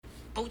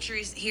Boulder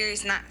here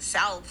is not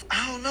South.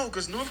 I don't know,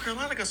 because North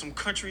Carolina got some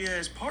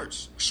country-ass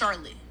parts.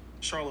 Charlotte.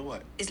 Charlotte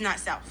what? It's not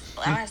South.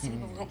 I have seen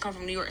people come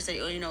from New York and say,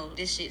 oh, you know,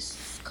 this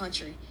shit's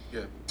country.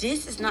 Yeah.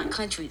 This is not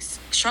country.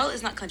 Charlotte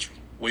is not country.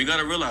 Well, you got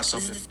to realize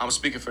something. I'm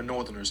speaking for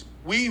Northerners.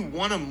 We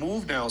want to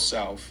move down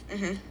south,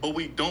 but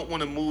we don't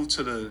want to move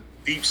to the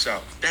deep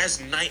south. That's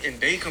night and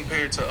day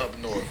compared to up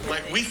north.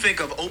 Like, we think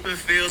of open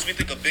fields. We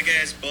think of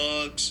big-ass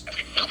bugs.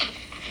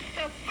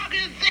 The fuck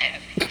is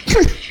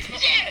this?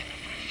 Shit!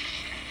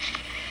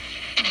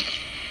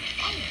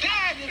 I'm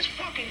dying in this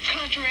fucking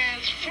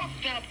country-ass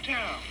fucked up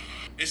town.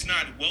 It's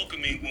not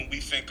welcoming when we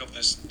think of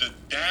the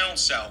down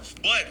south,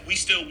 but we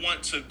still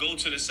want to go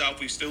to the south.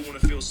 We still want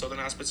to feel southern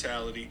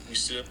hospitality. We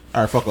still.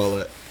 All right, fuck all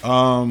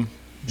that.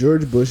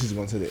 George Bush is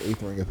going to the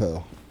 8th ring of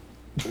hell.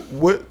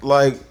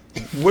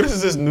 What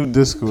is this new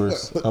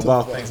discourse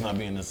about things not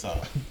being in the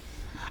South?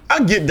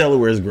 I get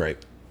Delaware is great.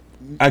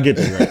 I get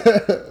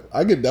that right.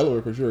 I get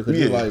Delaware for sure because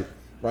you're like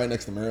right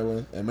next to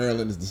Maryland, and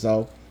Maryland is the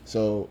South.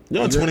 So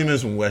you're 20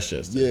 minutes from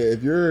Westchester. Yeah,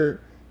 if you're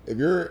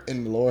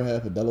in the lower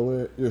half of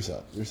Delaware, you're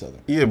South. You're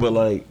Southern. Yeah, but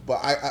I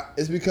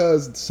it's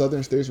because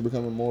Southern states are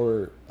becoming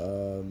more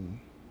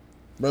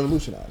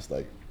revolutionized,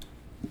 like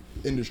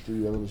industry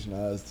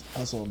revolutionized,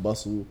 hustle and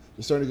bustle.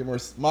 They're starting to get more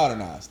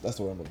modernized. That's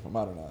the word I'm looking for,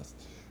 modernized.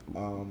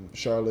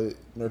 Charlotte,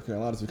 North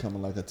Carolina is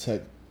becoming like a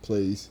tech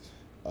place.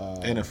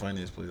 And a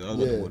finance place. I love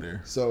to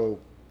there. So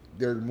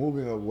they're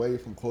moving away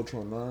from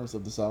cultural norms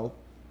of the South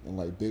and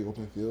like big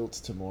open fields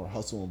to more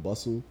hustle and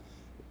bustle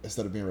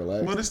instead of being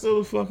relaxed. But it's still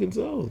the fucking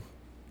South.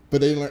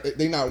 But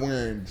they not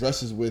wearing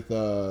dresses with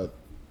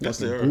yes,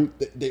 they are.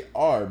 They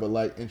are, but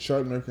like in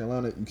Charlotte, North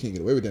Carolina, you can't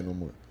get away with that no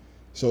more.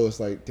 So it's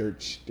like they're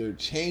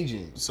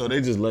changing. So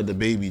they just let the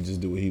baby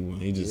just do what he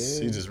wants. He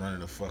just running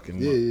the fucking.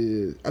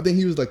 Yeah. I think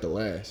he was like the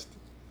last.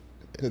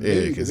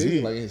 Because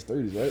he's like in his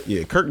 30s, right?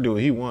 Yeah, Kirk do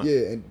what he wants.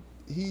 Yeah, and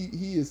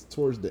he is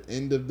towards the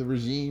end of the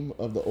regime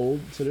of the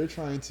old, so they're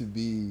trying to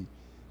be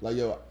like,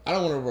 yo, I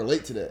don't want to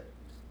relate to that.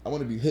 I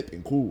want to be hip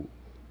and cool.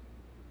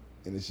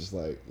 And it's just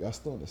like, y'all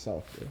still in the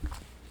South, bro.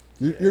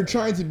 You're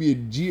trying to be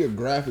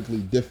geographically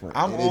different,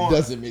 it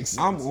doesn't make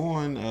sense. I'm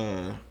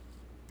on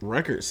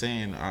record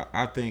saying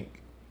I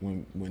think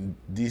when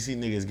DC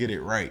niggas get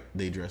it right,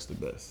 they dress the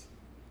best.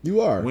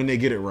 You are. When they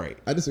get it right.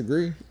 I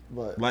disagree,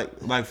 but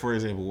like for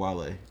example,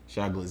 Wale,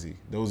 Shy Glizzy.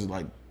 Those are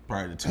like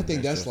probably the two. I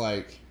think that's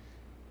like.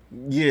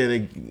 Yeah,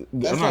 I'm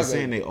not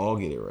saying they all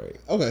get it right.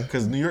 Okay.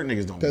 Because New York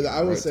niggas don't. Because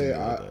I would say,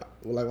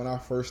 like when I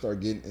first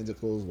started getting into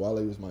clothes,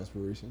 Wale was my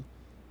inspiration.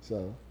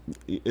 So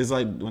it's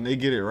like when they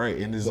get it right,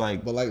 and it's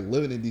but like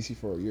living in DC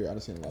for a year, I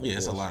just seen a lot. Yeah,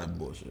 it's a lot of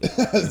bullshit.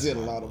 I seen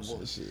a lot of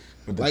bullshit.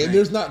 But like,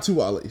 there's not two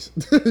Wales.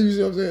 You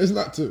see what I'm saying? It's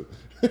not two.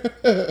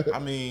 I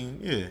mean,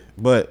 yeah,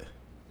 but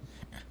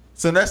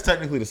so that's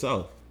technically the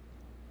South.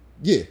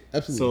 Yeah,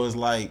 absolutely. So it's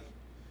like,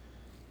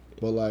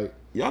 but like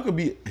y'all could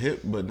be hip,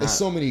 but not. There's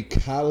so many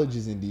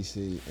colleges in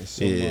DC,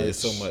 and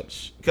so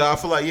much. Cause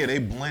I feel like they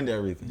blend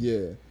everything.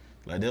 Yeah.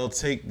 Like they'll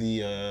take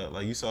the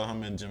like you saw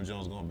him and Jim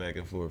Jones going back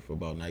and forth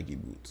about Nike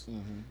boots.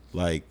 Mm-hmm.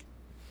 Like,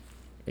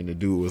 and the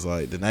dude was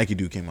like, the Nike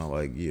dude came out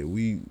like, yeah,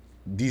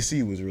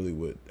 DC was really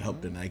what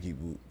helped the Nike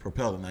boot,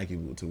 propel the Nike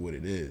boot to what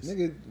it is.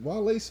 Nigga,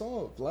 Wale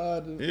saw it,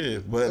 fly. Yeah,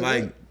 but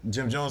like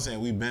Jim Jones saying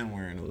we been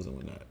wearing those and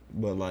whatnot.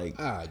 But like,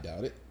 I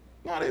doubt it.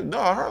 No,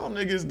 Harlem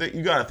niggas,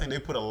 you gotta think they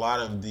put a lot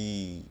of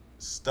the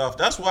stuff.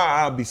 That's why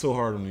I'll be so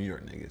hard on New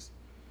York niggas.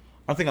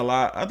 I think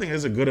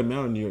there's a good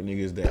amount of New York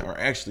niggas that are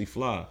actually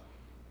fly.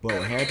 But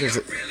what happens?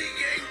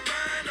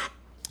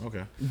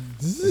 Okay.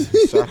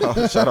 shout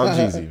out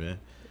Jeezy, man.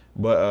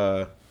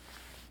 But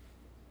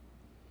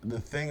the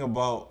thing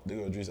about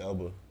Idris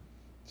Elba.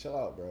 Chill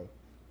out, bro.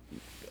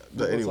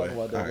 Anyway,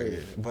 all right, yeah.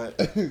 But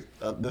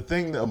the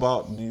thing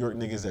about New York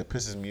niggas that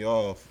pisses me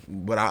off,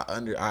 but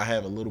I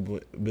have a little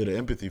bit of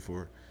empathy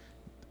for,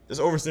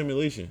 is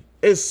overstimulation.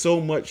 It's so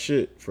much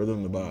shit for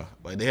them to buy.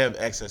 Like they have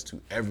access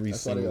to every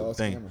single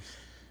thing. Scammers.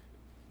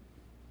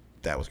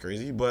 That was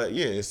crazy, but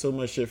yeah, it's so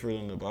much shit for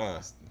them to buy.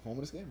 Home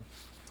of the scammers.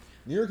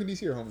 New York and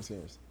DC are home of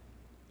scammers.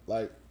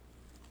 Like,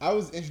 I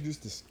was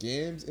introduced to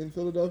scams in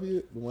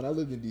Philadelphia, but when I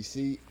lived in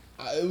DC,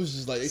 it was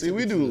just like. See,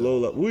 we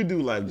do we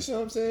do like. You know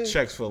what I'm saying?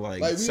 Checks for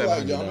like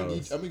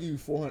 $700. I'm gonna give you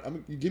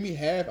 $400. You give me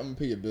half, I'm gonna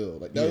pay your bill.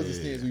 Like that was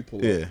the scams we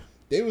pulled. Yeah.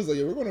 They was like,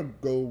 we're gonna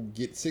go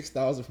get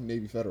 $6,000 from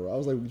Navy Federal. I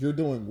was like, you're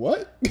doing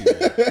what?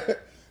 Yeah.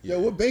 Yo,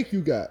 what bank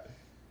you got?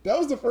 That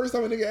was the first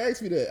time a nigga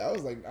asked me that. I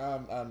was like,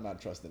 I'm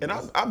not trusting. And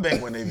I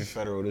banked with Navy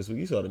Federal this week.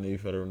 You saw the Navy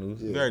Federal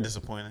news. Yeah. Very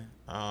disappointing.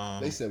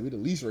 They said we the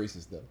least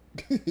racist though.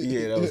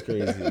 Yeah, that was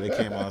crazy. They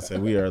came out and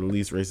said we are the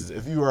least racist.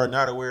 If you are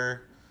not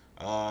aware,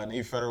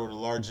 Navy Federal, the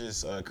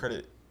largest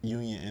credit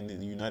union in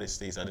the United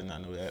States. I did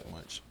not know that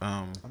much.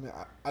 I mean,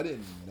 I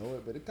didn't know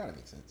it, but it kind of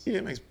makes sense. Yeah,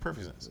 it makes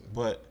perfect sense. Yeah.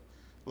 But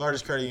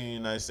largest credit union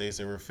in the United States,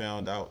 they were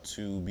found out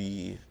to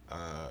be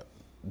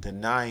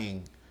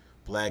denying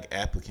black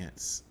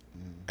applicants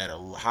at a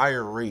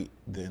higher rate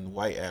than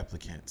white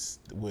applicants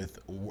with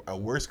a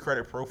worse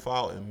credit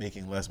profile and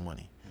making less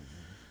money. Mm-hmm.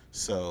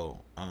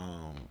 So,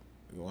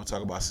 we want to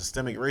talk about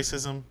systemic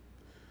racism.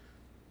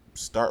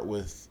 start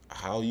with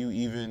how you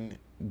even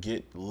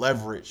get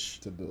leverage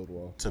to build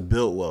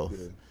wealth.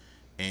 Yeah.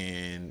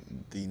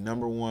 And the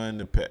number one,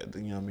 you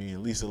know what I mean,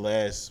 at least the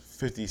last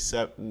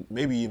 57,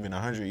 maybe even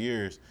 100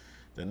 years,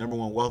 the number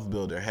one wealth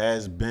builder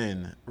has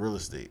been real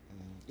estate.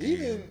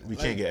 Even we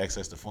can't get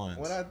access to funds.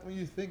 When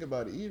you think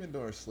about it, even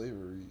during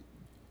slavery,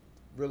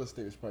 real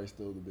estate was probably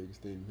still the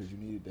biggest thing because you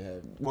needed to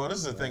have. Well, this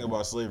is the thing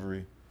about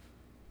slavery.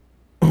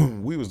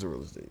 We was the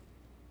real estate.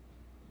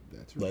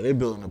 That's right. Like they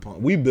building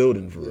upon, we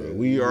building for real.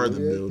 We are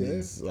the yeah,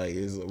 buildings. Yeah. Like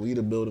we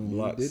the building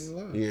blocks.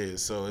 Didn't lie. Yeah,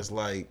 so it's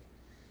like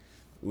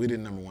we the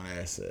number one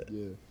asset.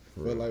 Yeah,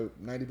 but like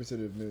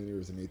 90% of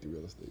millionaires are made through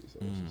real estate. So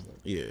it's just like,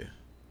 yeah.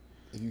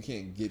 If you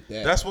can't get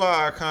that, that's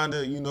why I kind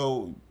of, you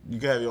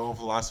can have your own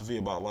philosophy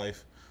about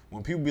life.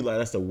 When people be like,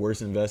 "That's the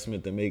worst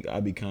investment to make," I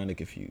be kind of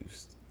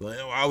confused. Like,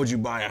 why would you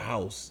buy a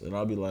house? And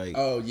I'll be like,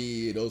 "Oh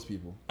yeah, those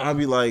people." I'll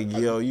be like,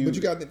 "Yo, you." But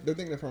you got they're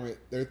thinking from it.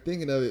 They're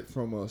thinking of it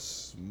from a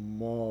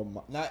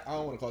small. Not I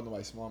don't want to call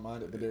nobody small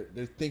minded, but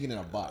they're thinking in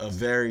a box. A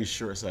very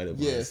short sighted.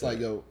 Yeah, it's like,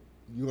 yo,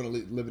 you're gonna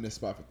live in this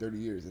spot for 30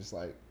 years. It's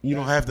like you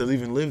don't have to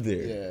even live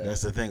there. Yeah,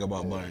 that's the thing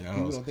about buying a house.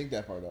 People don't think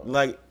that far though.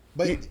 Like,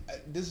 but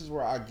this is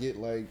where I get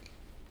like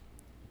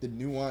the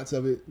nuance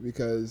of it,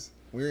 because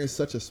when you're in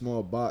such a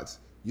small box,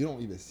 you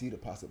don't even see the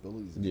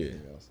possibilities of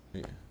anything else.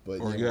 Yeah.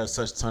 But or you have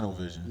such tunnel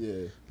vision.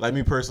 Yeah. Like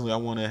me personally, I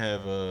want to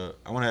have a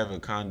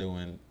condo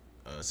in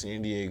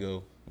San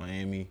Diego,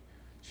 Miami,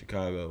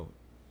 Chicago,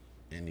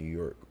 and New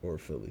York or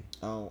Philly.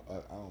 I don't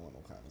want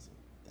no condos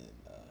in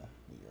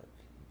New York.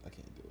 I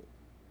can't do it.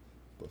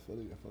 But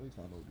Philly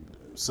condo would be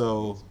better.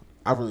 So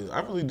I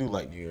really do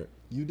like New York.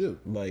 You do?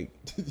 Like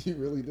you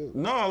really do?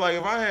 No, like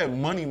if I had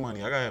money, I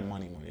gotta have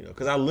money though,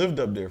 because I lived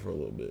up there for a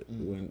little bit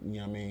when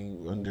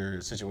under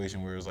a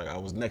situation where it was like I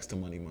was next to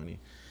money,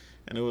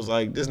 and it was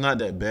like it's not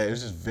that bad.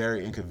 It's just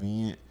very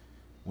inconvenient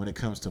when it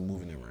comes to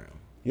moving around.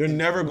 You're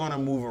never gonna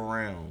move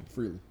around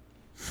freely.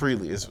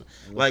 It's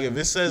like if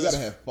it says you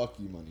gotta have fuck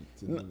you money.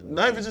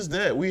 Not even just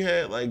that. We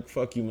had like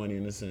fuck you money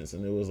in a sense,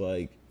 and it was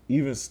like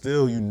even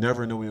still, you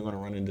never know when you're gonna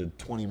run into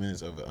 20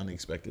 minutes of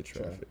unexpected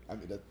traffic. I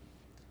mean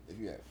if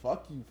you had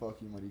fuck you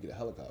money, you get a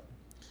helicopter.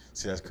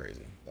 See, that's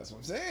crazy. That's what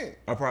I'm saying.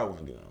 I probably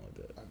wouldn't get on like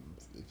that.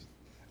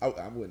 I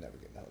would never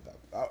get a helicopter.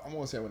 I'm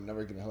gonna say I would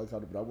never get a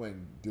helicopter, but I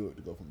wouldn't do it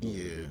to go from.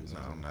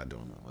 I'm not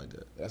doing nothing like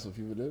that. That's what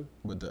people do.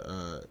 But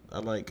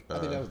I think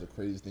that was the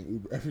craziest thing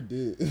Uber ever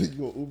did. You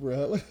go Uber a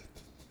heli.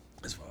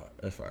 That's fire.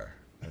 That's fire.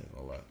 I ain't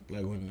gonna lie.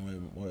 Like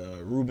when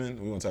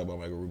Ruben, we gonna talk about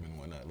Michael Rubin and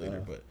whatnot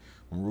later, but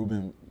when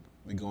Ruben,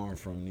 we going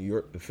from New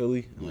York to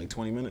Philly in like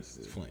 20 minutes,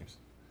 it's flames.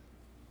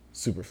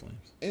 Super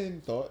flames.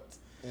 In thoughts.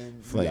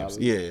 And flames.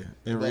 reality. Yeah.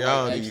 In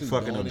reality, you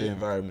fucking up the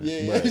environment.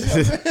 Yeah.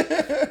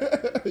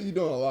 You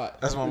doing a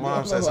lot. That's my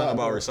mom said something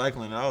about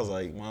recycling, and I was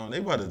like, Mom, they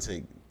about to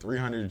take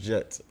 300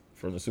 jets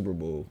from the Super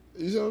Bowl.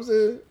 You know what I'm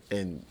saying?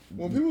 And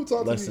when people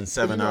talk less to me, than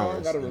 7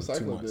 hours. I got a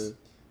recycling bin.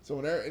 So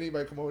whenever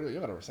anybody come over here, you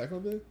got a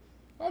recycling bin?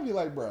 I'd be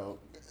like, bro,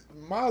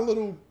 my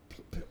little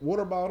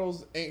water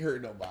bottles ain't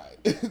hurt nobody.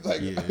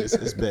 Like, yeah,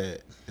 it's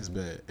bad. It's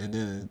bad. And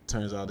then it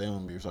turns out they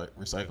don't be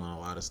recycling a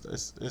lot of stuff.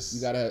 It's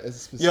you gotta. It's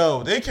specific.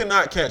 Yo, they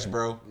cannot catch,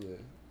 bro. Yeah.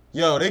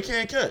 Yo, they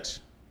can't catch.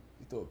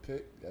 You throw a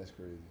pick, that's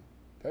crazy.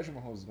 Patrick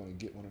Mahomes is gonna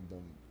get one of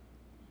them.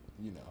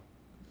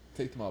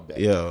 Take them out back.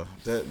 Yo,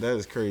 that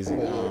is crazy.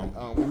 We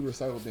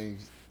recycle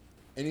things.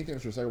 Anything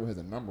that's recyclable has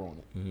a number on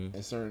it,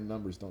 and certain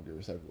numbers don't get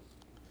recycled.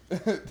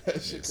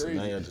 That shit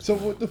crazy. So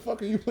what the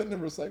fuck are you putting the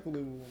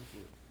recyclable one for,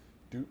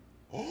 dude?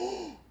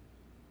 Oh,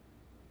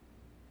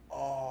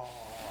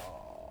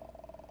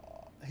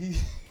 he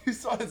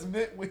saw his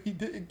mitt when he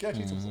didn't catch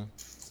it.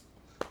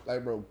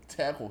 Like, bro,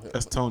 tackle him.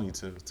 That's Tony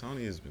too.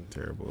 Tony has been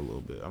terrible a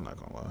little bit. I'm not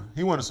gonna lie.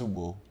 He won a Super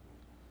Bowl,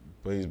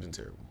 but he's been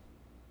terrible.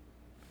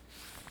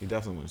 He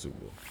definitely won a Super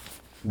Bowl.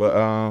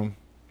 But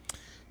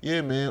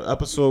yeah, man.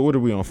 Episode, what are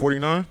we on?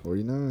 49.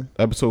 49.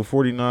 Episode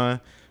 49.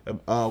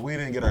 We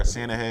didn't get our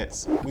Santa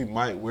hats. We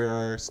might wear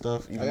our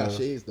stuff. I got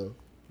shades though.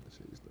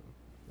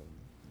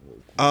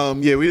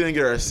 Yeah, we didn't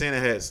get our Santa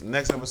hats.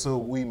 Next episode,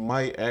 we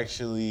might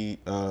actually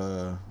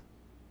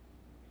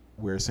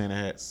wear Santa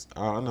hats.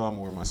 I know I'm gonna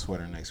wear my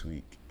sweater next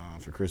week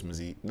for Christmas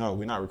Eve. No,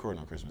 we're not recording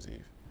on Christmas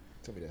Eve.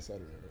 Tell me that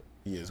Saturday, right?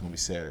 Yeah, it's gonna be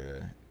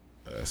Saturday.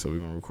 So we're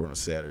gonna record on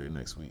Saturday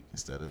next week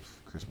instead of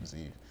Christmas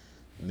Eve.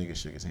 Nigga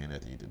shook his hand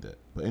after he did that.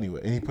 But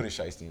anyway, and he put his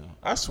shiesty on.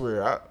 I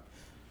swear,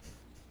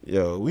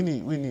 we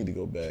need to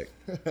go back.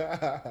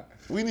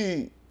 We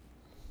need.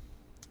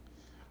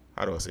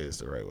 How do I say this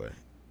the right way?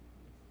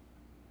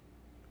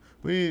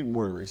 We need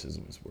more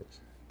racism in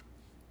sports.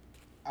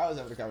 I was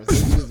having a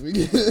conversation this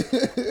weekend.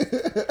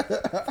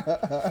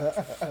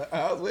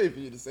 I was waiting for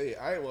you to say it.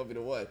 I didn't want to be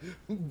the one,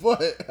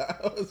 but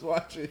I was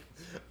watching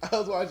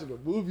a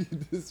movie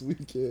this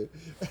weekend,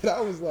 and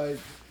I was like,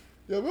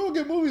 "Yo, we don't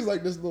get movies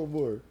like this no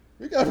more.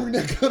 We gotta bring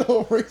that good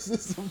old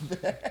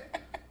racism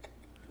back."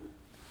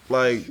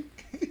 Like,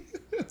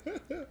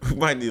 we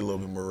might need a little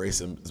bit more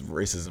racism in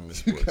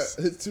sports.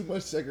 It's too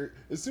much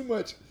It's too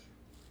much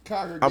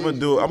congregation. I'm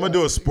gonna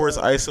do a sports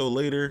ISO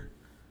later.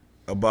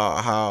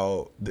 about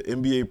how the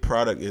NBA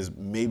product is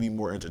maybe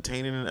more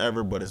entertaining than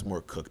ever, but it's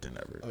more cooked than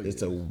ever.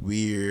 It's a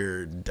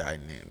weird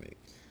dynamic.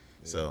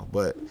 So,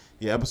 but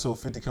yeah, episode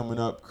 50 coming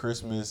up,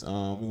 Christmas. We're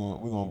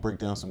gonna break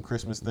down some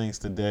Christmas things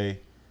today.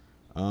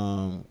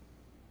 Yeah,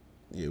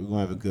 we're gonna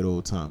have a good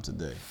old time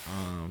today.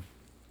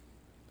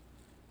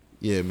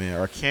 Yeah, man,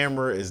 our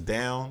camera is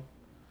down.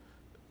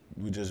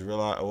 We just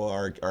realized,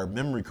 well, our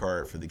memory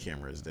card for the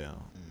camera is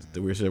down.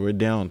 We're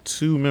down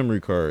 2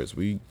 memory cards.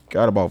 We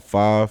got about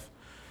 5,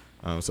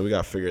 so we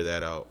gotta figure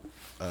that out.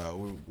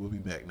 We'll be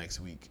back next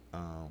week.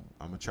 I'm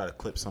gonna try to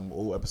clip some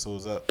old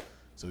episodes up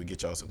so we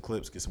get y'all some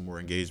clips, get some more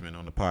engagement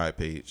on the pod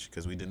page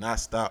because we did not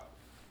stop.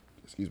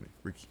 Excuse me.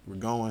 We're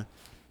going.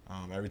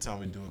 Every time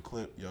we do a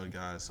clip, y'all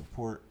guys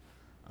support.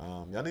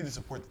 Y'all need to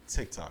support the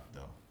TikTok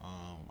though.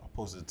 I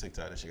posted a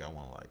TikTok that she got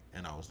 1 like,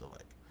 and I was the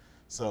like.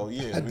 So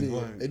yeah,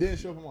 it didn't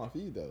show up on my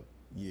feed though.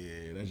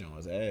 Yeah, that joint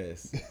was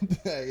ass.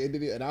 It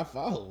didn't, and I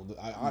followed.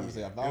 I followed.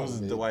 It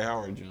was the Dwight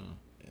Howard joint,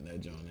 and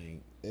that joint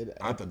ain't.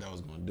 I thought that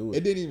was gonna do it.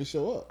 It didn't even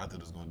show up. I thought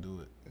it was gonna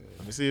do it. Yeah.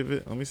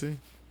 Let me see.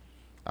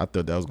 I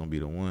thought that was gonna be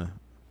the one.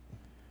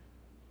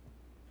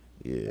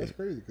 Yeah, that's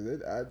crazy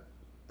because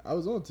I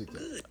was on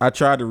TikTok. I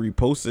tried to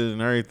repost it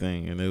and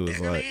everything, and it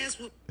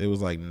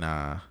was like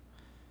nah.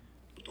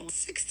 On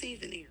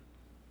 16th in here.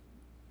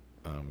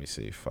 Let me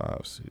see.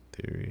 5 Suit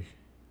Theory.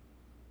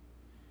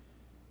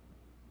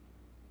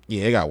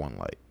 Yeah, it got 1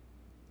 like.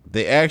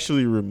 They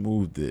actually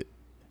removed it.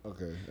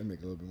 Okay, that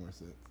makes a little bit more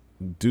sense.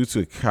 Due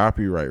to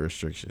copyright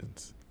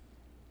restrictions.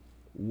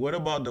 What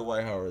about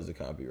Dwight Howard as a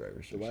copyright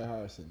restriction? Dwight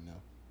Howard said no.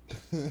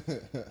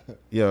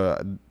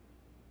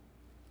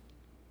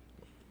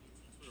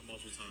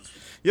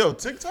 Yo,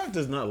 TikTok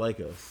does not like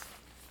us.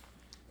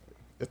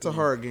 It's a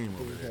hard game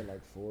over there. We had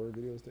like 4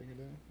 videos taken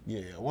down.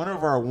 Yeah, one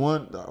of our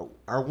one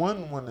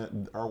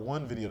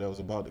video that was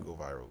about to go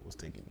viral was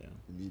taken down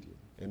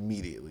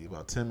immediately.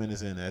 About 10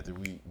 minutes in, after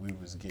we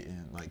was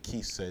getting, like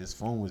Keith said, his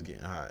phone was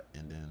getting hot,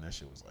 and then that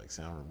shit was like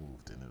sound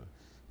removed, and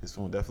his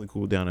phone definitely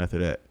cooled down after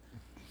that.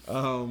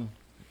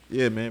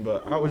 Yeah, man.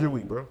 But how was your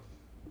week, bro?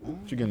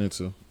 What you getting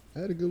into? I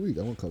had a good week.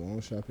 I went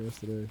cologne shopping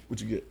yesterday. What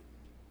you get?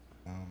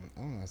 I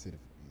don't know how to say the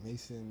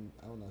Mason.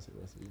 I don't know how to say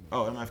the rest of it.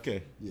 Oh,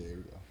 MFK. Yeah, here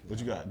we go. Yeah. What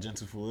you got?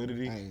 Gentle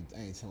Fluidity. I ain't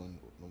telling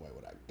nobody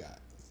what I got.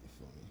 You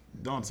feel me?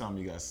 Don't tell me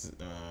you got Set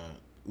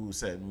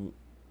Mood.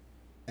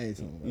 I ain't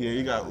telling nobody. Yeah,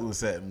 you got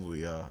Set Mood,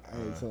 y'all. I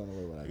ain't telling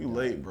nobody what I got. You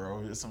late,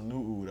 bro. There's some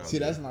new Oud out See,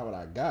 there. that's not what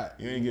I got.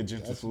 You ain't get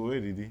Gentle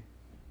Fluidity.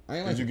 I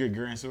ain't like Did you get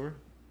Grand Sewer?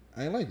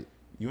 I ain't like it.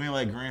 You ain't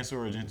like Grand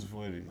Sewer or Gentle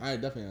Fluidity? I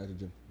definitely like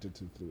the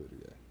Gentle Fluidity,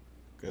 yeah.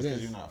 That's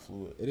because you're not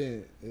fluid. It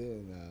didn't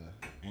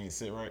ain't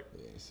sit right?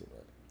 It ain't sit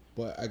right.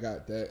 But I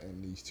got that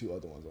and these 2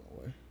 other ones on the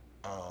way.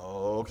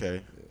 Oh,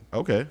 okay. Yeah.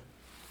 Okay.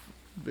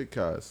 Big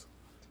Cos.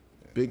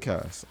 Yeah. Big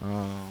Cos.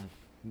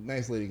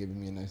 Nice lady giving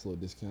me a nice little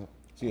discount.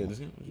 She got a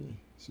discount? What you mean?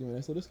 She gave me a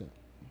nice little discount.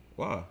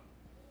 Why?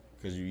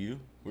 Because you?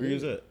 Where you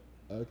is at?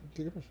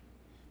 Kick a pressure.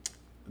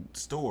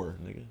 Store,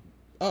 nigga.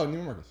 Oh,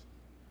 Neiman Marcus.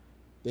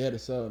 They had a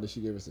sale and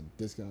she gave us a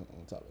discount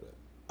on top of that.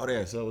 Oh, they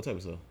had a sale? What type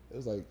of sale? It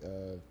was like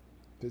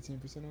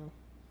 15% off.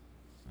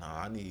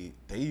 Nah,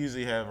 they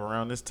usually have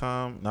around this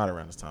time, not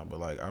around this time, but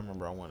like I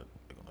remember I went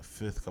like on the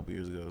 5th a couple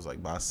years ago. It was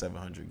like buy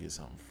 700, get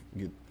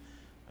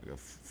like a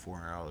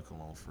 $400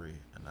 cologne free,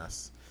 and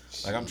that's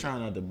like I'm trying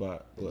not to buy.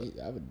 But,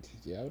 I would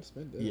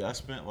spend that. Yeah, I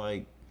spent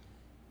like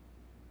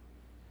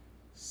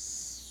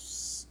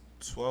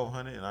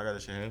 $1,200 and I got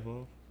that shit half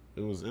off.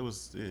 It was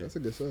yeah. That's a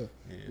good sale.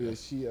 Yeah,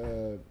 she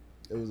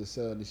it was a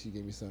sale and she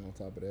gave me something on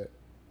top of that,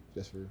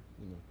 just for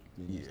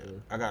Yeah,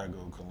 I gotta go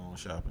cologne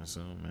shopping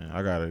soon, man.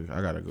 I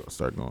gotta go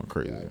start going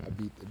crazy. Yeah, I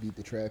beat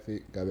the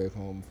traffic. Got back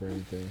home for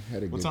anything.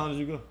 What time did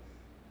you go?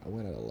 I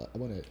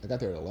got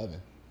there at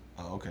 11.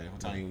 Oh, okay.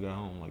 What time you got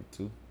home? Like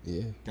 2?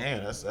 Yeah.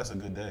 Damn, that's a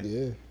good day.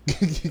 Yeah.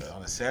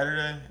 On a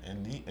Saturday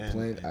and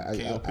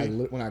KOP.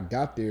 When I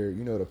got there,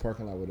 the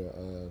parking lot where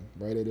the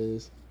Rite Aid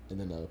is, and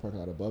then the parking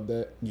lot above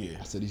that. Yeah.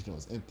 I said these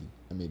joints empty.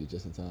 I made it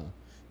just in time.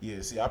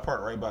 Yeah, see, I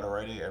park right by the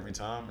Rite Aid every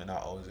time, and I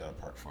always gotta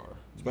park far,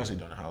 especially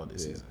during the holiday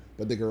season.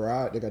 But the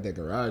garage, they got that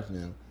garage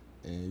now,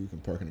 and you can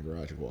park in the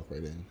garage and walk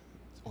right in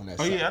on that.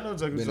 Oh side. Yeah, I know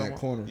exactly. In that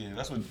corner. Yeah,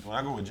 that's when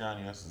I go with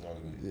Johnny. That's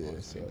exactly. Yeah,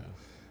 so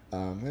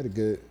had a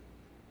good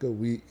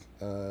week.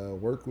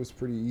 Work was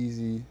pretty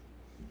easy.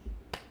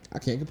 I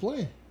can't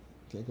complain.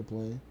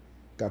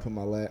 Got put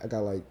I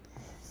got like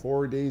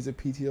 4 days of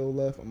PTO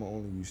left. I'm gonna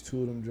only use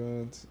 2 of them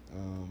joints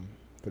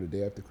for the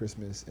day after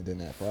Christmas, and then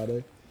that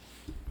Friday.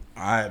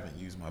 I haven't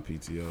used my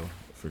PTO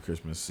for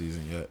Christmas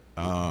season yet.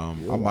 I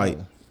might.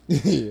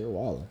 You're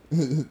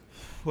wildin'.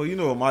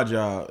 Well, with my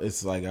job,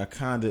 it's like I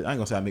ain't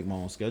gonna say I make my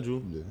own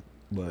schedule. Yeah.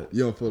 But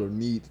you don't feel the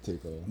need to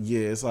take off.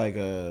 Yeah, it's like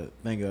a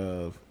thing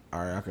of, all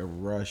right, I could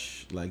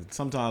rush. Like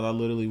sometimes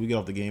we get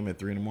off the game at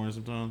 3 a.m.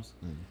 sometimes.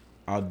 Mm.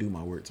 I'll do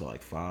my work till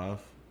like 5.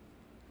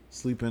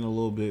 Sleep in a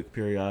little bit,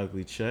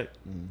 periodically check,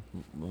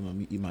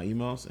 eat my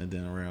emails, and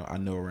then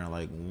around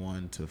like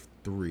 1 to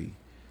 3,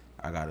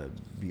 I gotta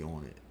be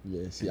on it.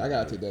 Yeah, see, I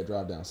gotta take that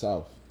drive down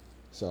south.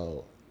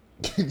 So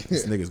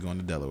this nigga's going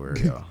to Delaware,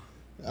 y'all.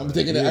 I'm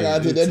taking that. I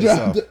gotta take that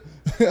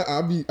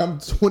drive. I'm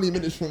 20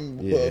 minutes from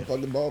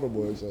fucking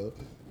Baltimore, so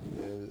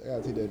I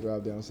gotta take that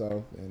drive down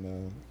south,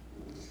 and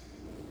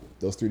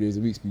those 3 days a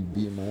week be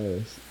beating my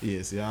ass.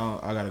 Yeah, see,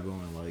 I gotta go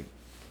in like,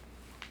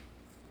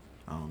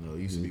 I don't know.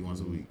 It used to be once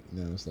a week.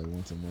 No, it's like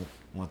once a month.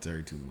 Once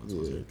every 2 months.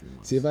 Once every 3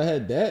 months. See, if I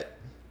had that,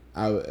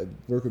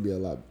 work would be a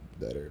lot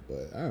better.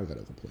 But I don't got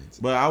no complaints.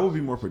 But I would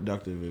be more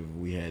productive if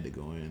we had to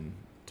go in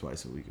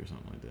twice a week or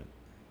something like that.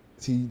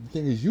 See, the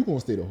thing is, you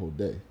gonna stay the whole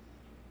day.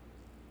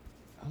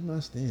 I'm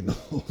not staying the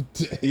whole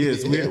day.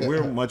 Yes,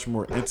 we're a much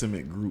more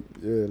intimate group.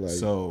 Yeah, like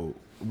so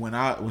when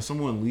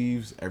someone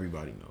leaves,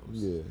 everybody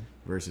knows. Yeah.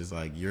 Versus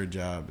like your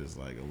job is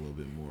like a little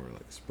bit more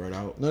like spread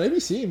out. No, they be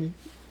seeing me.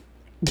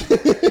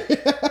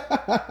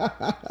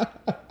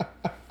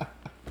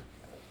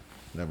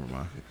 Never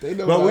mind. They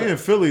know, but we in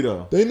Philly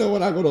though. They know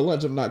when I go to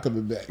lunch, I'm not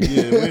coming back.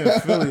 Yeah, we in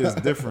Philly is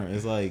different.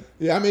 It's like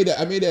I made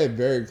that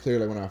very clear.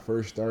 Like when I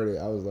first started,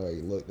 I was like,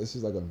 look, this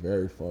is like a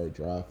very far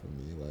drive for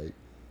me. Like,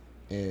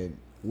 and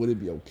would it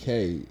be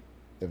okay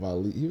if I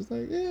leave? He was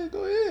like, yeah,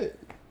 go ahead.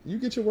 You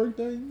get your work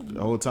done.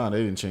 The whole time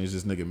they didn't change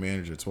this nigga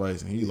manager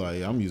twice, and he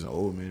like, I'm using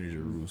old manager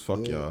rules.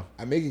 Fuck y'all.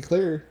 I make it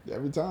clear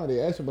every time they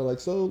ask me, but like,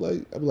 so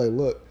like, I be like,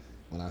 look,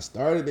 when I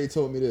started, they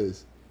told me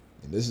this,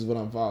 and this is what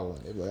I'm following.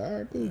 They be like, all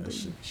right, cool.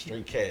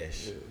 Straight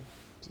cash. Yeah.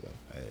 So,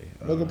 hey,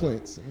 no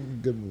complaints. I'm in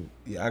a good mood.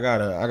 Yeah, I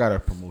got a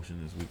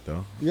promotion this week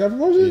though. You got a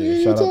promotion? Yeah,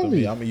 you shout out told to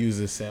me. I'm gonna use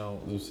this sound.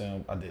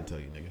 I did tell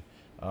you, nigga.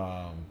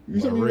 You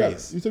told me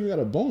you got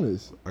a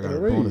bonus. I got a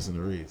bonus in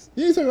the raise.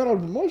 You ain't talking about a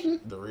promotion.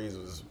 The raise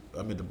was,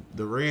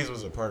 the raise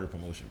was a part of the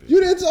promotion. Bitch.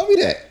 You didn't tell me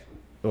that.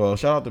 Well,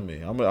 shout out to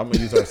me. I'm gonna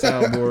use our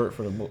soundboard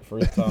for the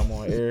first time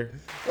on air.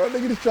 Bro,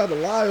 nigga just tried to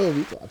lie over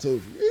you. I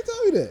told you. You didn't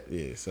tell me that.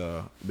 Yeah.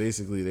 So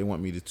basically, they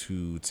want me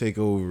to take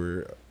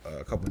over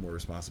a couple more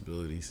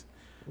responsibilities.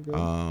 Okay.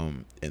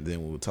 And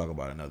then we'll talk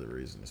about another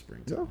raise in the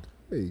springtime.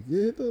 Hey,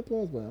 hit the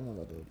applause button. I'm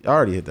not about to. I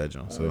already hit that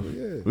jump, so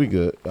we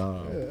good.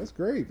 Yeah, that's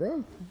great,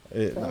 bro.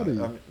 Proud of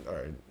you. All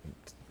right,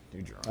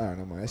 you drunk. All right,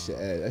 no man,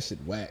 that shit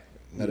whack.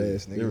 Nut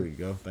ass nigga. There we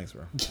go. Thanks,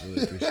 bro.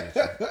 Really appreciate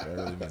you. That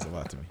really means a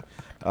lot to me.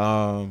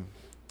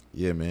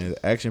 Yeah, man.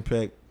 Action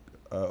pack.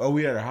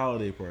 We had a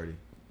holiday party.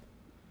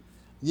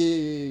 Yeah.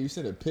 You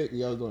sent a pic.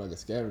 Y'all was doing like a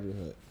scavenger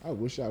hunt. I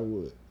wish I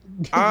would.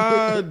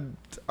 I'm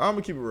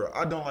gonna keep it real.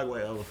 I don't like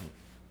white elephant.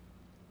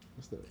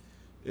 What's that?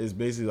 It's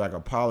basically like a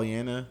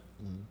Pollyanna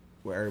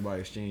where everybody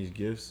exchange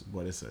gifts,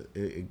 but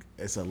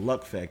it's a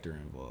luck factor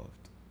involved.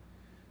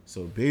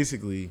 So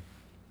basically,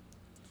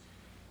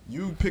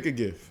 you pick a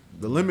gift.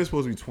 The limit's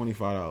supposed to be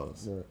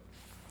 $25. Right.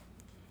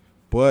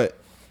 But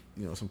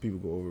some people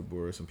go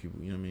overboard. Some people,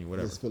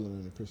 whatever. Just feeling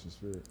in the Christmas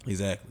spirit.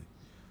 Exactly.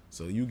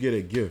 So you get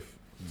a gift.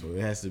 So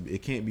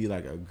it can't be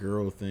like a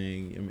girl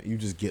thing. I mean, you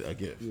just get a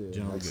gift.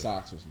 Yeah, like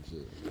socks or some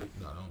shit.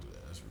 No, don't do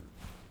that. That's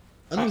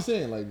rude. I'm just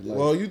saying, like.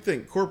 Well, you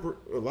think a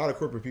lot of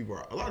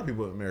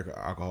people in America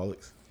are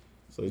alcoholics.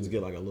 So you just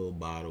get like a little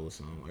bottle or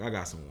something. Like I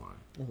got some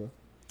wine.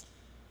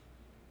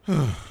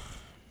 Okay.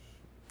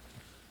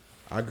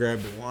 I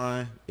grabbed the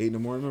wine, 8 in the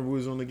morning. Remember we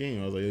was on the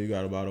game. I was like, yo, you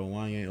got a bottle of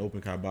wine, you ain't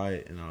open, can I buy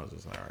it? And I was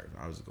just like, all right,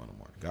 I was just going to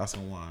morning. Got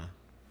some wine.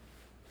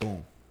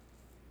 Boom.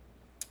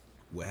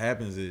 What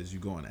happens is you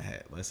go in a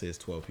hat. Let's say it's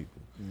 12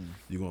 people.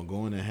 You're going to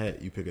go in a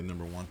hat, you pick a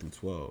number 1 through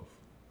 12.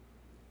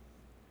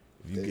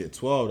 If you get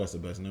 12, that's the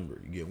best number.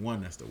 You get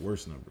 1, that's the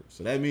worst number.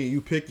 So that means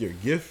you pick your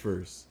gift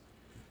first.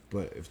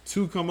 But if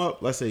 2 come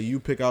up, let's say you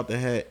pick out the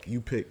hat,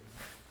 you pick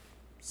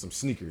some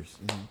sneakers.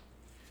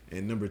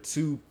 And number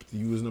 2,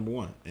 you was number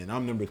 1. And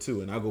I'm number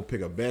 2. And I go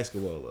pick a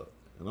basketball up.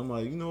 And I'm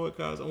like, you know what,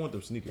 guys? I want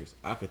them sneakers.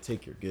 I could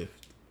take your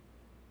gift.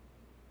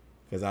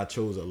 Because I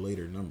chose a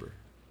later number.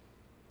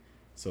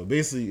 So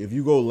basically, if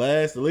you go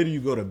last, the later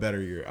you go, the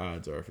better your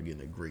odds are for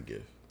getting a great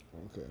gift.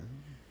 Okay.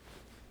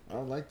 I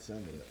don't like the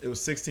sound of that. It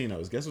was 16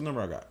 hours. Guess what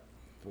number I got?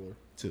 4.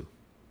 2.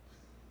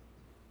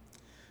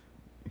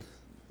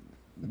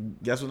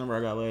 Guess what number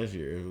I got last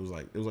year? It was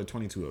like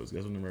 22 hours.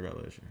 Guess what number I got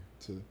last year?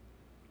 2.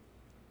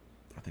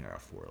 I think I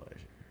got 4 last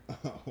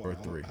year. Or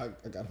 3. I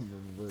got them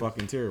in reverse.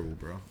 Fucking terrible,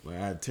 bro. Like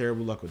I had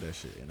terrible luck with that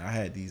shit. And I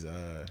had these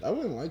I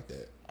wouldn't like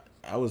that.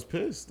 I was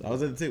pissed. I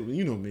was at the table.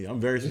 You know me. I'm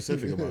very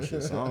specific about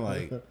shit. So I'm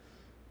like,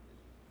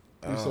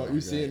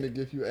 you seeing the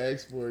gift you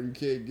asked for, you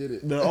can't get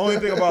it. The only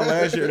thing about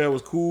last year that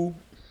was cool,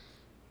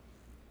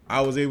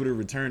 I was able to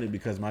return it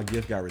because my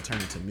gift got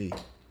returned to me.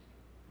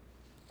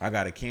 I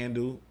got a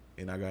candle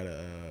and I got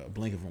a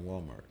blanket from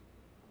Walmart.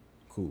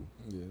 Cool.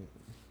 Yeah.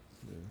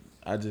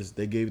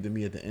 They gave it to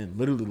me at the end.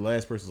 Literally, the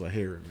last person was like,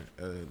 "Hey, man,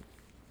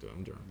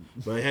 I'm drunk."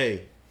 But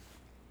hey,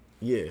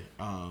 yeah,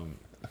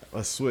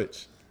 let's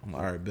switch. I'm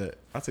like, all right, bet.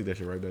 I'll take that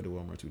shit right back to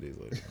Walmart 2 days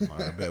later. I'm like,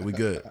 all right, bet. We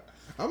good.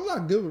 I'm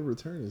not good with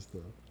returning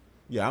stuff.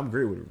 Yeah, I'm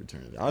great with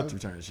returning. I'll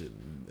return the shit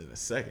in a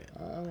second.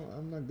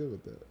 I'm not good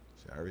with that.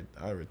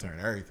 I return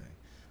everything.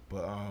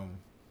 But,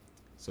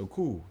 so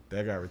cool.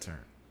 That got returned.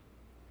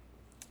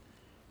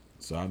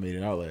 So I made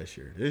it out last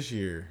year. This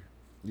year,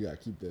 you gotta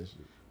keep that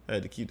shit. I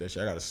had to keep that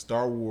shit. I got a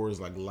Star Wars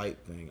light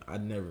thing. I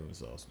never even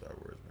saw Star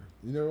Wars, man.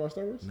 You never watched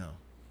Star Wars? No.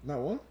 Not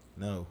one?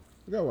 No.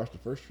 You gotta watch the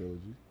first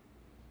trilogy.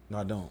 No,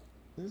 I don't.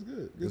 It's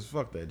good. Just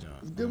fuck that John.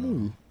 It's a good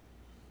movie.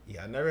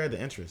 Yeah, I never had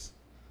the interest.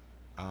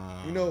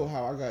 You know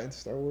how I got into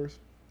Star Wars?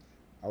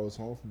 I was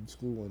home from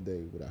school one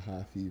day with a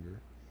high fever,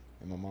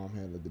 and my mom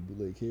had like the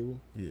bootleg cable.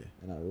 Yeah.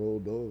 And I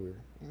rolled over.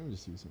 Let me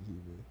just see some TV.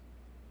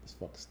 It's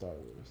fucking Star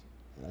Wars,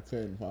 and I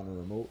couldn't find a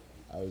remote.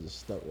 I was just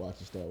stuck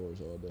watching Star Wars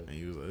all day. And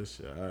you was like, this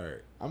shit, all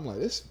right. I'm like,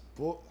 this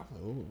bull. I'm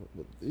like,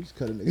 oh, they just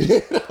cut a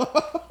nigga head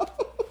off.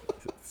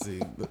 See,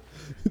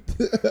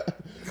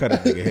 cut a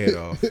nigga head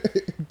off.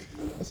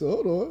 I said,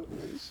 hold on,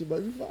 this shit might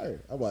be fire.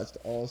 I watched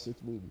all 6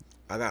 movies.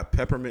 I got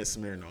peppermint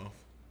Smirnoff.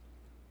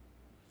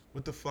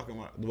 What the fuck am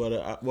I?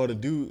 Well, the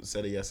dude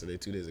said it yesterday,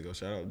 2 days ago.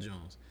 Shout out to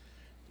Jones.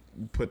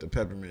 You put the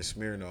peppermint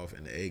Smirnoff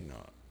in the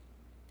eggnog.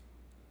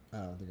 I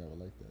don't think I would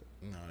like that.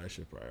 No, that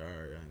shit probably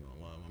alright. I ain't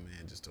gonna lie. My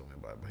man just told me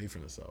about it, but he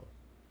from the South.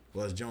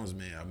 Well, it's Jones'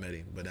 man. I met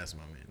him, but that's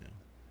my man now.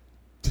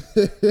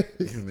 You know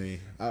what I mean?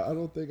 I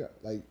don't think I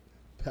like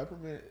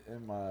peppermint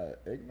in my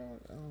eggnog.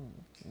 I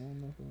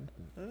don't know if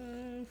I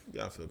like that.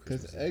 Y'all feel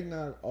because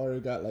eggnog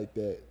already got like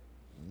that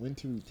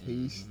wintry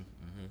taste.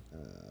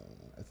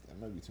 That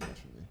might be too much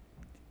for me.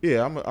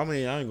 Yeah, I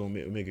mean, I ain't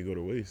gonna make it go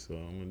to waste, so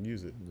I'm gonna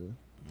use it. Yeah.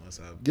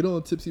 Get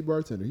on Tipsy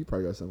Bartender. He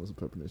probably got something with some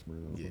peppermint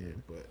Smirnoff. Yeah,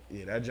 but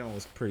yeah, that joint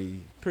was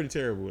pretty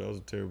terrible. That was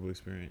a terrible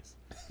experience.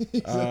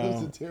 That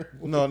was a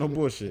terrible. No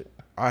bullshit.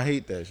 I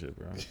hate that shit,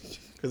 bro.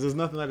 Because there's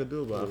nothing I could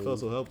do about it. I felt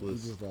so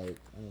helpless. Just like,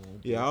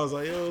 I was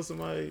like, yo,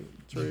 somebody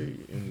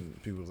trade,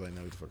 and people was like,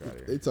 no, get the fuck out of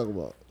here. They talk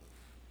about.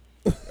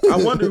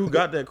 I wonder who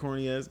got that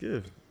corny ass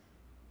gift.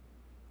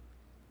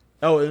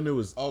 Oh, and it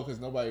was. Oh, because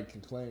nobody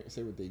can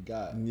say what they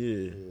got.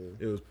 Yeah.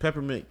 It was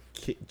peppermint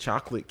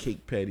chocolate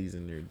cake patties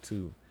in there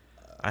too.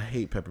 I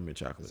hate peppermint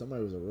chocolate.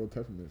 Somebody was a real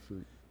peppermint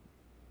fruit.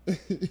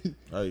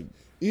 Like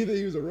either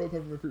he was a real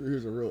peppermint fruit or he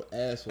was a real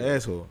asshole.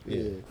 Asshole.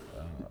 Yeah.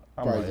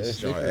 Probably just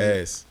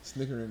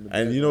snickering in the back.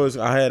 And you know what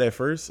I had at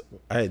first?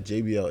 I had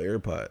JBL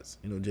AirPods.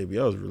 You know,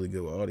 JBL is really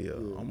good with audio.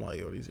 Yeah. I'm like,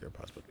 yo, these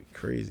AirPods would be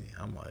crazy.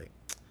 I'm like,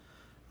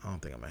 I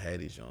don't think I'm gonna have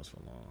these Jones for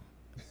long.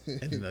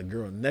 And then the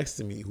girl next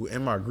to me, who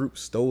in my group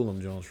stole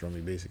them Jones from me,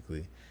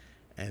 basically.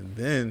 And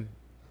then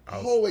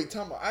wait,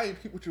 Tom, I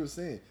didn't peep what you were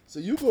saying. So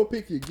you go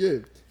pick your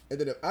gift. And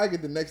then if I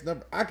get the next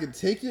number, I can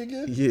take you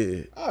again?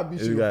 Yeah. I'll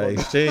beat you. You got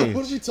exchange.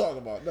 What are we talking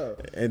about? No.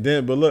 And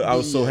then, but look, I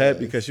was so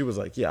happy because she was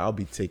like, yeah, I'll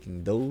be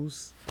taking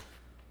those.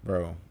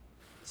 Bro,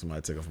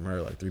 somebody took it from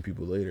her like 3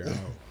 people later.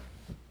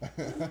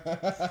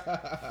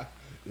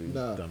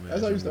 Nah,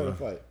 that's how you start a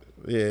fight.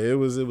 Yeah, it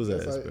was ass,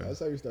 bro. That's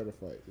how you start a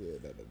fight. Yeah,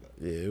 no.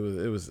 Yeah,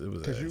 it was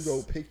because you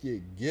go pick your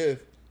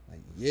gift,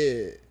 like,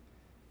 yeah.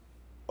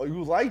 Oh,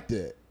 you like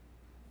that?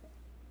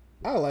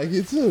 I like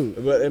it too.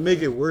 But it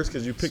make it worse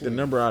because you pick the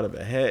number out of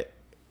a hat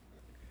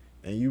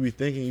and you be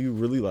thinking you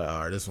really like,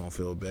 all right, this won't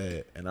feel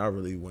bad. And I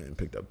really went and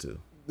picked up 2.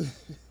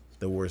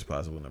 The worst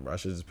possible number. I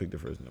should just pick the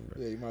first number.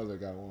 Yeah, you might as well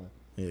got one.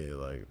 Yeah,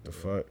 like the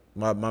fuck.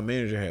 My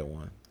manager had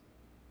one.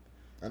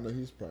 I know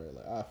he's probably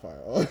like, I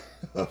fire.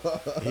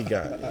 He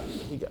got.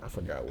 I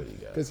forgot what he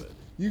got. Because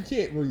you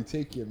can't really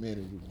take your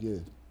manager's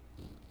gift.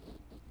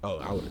 Oh,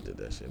 I would have did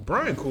that shit.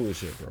 Brian cool as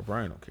shit, bro.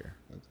 Brian don't care.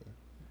 Okay.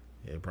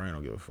 Yeah, Brian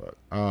don't give a fuck.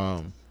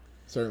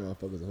 Certain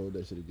motherfuckers hold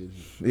that shit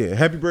against you. Yeah,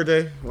 happy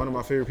birthday. One of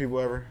my favorite people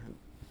ever.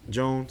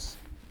 Jones.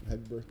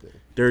 Happy birthday.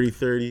 Dirty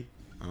 30.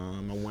 I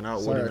went out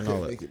with him and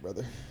all that. Sorry I couldn't make it,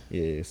 brother.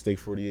 Yeah, Steak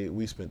 48.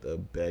 We spent a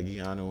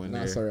Baggiano in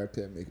there. Sorry I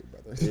couldn't make it,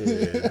 brother.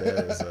 Yeah,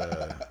 that was,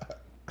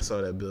 I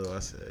saw that bill. I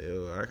said,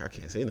 yo, I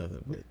can't say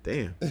nothing, but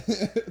damn.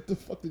 What the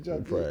fuck did y'all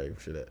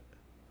do?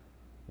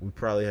 We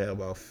probably had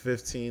about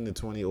 15 to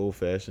 20 old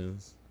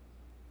fashions.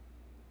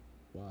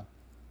 Why?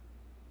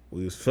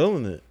 We was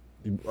feeling it.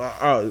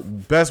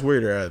 Best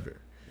waiter ever.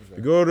 Okay.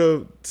 You go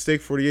to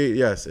Steak 48,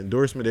 yes,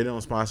 endorsement, they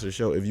don't sponsor the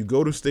show. If you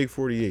go to Steak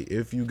 48,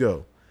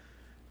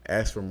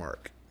 ask for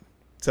Mark.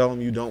 Tell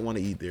him you don't want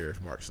to eat there if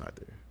Mark's not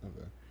there.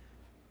 Okay.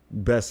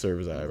 Best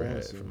service I ever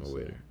had from a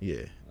waiter.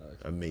 Yeah.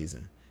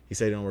 Amazing. He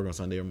said he don't work on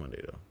Sunday or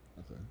Monday though.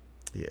 Okay.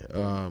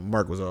 Yeah.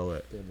 Mark was all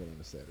that. They went on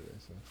a Saturday,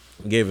 so.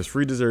 Gave us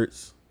free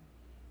desserts.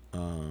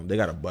 They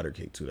got a butter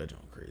cake too. That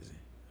joint crazy.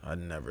 I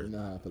never. You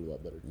know how I feel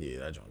about butter cake. Yeah,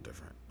 that joint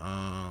different.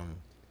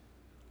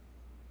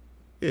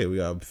 Yeah, we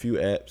got a few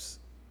apps.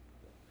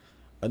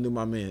 I knew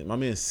my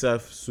man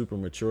Seth, super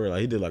mature.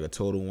 Like he did like a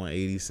total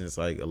 180 since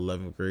like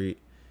 11th grade.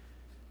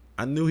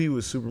 I knew he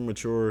was super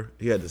mature.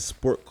 He had the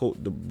sport coat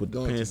with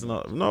the pants and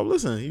all. No,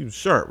 listen, he was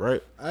sharp,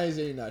 right? I ain't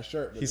say he's not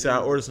sharp. He said, I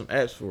ordered some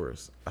apps for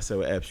us. I said,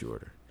 what apps you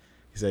order?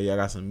 He said, yeah, I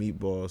got some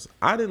meatballs.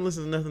 I didn't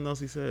listen to nothing else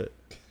he said.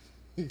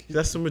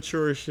 That's some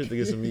mature shit to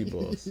get some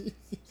meatballs.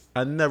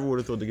 I never would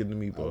have thought to get the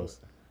meatballs.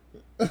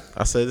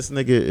 I said, this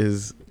nigga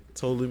is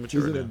totally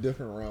mature. He's in a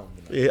different realm.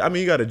 Yeah, I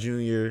mean, you got a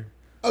junior,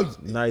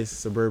 nice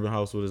suburban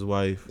house with his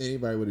wife.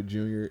 Anybody with a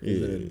junior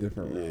is in a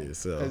different realm. Yeah,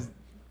 so. Because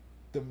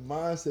the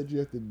mindset you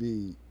have to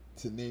be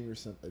to name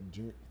yourself a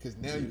junior, because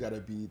now you got to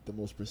be the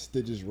most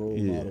prestigious role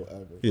model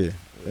ever. Yeah,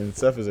 and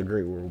Seth is a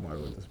great role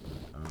model at this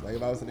point. Like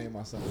if I was to name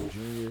myself a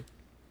junior,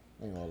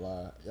 I ain't gonna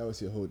lie, y'all would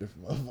see a whole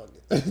different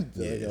motherfucker.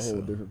 Like a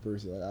whole different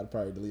person. Like I'd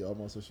probably delete all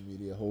my social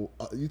media.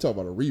 You talk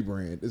about a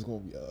rebrand. It's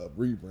gonna be a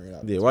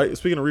rebrand.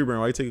 Speaking of rebrand,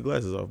 why you take your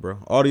glasses off, bro?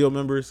 Audio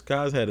members,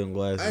 Kaz had them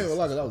glasses. I ain't gonna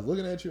lie, cause I was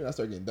looking at you and I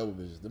started getting double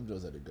vision. Them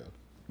Joes had to go.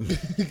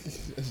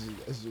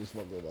 That's just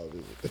fucking about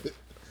vision.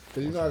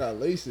 Cause you know I got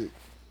LASIK,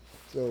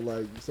 so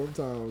like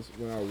sometimes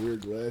when I wear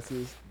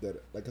glasses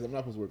that like, cause I'm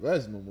not supposed to wear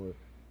glasses no more,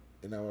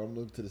 and now when I'm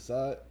looking to the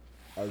side,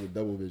 I get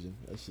double vision.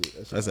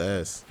 That's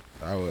ass.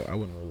 I wouldn't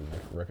really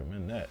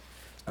recommend that.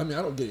 I mean,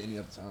 I don't get it any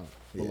other time.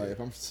 But like, if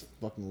I'm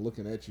fucking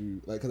looking at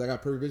you, like, cause I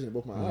got perfect vision in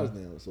both my eyes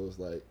now, so it's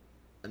like,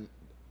 and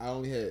I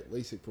only had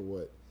LASIK for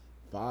what,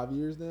 5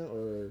 years now,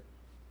 or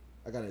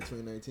I got it in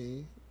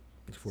 2019.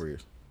 It's 4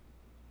 years.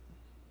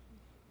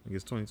 I think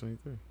it's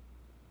 2023.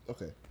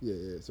 Okay,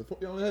 yeah. So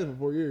I only had it for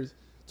 4 years.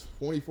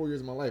 24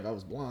 years of my life, I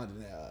was blind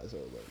in the eye. So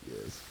like,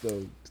 yeah,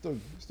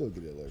 still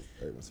get it like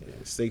every once in a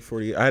while. Steak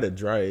 40. I had a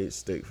dry aged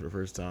steak for the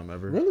first time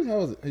ever. Really? How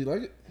was it? You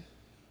like it?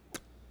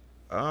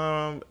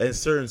 In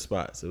certain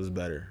spots, it was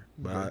better,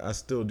 but I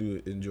still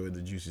do enjoy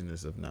the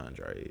juiciness of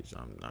non-dry aged.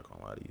 I'm not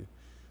gonna lie to you.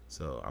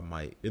 So I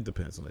might. It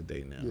depends on the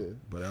day now. Yeah.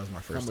 But that was my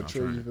first time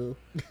trying. How mature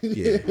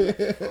you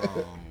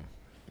feel?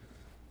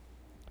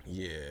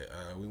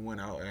 Yeah. We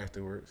went out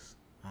afterwards.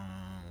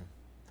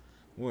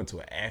 We went to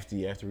an after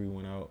we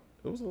went out.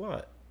 It was a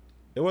lot.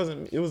 It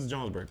was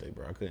Jones' birthday,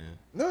 bro. I couldn't.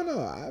 No,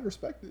 I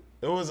respect it.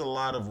 There was a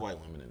lot of white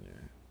women in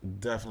there.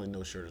 Definitely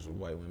no shirters with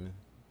white women.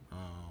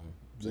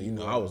 So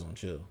I was on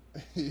chill. I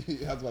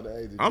was about to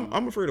ask you.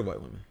 I'm afraid of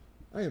white women.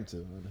 I am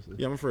too, honestly.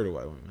 Yeah, I'm afraid of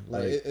white women.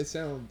 Like it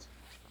sounds.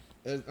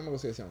 I'm not gonna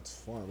say it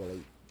sounds fun, but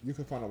like you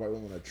can find a white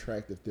woman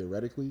attractive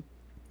theoretically,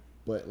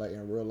 but like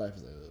in real life,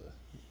 it's like. Ugh.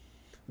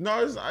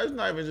 No, it's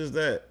not even just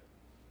that.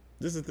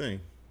 This is the thing.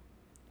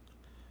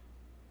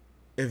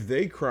 If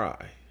they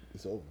cry,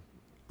 it's over.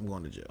 I'm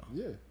going to jail.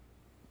 Yeah.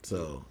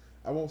 So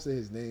I won't say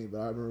his name, but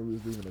I remember we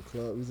was leaving the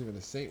club. We was leaving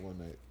the Saint one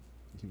night.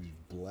 He was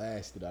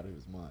blasted out of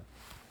his mind.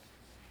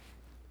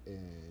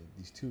 And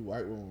these two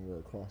white women were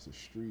across the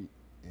street,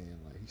 and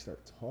like he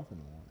started talking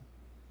to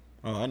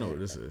one. Oh, I know what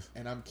this is.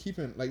 And I'm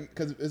keeping like,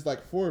 cause it's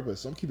like 4 of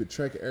us, so I'm keeping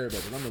track of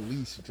everybody. And I'm the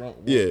least drunk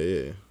one.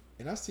 Yeah.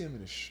 And I see him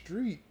in the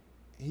street,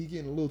 and he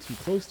getting a little too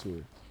close to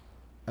her.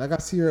 And I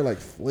see her like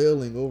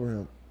flailing over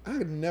him. I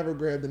could never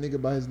grab the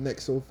nigga by his neck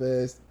so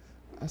fast.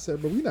 I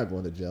said, "Bro, we not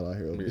going to jail out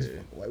here over this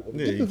fucking white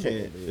woman." Yeah, you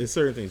can't. There's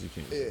certain things you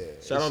can't.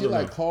 Yeah. Shout out to them.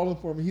 Like calling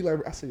for me. He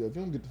like, I said, "Yo, if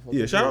you don't get the fuck."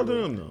 Yeah, shout out to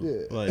them though.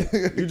 Yeah. Like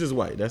you're just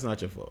white. That's not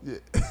your fault. Yeah.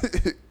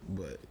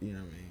 But you know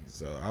what I mean.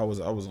 So I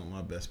was on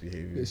my best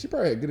behavior. Yeah, she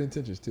probably had good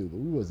intentions too, but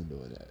we wasn't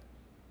doing that.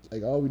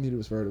 Like all we needed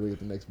was for her to wake up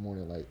the next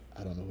morning. Like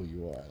I don't know who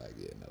you are. Like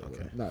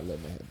okay. Not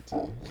letting that happen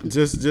to you.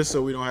 Just so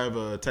we don't have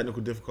a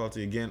technical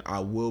difficulty again, I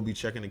will be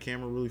checking the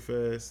camera really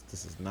fast.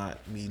 This is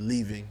not me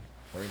leaving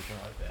or anything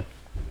like that.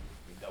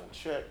 We double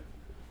check.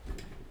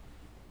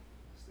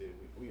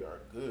 We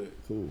are good.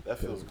 Cool. That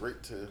feels great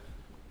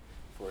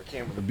for a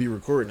camera to be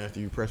recording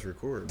after you press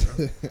record,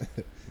 bro.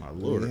 My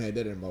lord. We had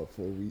that in about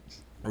 4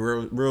 weeks.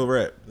 Real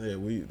rap. Yeah,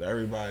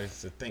 everybody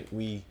to think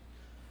we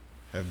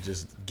have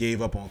just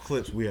gave up on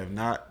clips. We have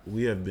not.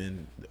 We've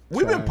been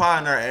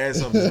potting our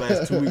ass off these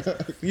last 2 weeks.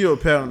 Give you a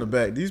pat on the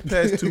back. These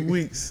past 2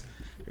 weeks,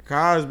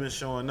 Kai's been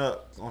showing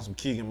up on some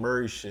Keegan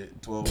Murray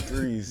shit, 12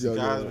 threes.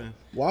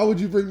 Why would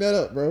you bring that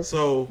up, bro?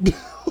 So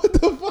what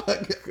the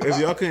fuck? If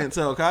y'all couldn't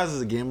tell, Kai's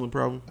is a gambling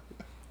problem.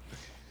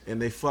 And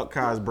they fucked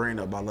Kai's brain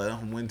up by letting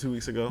him win 2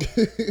 weeks ago.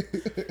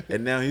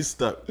 And now he's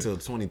stuck till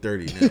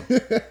 2030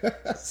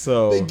 now.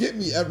 So they get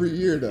me every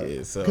year though. Yeah,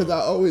 because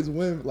I always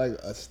win like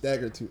a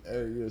stack or two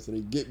every year. So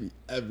they get me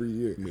every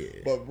year.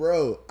 Yeah. But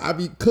bro, I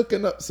be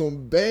cooking up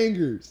some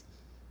bangers.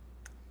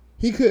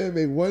 He couldn't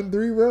make 1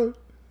 3, bro.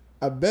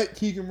 I bet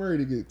Keegan Murray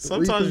to get 3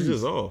 Sometimes threes. you're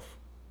just off.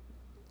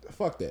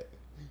 Fuck that.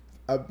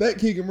 I bet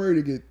Keegan Murray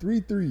to get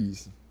 3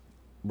 threes.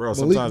 Bro, Malik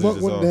sometimes Monk you're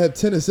just wanted off. to have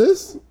 10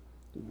 assists.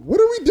 What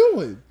are we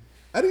doing?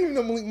 I didn't even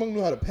know Malik Monk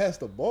knew how to pass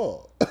the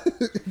ball.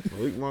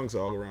 Malik Monk's an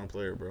all-around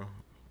player, bro.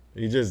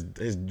 His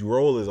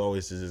role is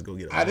always to just go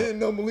get a ball. I didn't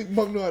know Malik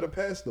Monk knew how to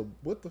pass the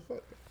what the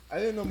fuck. I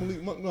didn't know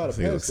Malik Monk knew how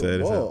to pass the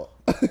ball.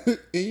 And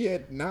he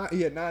had 9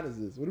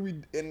 assists. What are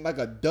we in like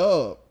a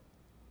dub?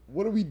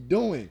 What are we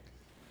doing?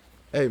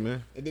 Hey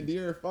man. And then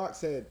De'Aaron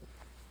Fox had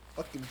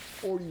fucking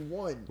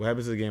 41. What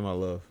happened to the game I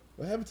love?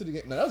 What happened to the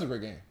game? No, that was a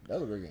great game.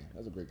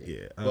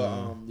 Yeah.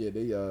 But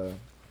they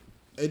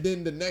and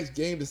then the next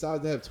game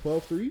decides to have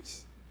 12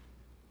 threes.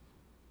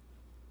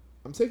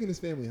 I'm taking this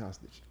family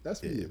hostage.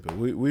 That's me. Yeah, but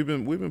we've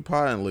been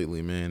potting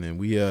lately, man, and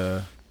we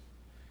can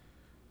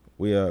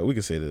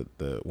say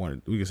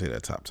we can say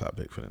that top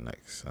topic for the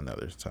next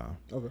another time.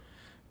 Okay.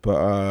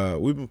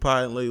 But we've been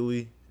potting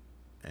lately,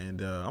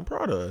 and I'm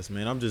proud of us,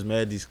 man. I'm just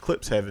mad these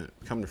clips haven't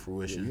come to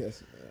fruition. Yeah,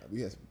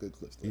 we had some good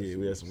clips. Yeah,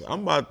 we had some.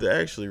 I'm about to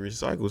actually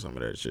recycle some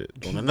of that shit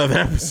on another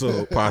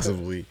episode,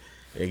 possibly,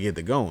 and get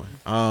it going.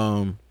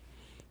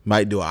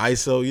 Might do an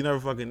ISO. You never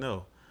fucking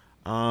know.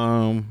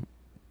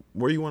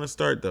 Where you want to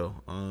start though?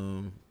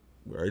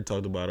 We already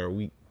talked about our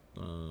week.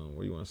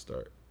 Where you want to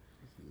start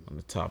on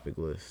the topic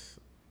list?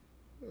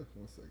 1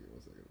 second.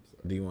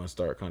 Do you want to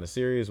start kind of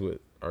serious with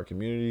our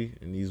community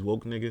and these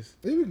woke niggas?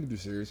 Maybe we can do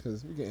serious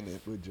because we're getting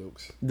it with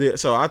jokes. So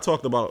did I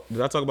talk about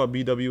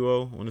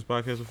BWO on this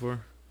podcast before?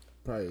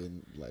 Probably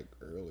in like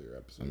earlier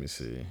episodes. Let me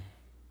see.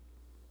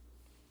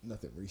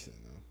 Nothing recent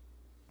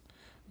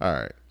though. All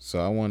right, so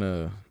I want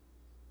to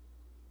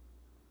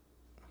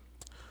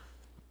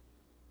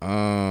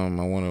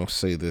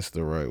say this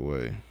the right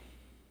way.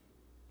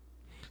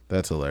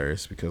 That's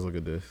hilarious because look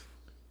at this.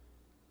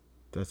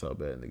 That's how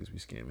bad niggas be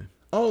scamming.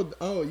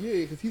 Oh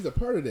yeah, because he's a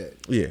part of that.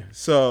 Yeah.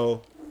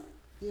 So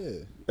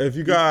yeah, if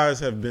you guys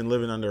have been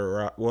living under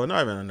a rock, well,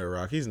 not even under a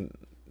rock. He's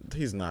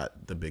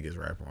not the biggest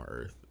rapper on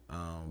earth.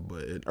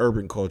 But in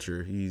urban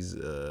culture, he's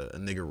a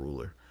nigga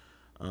ruler.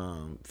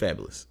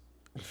 Fabulous.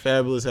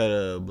 Fabulous had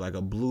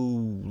a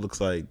blue,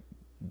 looks like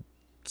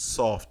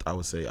soft, I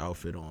would say,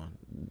 outfit on.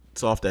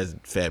 Soft as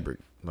fabric.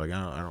 Like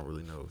I don't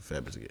really know if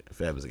Fab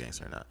is a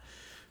gangster or not.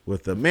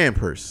 With the man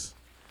purse.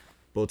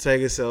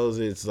 Bottega sells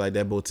it. It's like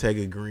that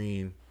Bottega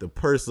green. The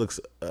purse looks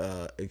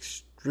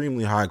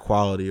extremely high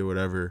quality or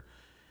whatever.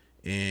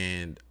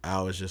 And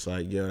I was just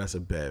like, yo, that's a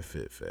bad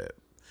fit, Fab.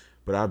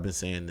 But I've been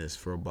saying this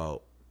for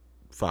about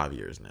 5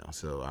 years now.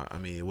 So, I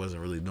mean, it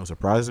wasn't really no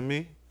surprise to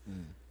me.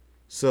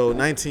 So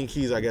 19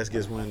 Keys, I guess,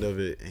 gets wind of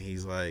it, and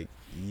he's like,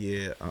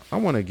 yeah, I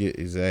want to get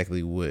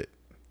exactly what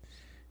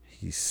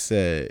he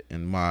said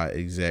in my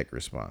exact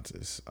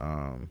responses.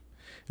 And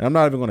I'm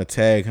not even going to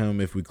tag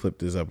him if we clip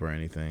this up or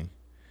anything.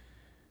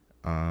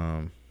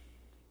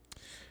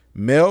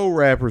 Male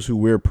rappers who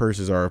wear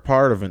purses are a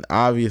part of an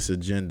obvious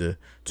agenda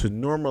to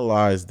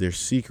normalize their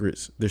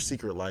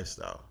secret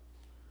lifestyle.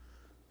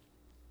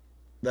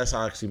 That's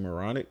actually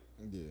moronic.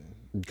 Yeah.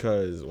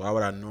 Because why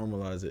would I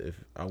normalize it if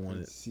I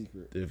wanted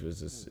secret? If it's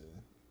just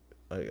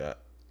like,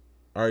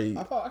 I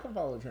can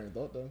follow the train of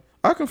thought though.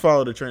 I can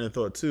follow the train of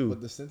thought too.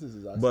 But the sentence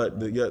is actually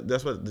But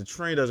that's what the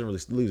train doesn't really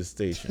leave the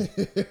station.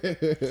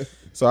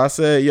 So I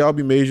said, y'all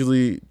be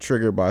majorly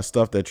triggered by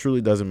stuff that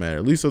truly doesn't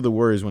matter. Least of the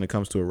worries when it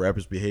comes to a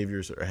rapper's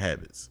behaviors or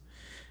habits.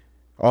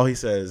 All he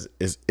says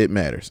is it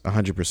matters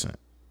 100%.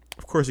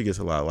 Of course, he gets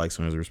a lot of likes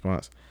on his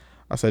response.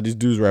 I said these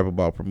dudes rap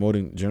about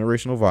promoting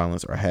generational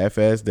violence or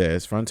half-assed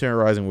dads, front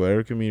terrorizing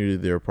whatever community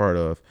they're a part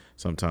of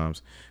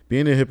sometimes,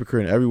 being a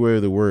hypocrite in every way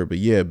of the word. But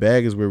yeah,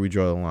 bag is where we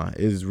draw the line.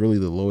 It is really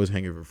the lowest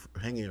hanging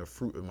of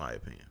fruit, in my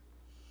opinion.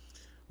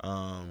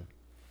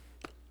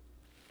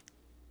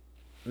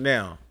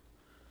 Now,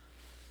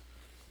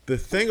 the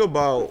thing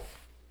about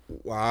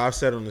why I've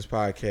said on this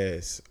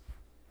podcast,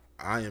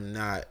 I am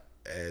not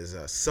as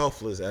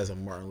selfless as a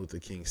Martin Luther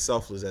King,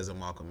 selfless as a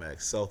Malcolm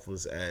X,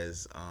 selfless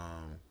as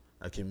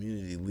a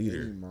community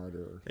leader,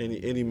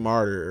 any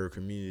martyr or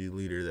community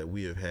leader that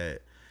we have had,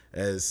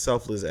 as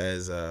selfless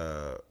as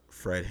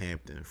Fred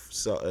Hampton,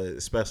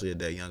 especially at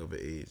that young of an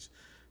age,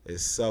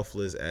 as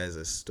selfless as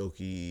a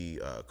Stokely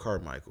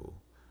Carmichael,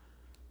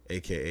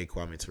 aka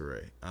Kwame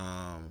Ture.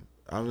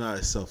 I'm not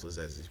as selfless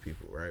as these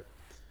people, right?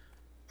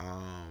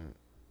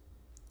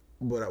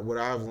 But what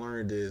I've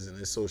learned is in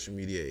this social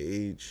media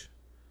age,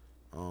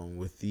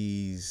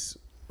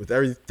 with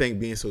everything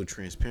being so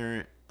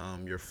transparent,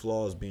 your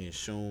flaws being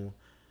shown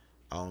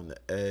on the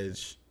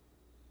edge,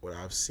 what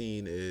I've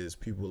seen is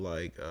people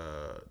like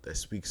that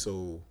speak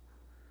so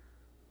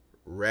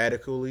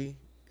radically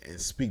and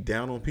speak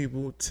down on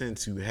people tend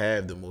to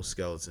have the most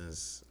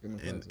skeletons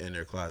in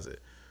their closet.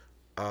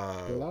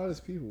 A lot of these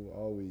people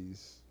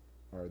always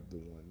are the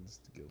ones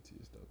the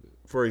guiltiest of it.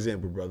 For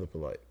example, Brother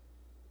Polite.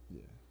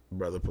 Yeah.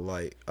 Brother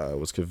Polite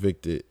was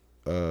convicted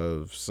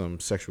of some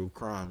sexual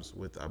crimes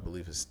with, I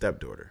believe, his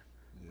stepdaughter.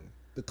 Yeah.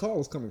 The call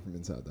was coming from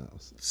inside the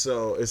house.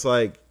 So it's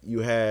like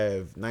you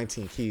have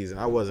 19 Keys, and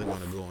I wasn't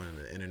going to go on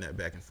the internet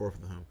back and forth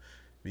with him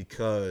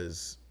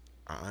because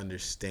I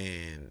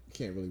understand. You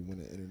can't really win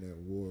an internet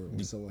war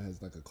when someone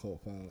has like a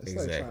cult following. It's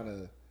exactly. like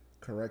trying to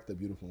correct a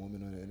beautiful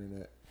woman on the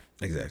internet.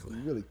 Exactly.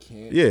 You really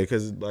can't. Yeah,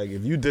 because like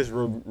if you diss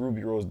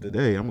Ruby Rose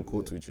today, I'm gonna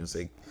quote tweet you and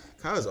say,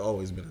 "Kyle's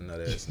always been a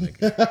nut ass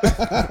nigga."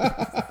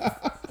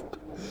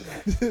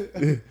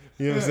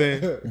 You know what I'm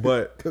saying?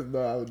 But because no,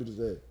 I would just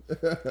say,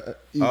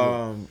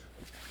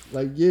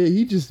 like yeah,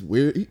 he just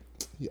weird.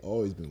 He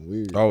always been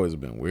weird. Always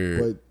been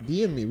weird. But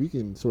DM me, we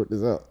can sort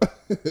this out.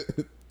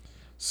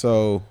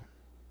 So,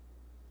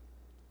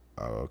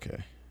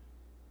 okay.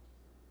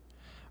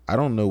 I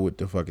don't know what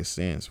the fuck it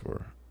stands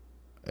for,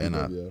 and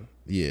I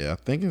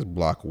think it's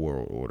Block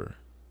World Order.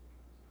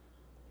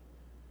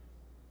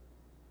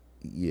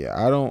 Yeah,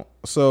 I don't.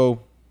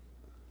 So,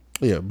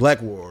 yeah,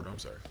 Black World Order. I'm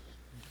sorry.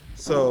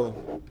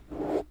 So,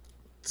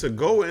 to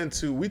go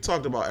into, we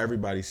talked about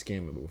everybody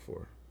scamming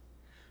before,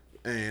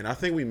 and I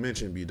think we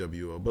mentioned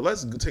BWO, but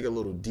let's take a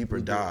little deeper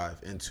dive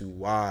into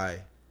why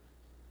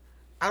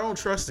I don't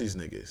trust these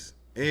niggas.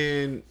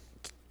 And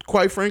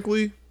quite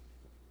frankly,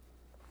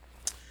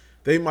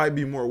 they might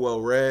be more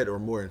well-read or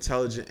more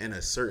intelligent in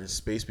a certain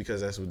space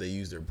because that's what they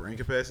use their brain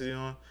capacity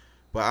on.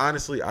 But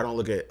honestly, I don't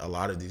look at a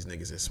lot of these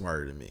niggas as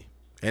smarter than me.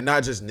 And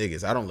not just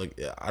niggas. I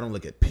don't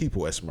look at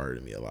people as smarter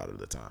than me a lot of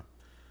the time.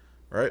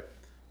 Right?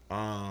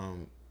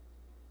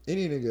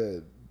 Any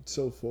nigga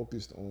so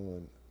focused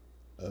on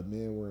a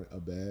man wearing a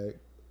bag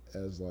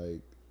as like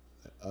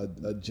a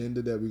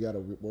agenda that we got to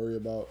worry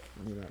about.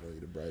 You're not really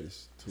the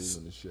brightest tool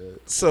in the shed.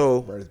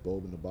 So brightest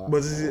bulb in the box.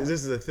 But this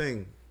is the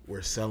thing.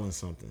 We're selling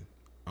something.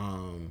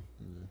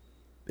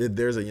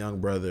 There's a young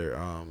brother,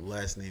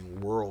 last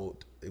name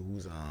World,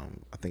 who's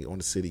I think on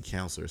the city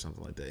council or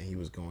something like that. And he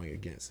was going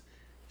against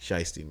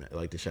Shiesty,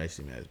 like the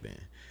Shiesty Mask band.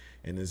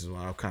 And this is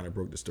when I kind of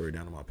broke the story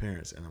down to my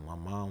parents. And then my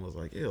mom was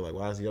like, yeah, like,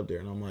 why is he up there?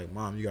 And I'm like,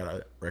 Mom, you got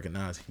to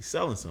recognize he's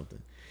selling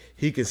something.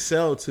 He could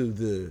sell to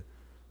the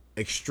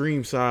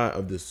extreme side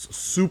of the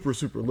super,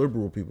 super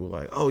liberal people.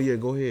 Like, oh, yeah,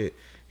 go ahead.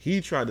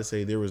 He tried to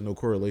say there was no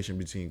correlation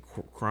between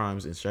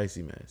crimes and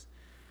Shiesty Mask.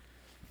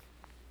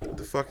 What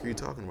the fuck are you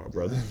talking about,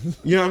 brother?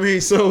 You know what I mean?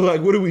 So,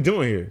 like, what are we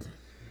doing here?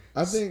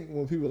 I think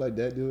when people like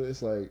that do it,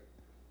 it's like,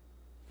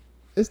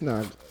 it's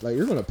not like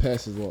you're gonna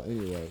pass this law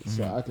anyway,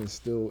 so I can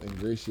still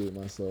ingratiate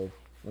myself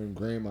or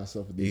ingrain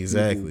myself with these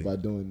people by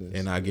doing this.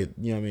 And I get,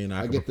 you know what I mean?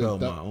 I can propel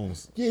my own.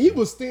 Yeah, he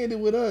was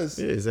standing with us.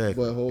 Yeah, exactly.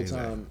 But the whole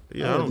time,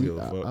 yeah, I don't give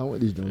a fuck. I want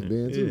these Jones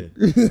banned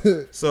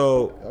too.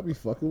 So I'll be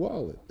fucking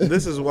wildin'.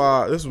 This is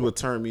what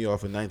turned me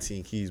off of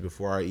 19 Keys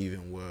before I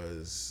even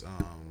was,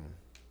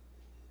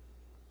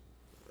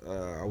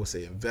 I would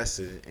say,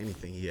 invested in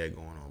anything he had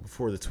going on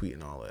before the tweet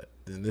and all that.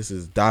 Then this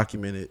is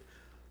documented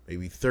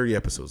maybe 30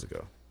 episodes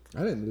ago. I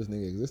didn't know this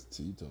nigga existed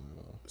till you told me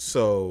about it.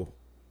 So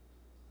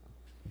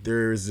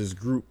there's this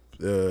group.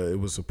 It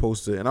was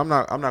supposed to, and I'm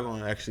not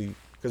going to actually,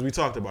 because we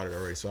talked about it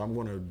already. So I'm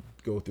going to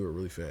go through it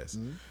really fast.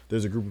 Mm-hmm.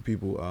 There's a group of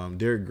people.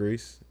 Derek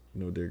Grace,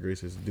 Derek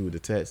Grace has to do with the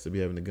tats to be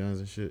having the guns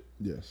and shit.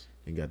 Yes.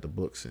 And got the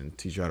books and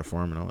teach you how to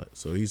farm and all that.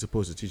 So he's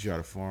supposed to teach you how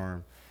to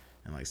farm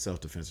and like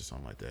self-defense or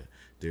something like that.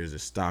 There's a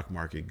stock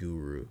market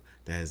guru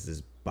that has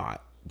this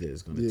bot that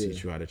is going to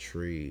teach you how to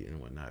trade and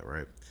whatnot,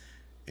 right?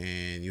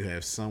 And you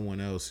have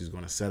someone else who's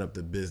going to set up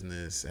the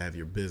business, have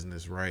your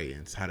business right,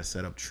 and how to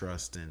set up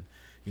trust. And,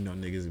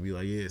 niggas would be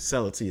like, yeah,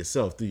 sell it to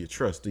yourself through your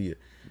trust, you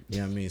know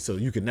what I mean? So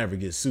you could never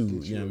get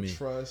sued, you know what I mean?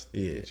 Trust,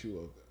 get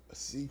you a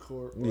C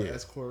Corp or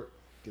S Corp,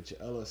 get your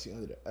LLC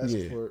under the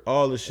S Corp.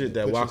 All the shit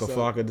that Waka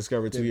Flocka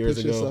discovered 2 years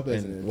ago,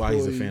 and why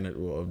he's a fan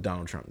of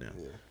Donald Trump now.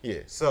 Yeah.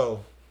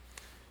 So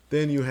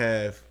then you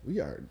have... We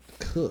are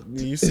cooked.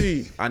 Do you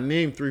see? I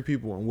named 3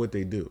 people and what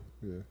they do.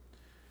 Yeah.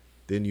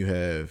 Then you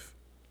have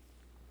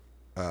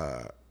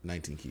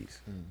 19 Keys.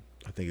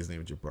 I think his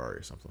name is Jabari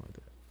or something like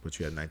that. But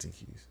you have 19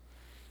 Keys.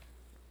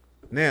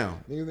 Now...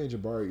 Niggas named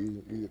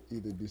Jabari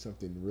either do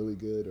something really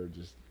good or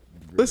just...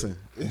 Listen,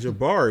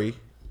 Jabari,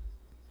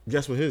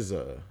 guess what his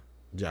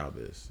job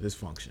is? His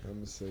function. I'm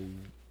going to say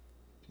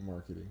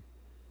marketing.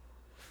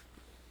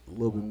 A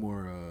little bit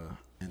more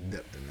in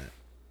depth than that.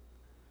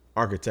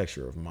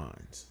 Architecture of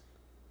minds.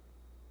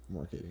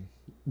 Marketing.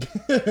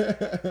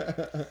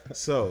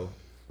 So,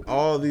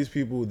 all these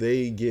people,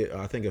 they get,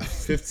 I think, a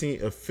 15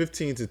 to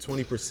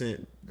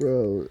 20%.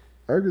 Bro,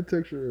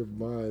 architecture of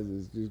minds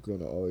is just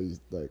gonna always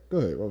like. Go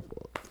ahead, my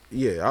fault.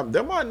 Yeah,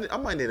 I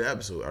might need an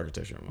episode,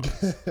 architecture of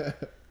minds.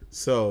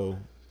 So,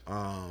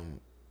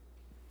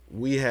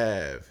 we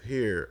have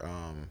here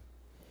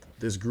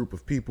this group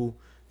of people.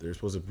 They're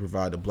supposed to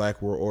provide the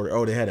Black World Order.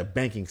 Oh, they had a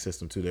banking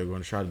system too. They're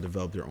going to try to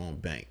develop their own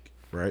bank.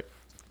 Right?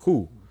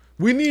 Cool.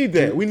 We need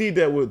that. We need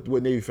that with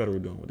what Navy Federal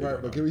doing.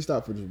 Right, but can we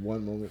stop for just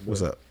one moment?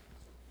 What's up?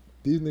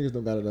 These niggas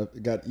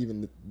don't got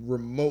even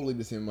remotely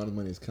the same amount of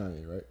money as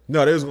Kanye, right?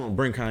 No, they was going to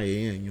bring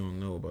Kanye in. You don't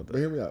know about that. But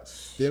hear me out.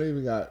 They don't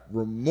even got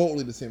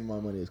remotely the same amount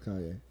of money as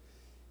Kanye.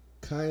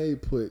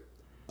 Kanye put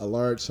a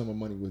large sum of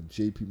money with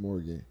J.P.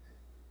 Morgan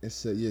and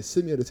said, yeah,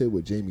 sit me at the table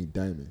with Jamie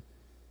Dimon.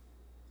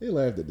 They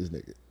laughed at this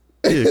nigga.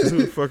 Yeah, because who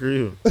the fuck are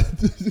you?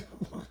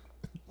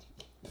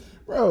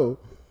 Bro,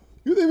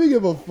 you think we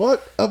give a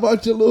fuck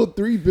about your little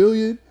 $3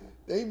 billion?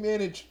 They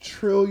manage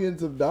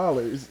trillions of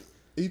dollars.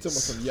 He talking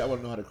about something, I want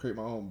to know how to create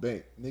my own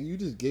bank. Nigga, you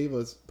just gave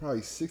us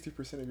probably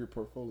 60% of your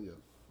portfolio.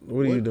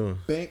 What are you doing?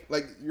 Bank,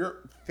 like, you're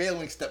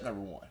failing step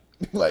number 1.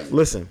 Like,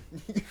 listen.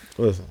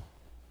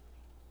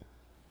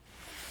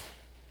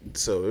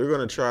 So we're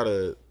going to try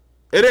to,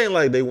 it ain't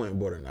like they went and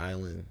bought an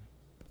island,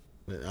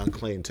 an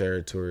unclaimed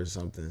territory or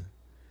something.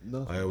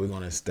 Nothing. Like, we're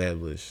going to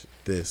establish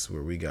this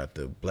where we got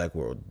the Black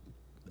World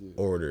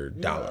Order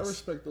dollars. I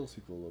respect those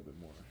people a little bit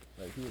more.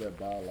 Like people that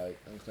buy like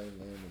unclaimed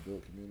land and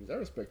build communities. I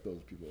respect those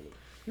people a little.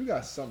 You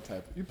got some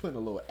type. You putting a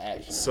little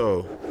action.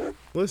 So,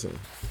 listen.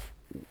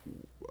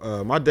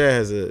 My dad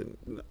has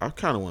I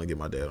kind of want to get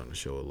my dad on the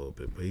show a little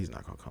bit, but he's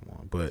not gonna come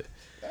on. But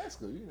that's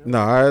good.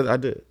 No, I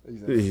did.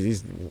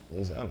 He's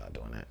I'm not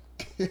doing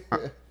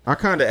that. I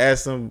kind of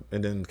asked him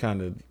and then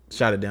kind of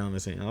shot it down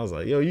and saying, I was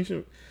like, yo, you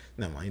should.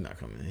 Never mind, he's not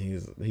coming.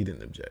 He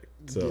didn't object,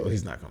 so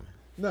he's not coming.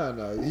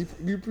 No,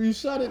 you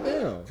shot it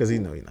down because he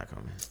know he's not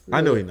coming. Yeah.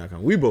 I know he's not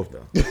coming. We both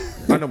know.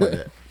 I know about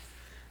that.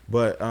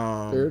 But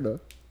fair enough.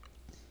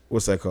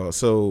 What's that called?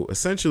 So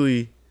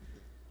essentially,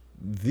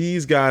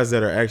 these guys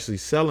that are actually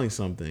selling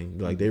something,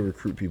 like they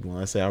recruit people.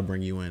 And I say, I'll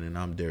bring you in, and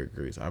I'm Derek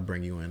Grace. I'll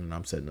bring you in, and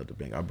I'm setting up the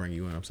bank. I'll bring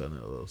you in, I'm setting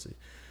up the LLC.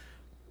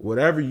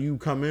 Whatever you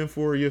come in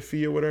for, your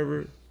fee or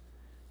whatever,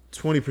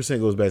 20%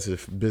 goes back to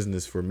the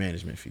business for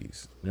management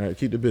fees. All right,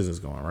 keep the business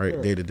going,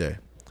 right? Day to day.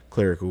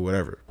 clerical,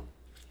 whatever.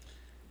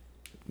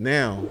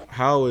 Now,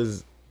 how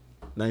is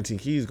 19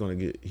 Keys going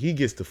to get? He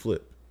gets to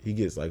flip. He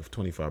gets like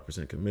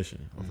 25%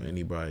 commission off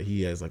anybody.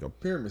 He has like a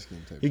pyramid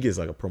scheme type. He gets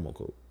like a promo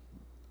code.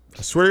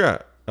 I swear to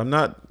God, I'm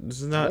not.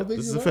 This is not.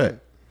 This is a fact.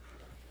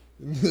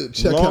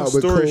 Check long out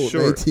with story code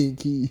short. 19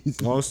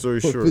 Keys. Long story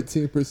for short.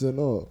 15%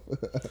 off.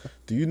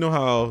 Do you know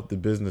how the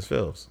business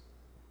fails?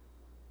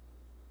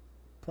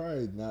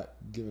 Probably not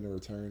giving a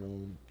return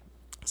on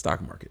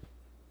stock market.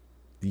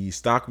 The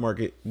stock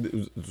market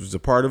was a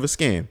part of a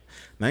scam.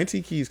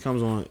 19 Keys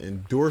comes on,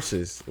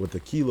 endorses with a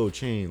kilo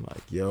chain,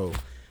 like, yo,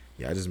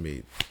 yeah, I just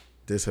made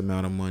this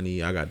amount of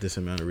money. I got this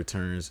amount of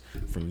returns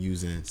from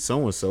using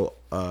so and so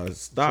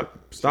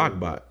stock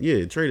bot.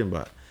 Yeah, trading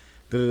bot.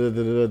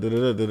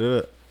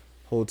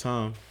 Whole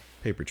time,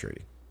 paper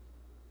trading.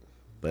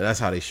 But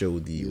that's how they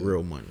showed the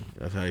real money.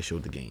 That's how they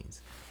showed the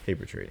gains.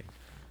 Paper trading.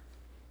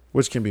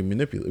 Which can be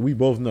manipulated. We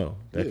both know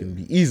that can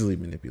be easily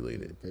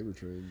manipulated. Paper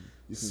trade.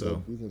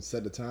 You can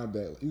set the time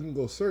back. You can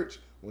go search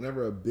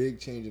whenever a big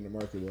change in the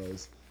market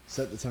was.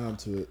 Set the time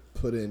to it.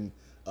 Put in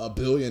 $1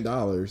 billion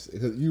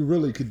because you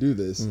really could do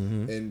this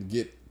and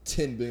get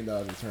 $10 billion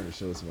in return to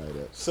show somebody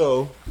that.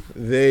 So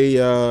they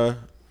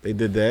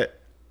did that.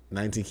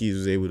 19 Keys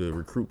was able to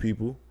recruit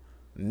people,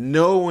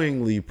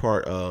 knowingly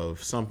part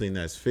of something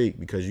that's fake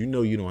because you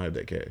know you don't have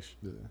that cash.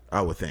 Yeah.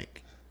 I would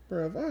think.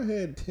 Bro, if I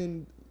had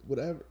 10.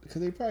 Whatever,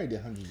 because they probably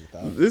did hundreds of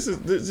thousands.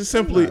 This is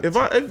simply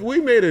if we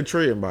made a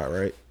trading bot,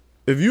 right?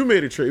 If you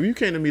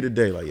came to me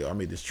today, like, yo, I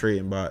made this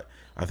trading bot,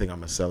 I think I'm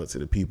gonna sell it to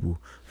the people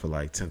for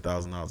like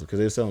 $10,000 because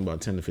they're selling about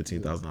 $10,000 to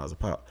 $15,000 a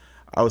pop.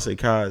 I would say,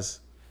 Kaz,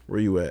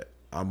 where you at?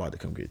 I'm about to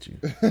come get you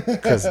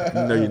because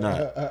no, you're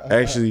not.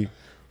 Actually,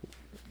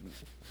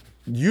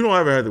 you don't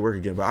ever have to work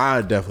again, but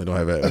I definitely don't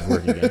ever have to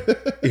work again,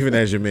 even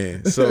as your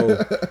man. So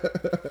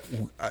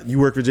you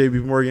work for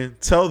JP Morgan.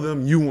 Tell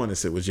them you want to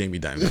sit with Jamie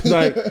Dimon,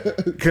 like,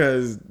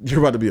 because you're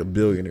about to be a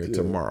billionaire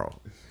tomorrow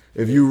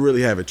if you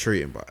really have a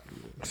trading bot.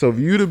 So for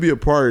you to be a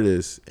part of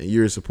this, and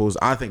you're supposed,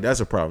 I think that's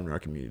a problem in our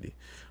community.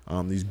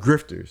 These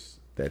grifters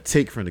that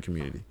take from the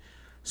community.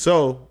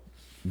 So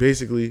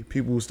basically,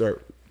 people who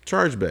start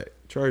chargeback,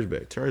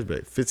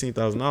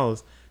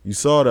 $15,000. You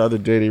saw the other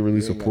day they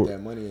released a report.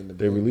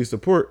 They released a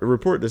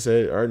report that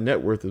said our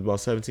net worth is about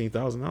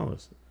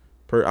 $17,000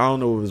 per. I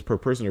don't know if it was per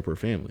person or per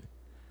family.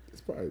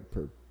 It's probably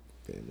per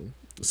family.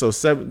 So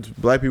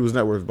black people's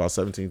net worth is about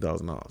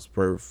 $17,000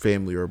 per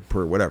family or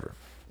per whatever.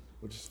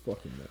 Which is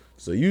fucking nuts.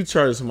 So you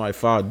charge somebody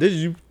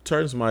you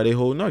charge somebody their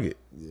whole nugget.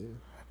 Yeah.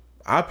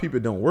 Our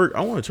people don't work.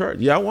 I want to charge.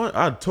 Yeah,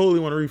 I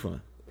totally want a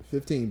refund.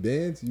 15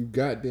 bands, you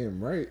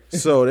goddamn right.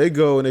 So they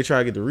go and they try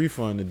to get the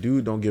refund. The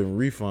dude don't give them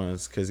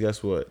refunds because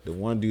guess what? The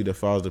one dude that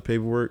files the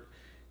paperwork,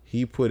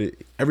 he put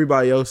it.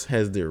 Everybody else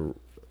has their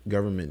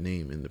government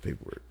name in the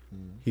paperwork.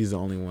 He's the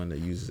only one that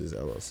uses his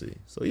LLC.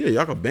 So yeah,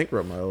 y'all can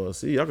bankrupt my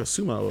LLC. Y'all can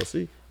sue my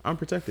LLC. I'm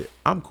protected.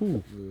 I'm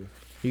cool. Yeah.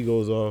 He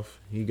goes off.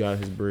 He got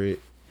his bread.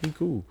 He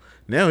cool.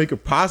 Now he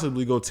could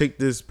possibly go take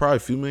this probably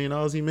few $1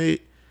 million he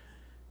made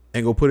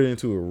and go put it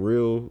into a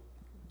real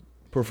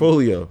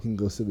portfolio. You can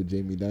go sit with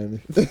Jamie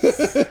Dimon.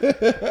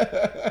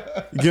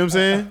 You get what I'm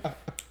saying?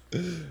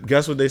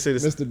 Guess what they say?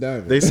 Mr.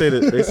 Diamond. They say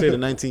the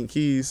 19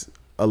 Keys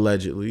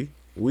allegedly.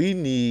 We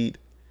need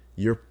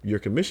your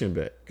commission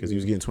back because he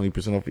was getting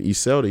 20% off of each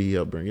sale that he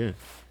helped bring in.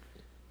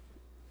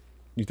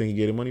 You think he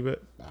gave the money back?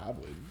 I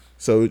wouldn't.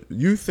 So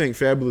you think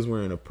Fabulous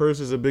wearing a purse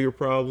is a bigger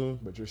problem?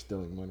 But you're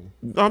stealing money.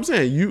 No, I'm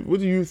saying what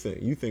do you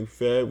think? You think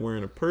Fab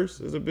wearing a purse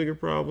is a bigger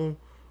problem?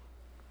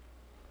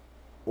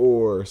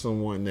 Or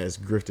someone that's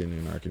grifting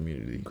in our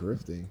community.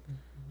 Grifting.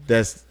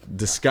 That's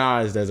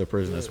disguised as a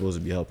person that's supposed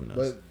to be helping us.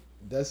 But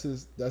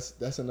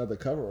that's another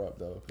cover up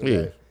though. Yeah.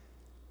 Like,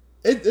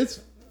 it's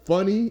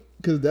funny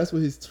because that's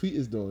what his tweet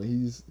is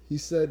doing. He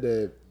said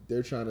that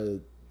they're trying to,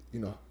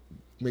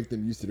 make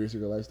them used to their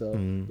secret lifestyle.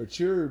 But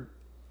you're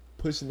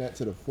pushing that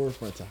to the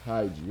forefront to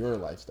hide your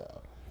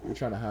lifestyle. You're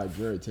trying to hide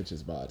your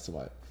intentions by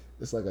somebody.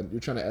 It's like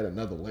you're trying to add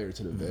another layer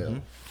to the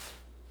veil.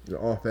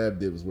 All Fab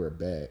did was wear a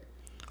bag.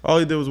 All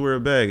he did was wear a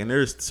bag, and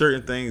there's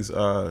certain things.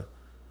 I'm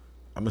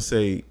gonna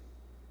say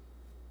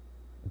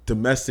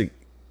domestic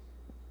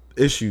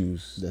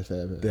issues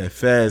that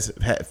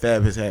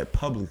Fab has had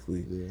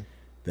publicly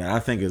that I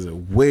think is a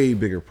way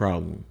bigger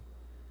problem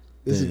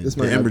than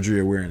the imagery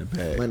of wearing a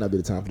bag. Might not be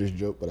the time for this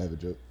joke, but I have a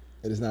joke.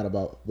 It is not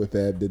about what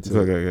Fab did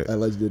to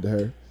allegedly did to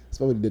her. It's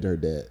about what he did to her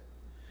dad.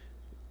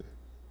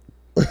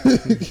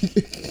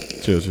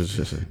 Chill.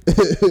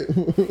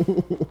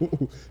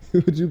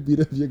 Would you beat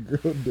up your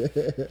girl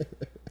dad?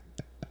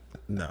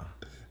 No.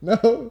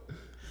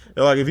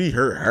 Like if he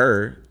hurt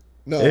her.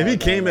 No. If he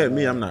came at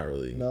me, I'm not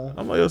really. No.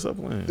 I'm like, yo, stop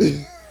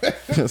playing.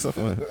 Stop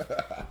playing.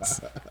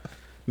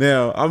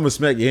 Now, I'm gonna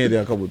smack your hand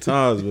down a couple of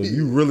times, but if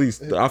you really,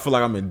 I feel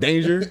like I'm in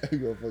danger. You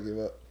gonna fuck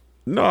him up?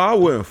 No, I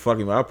wouldn't fuck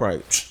him up. I'd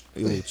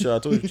probably, chill. I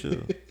told you,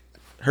 chill.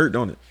 Hurt,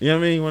 don't it? You know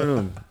what I mean? One of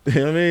them. You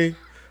know what I mean?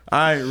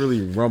 I ain't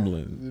really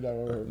rumbling. You're not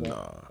rumbling.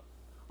 Nah.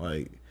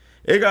 Like,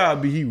 it gotta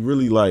be, he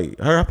really like,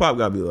 her pop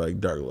gotta be like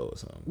Dark Low or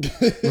something.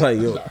 Like,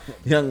 yo,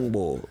 young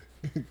boy.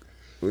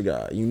 We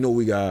got King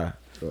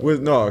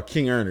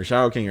Erner.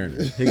 Shout out King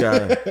Erner. He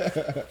got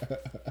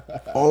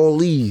all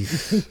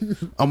these.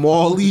 I'm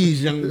all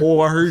these, young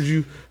boy. I heard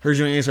you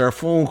answer our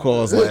phone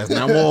calls last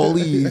night. I'm all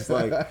these.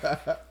 Like,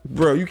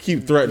 bro, you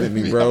keep threatening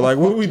me, bro. Like,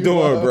 what we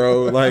doing,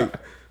 bro? Like,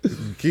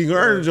 King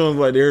Erner Jones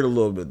like there a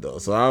little bit though.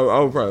 So I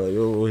would probably like,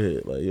 yo,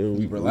 hit. Like, yo,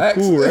 we relax,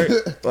 cool, right?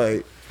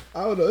 Like,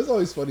 I don't know. It's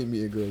always funny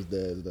meeting girls'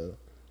 dads though.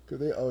 Cause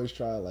they always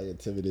try to like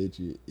intimidate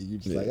you, and you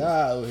just like,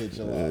 I'll hit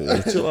you out.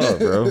 Yeah, chill out,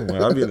 bro. Like,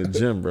 I'll be in the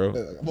gym, bro.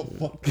 Like, I'm gonna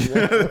fuck you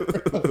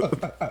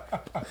up.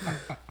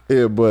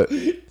 Yeah, but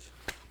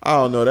I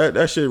don't know.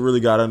 That shit really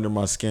got under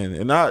my skin,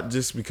 and not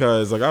just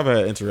because like I've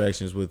had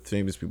interactions with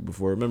famous people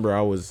before. Remember,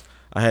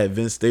 I had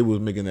Vince Staples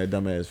making that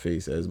dumbass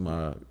face as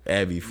my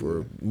Abby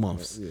for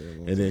months,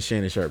 and then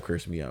Shannon Sharp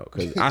cursed me out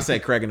because I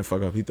said cracking the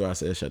fuck up. He thought I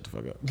said shut the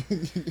fuck up,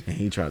 and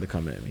he tried to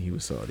come at me. He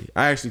was salty.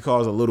 I actually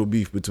caused a little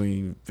beef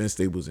between Vince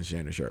Staples and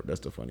Shannon Sharp.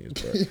 That's the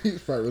funniest part.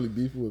 He's probably really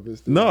beefing with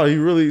Vince Staples. No, he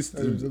really.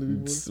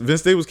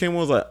 Vince Staples came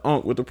on and was like,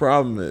 "Unc, what the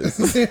problem is?"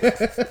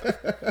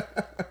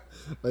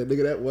 Like,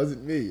 nigga, that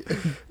wasn't me.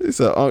 He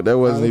said, "Unc, that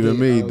wasn't even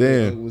me."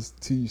 Damn. I was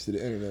too used to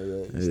the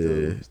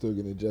internet. Still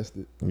getting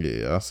adjusted.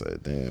 Yeah, I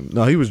said, damn.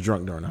 No, he was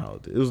drunk during the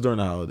holidays. It was during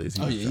the holidays.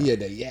 He had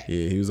that yak.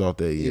 Yeah, he was off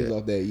that yak. He was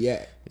off that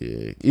yak.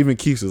 Yeah, even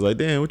Keith was like,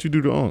 damn, what you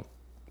do to Unc?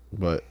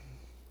 But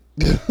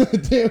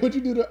damn, what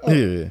you do to Unc?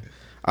 Yeah,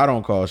 I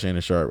don't call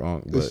Shannon Sharp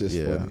Unc, but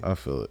yeah, funny. I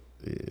feel it.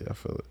 Yeah, I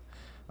feel it.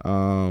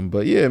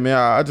 But yeah, man,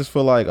 I just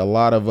feel like a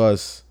lot of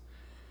us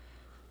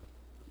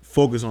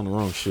focus on the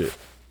wrong shit.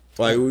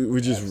 Like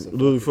we just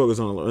literally focus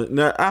on.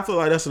 Now, I feel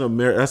like that's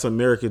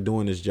America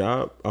doing its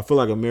job. I feel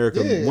like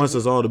America wants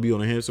us all to be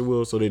on a hamster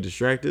wheel, so they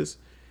distract us.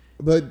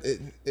 But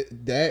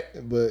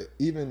but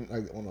even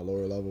like on a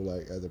lower level,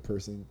 like as a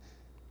person,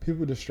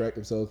 people distract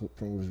themselves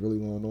from what's really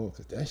going on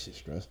because that shit's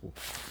stressful.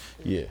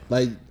 Yeah,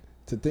 like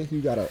to think you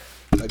gotta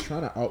like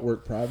trying to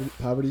outwork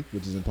poverty,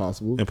 which is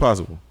impossible.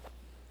 Impossible.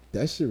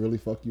 That shit really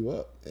fuck you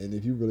up, and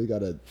if you really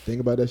gotta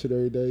think about that shit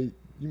every day,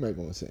 you might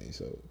go insane.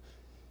 So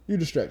you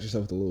distract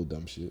yourself with a little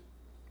dumb shit.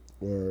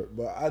 But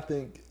I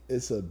think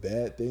it's a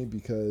bad thing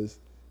because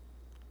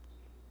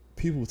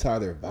people tie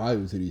their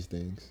value to these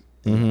things.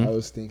 Mm-hmm. I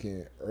was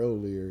thinking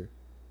earlier,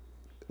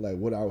 like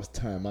what I was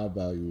tying my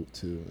value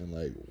to, and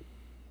like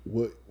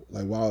what,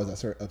 like why was I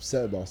started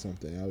upset about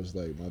something? I was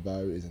like, my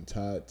value isn't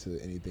tied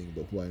to anything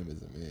but who I am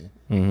as a man.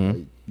 Mm-hmm.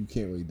 Like you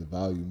can't really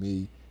devalue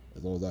me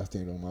as long as I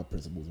stand on my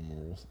principles and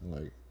morals. And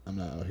like I'm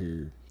not out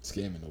here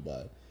scamming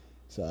nobody.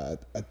 So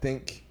I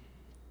think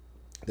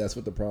that's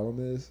what the problem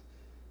is.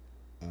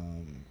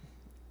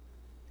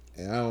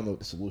 And I don't know what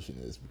the solution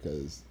is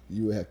because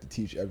you would have to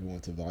teach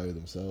everyone to value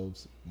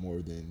themselves more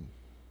than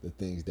the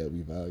things that we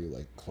value,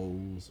 like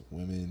clothes,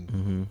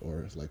 women,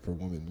 or like for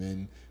women,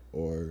 men,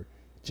 or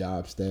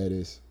job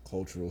status,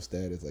 cultural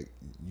status. Like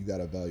you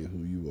gotta value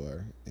who you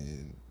are,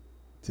 and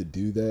to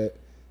do that,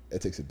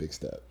 it takes a big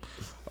step.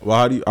 Well,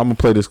 I'm gonna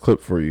play this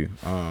clip for you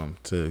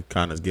to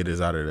kind of get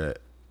us out of that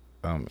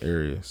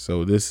area.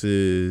 So this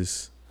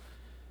is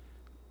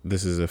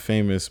a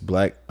famous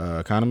black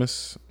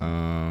economist.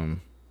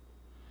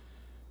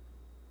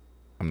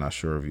 I'm not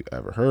sure if you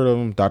ever heard of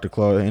him, Dr.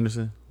 Claude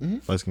Anderson.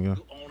 Let's go.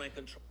 You own and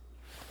control.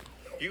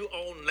 You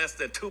own less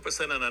than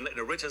 2% of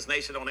the richest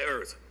nation on the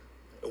earth.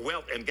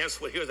 Wealth, and guess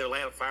what? Here's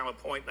the final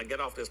point, and I get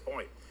off this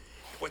point.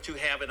 What you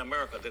have in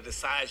America that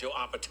decides your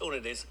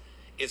opportunities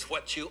is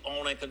what you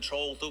own and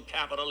control through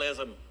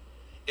capitalism.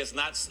 It's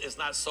not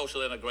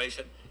social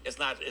integration. It's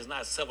not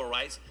civil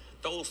rights.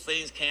 Those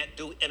things can't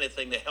do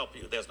anything to help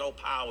you. There's no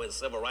power in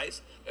civil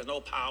rights. There's no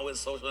power in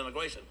social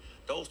integration.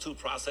 Those two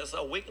processes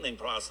are weakening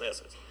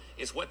processes.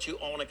 It's what you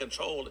own and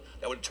control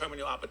that will determine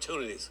your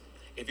opportunities.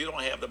 If you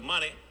don't have the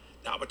money,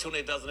 the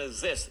opportunity doesn't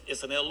exist.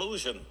 It's an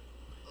illusion.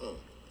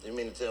 You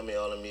mean to tell me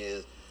all of me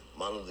is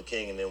Martin Luther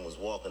King and them was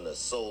walking the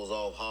soles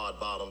off hard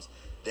bottoms?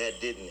 That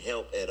didn't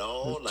help at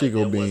all? Like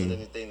Chico that Bean. wasn't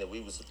anything that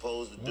we were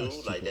supposed to do?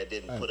 Like that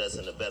didn't put us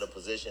in a better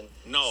position?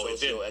 No, it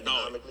didn't. No,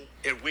 socioeconomically?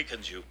 it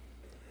weakens you.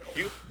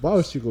 Why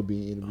was Chico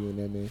Bean interviewing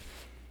that man?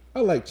 I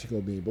like Chico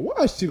Bean, but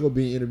why is Chico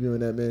Bean interviewing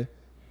that man?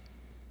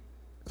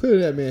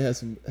 Clearly, that man has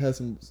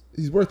some.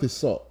 He's worth his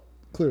salt.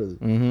 Clearly,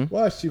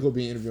 why is Chico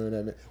Bean interviewing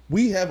that man?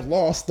 We have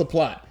lost the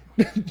plot.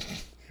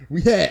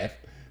 We have.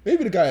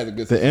 Maybe the guy has a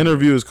good. The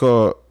interview is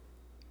called.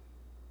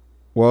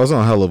 Well, it's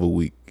on Hell of a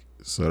Week,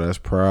 so that's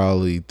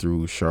probably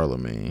through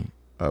Charlemagne,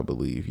 I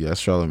believe. Yeah, it's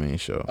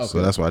Charlemagne's show, okay.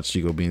 So that's why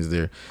Chico Bean's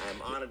there.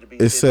 I'm honored to be.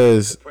 It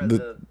says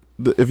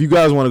if you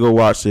guys want to go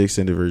watch the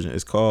extended version,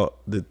 it's called.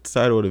 The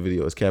title of the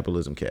video is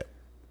Capitalism Cap.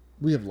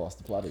 We have lost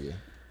the plot again.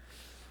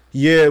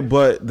 Yeah,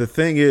 but the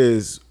thing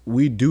is,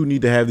 we do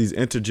need to have these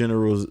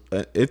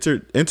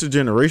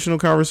intergenerational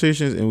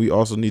conversations, and we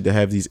also need to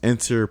have these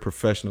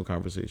interprofessional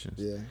conversations.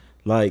 Yeah.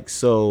 Like,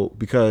 so,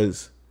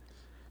 because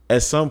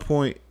at some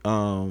point,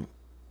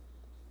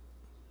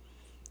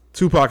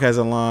 Tupac has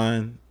a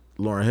line,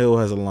 Lauryn Hill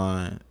has a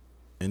line,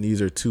 and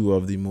these are two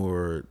of the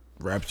more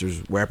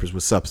rappers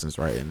with substance,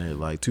 right? And they're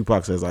like,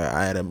 Tupac says,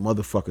 I had a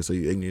motherfucker so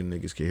you ignorant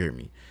niggas can hear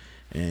me.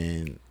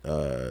 And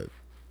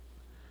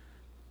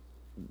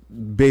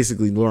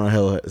basically Lauryn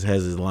Hill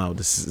has his line with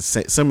this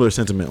similar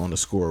sentiment on the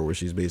score where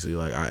she's basically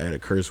like, I add a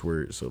curse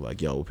word so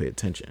like y'all will pay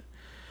attention.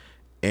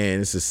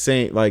 And it's the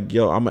same, like,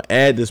 yo, I'm gonna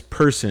add this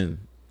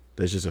person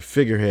that's just a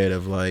figurehead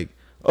of like,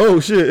 oh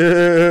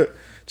shit,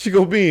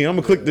 Chico Bean, I'm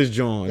gonna click this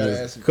joint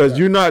because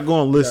you're not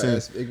gonna listen.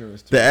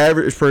 The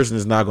average person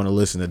is not gonna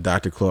listen to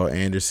Dr. Claude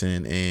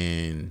Anderson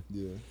and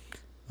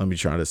let me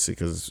try to see,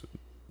 because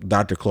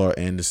Dr. Claude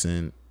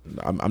Anderson,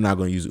 I'm not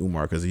gonna use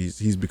Umar because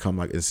he's become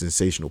like a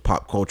sensational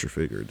pop culture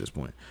figure at this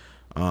point.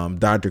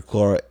 Dr.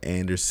 Claude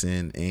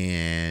Anderson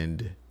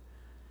and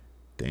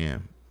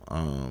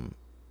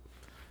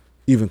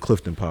even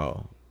Clifton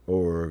Powell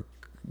or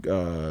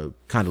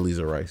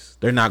Condoleezza Rice,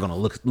 they're not gonna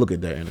look at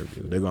that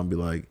interview. They're gonna be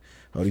like,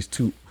 oh, these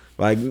two,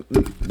 like,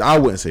 I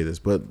wouldn't say this,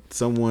 but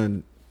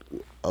someone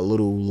a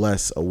little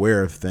less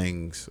aware of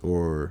things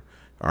or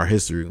our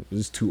history,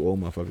 these two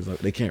old motherfuckers, like,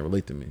 they can't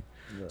relate to me.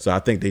 Right. So I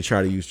think they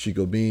try to use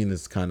Chico Bean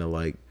as kind of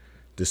like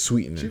the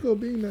sweetener. Chico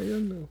Bean not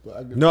young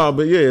though. No,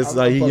 but yeah, it's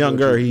like he's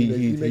younger.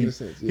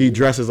 He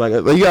dresses like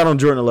he got on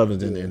Jordan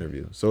 11s in the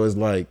interview, so it's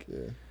like. Yeah.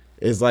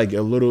 It's like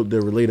a little, the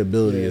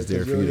relatability is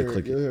there for you to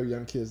click it. You'll hear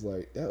young kids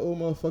like, that old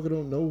motherfucker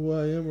don't know who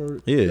I am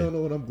or you don't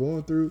know what I'm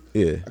going through.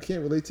 Yeah. I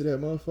can't relate to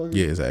that motherfucker.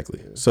 Yeah, exactly.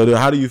 Yeah. So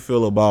how do you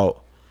feel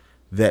about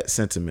that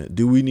sentiment?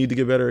 Do we need to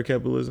get better at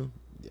capitalism?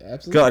 Yeah,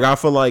 absolutely. Like, I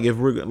feel like if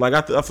we're, like,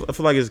 I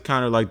feel like it's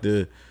kind of like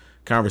the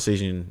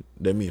conversation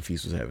that me and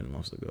Feast was having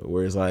months ago,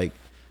 where it's like,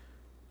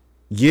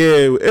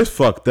 yeah, it's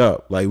fucked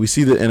up. Like, we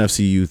see the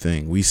NFCU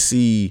thing. We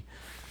see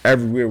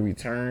everywhere we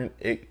turn,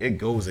 it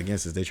goes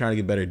against us. They're trying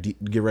to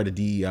get rid of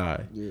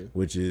DEI,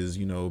 which is,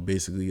 you know,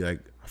 basically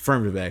like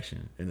affirmative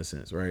action in a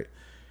sense, right?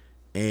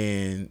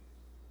 And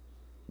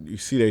you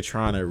see they're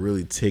trying to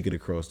really take it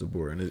across the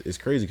board. And it's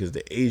crazy because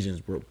the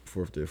Asians broke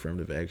forth the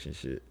affirmative action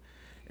shit.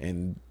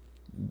 And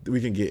we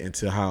can get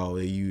into how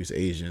they use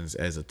Asians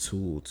as a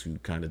tool to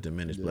kind of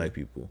diminish black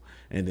people.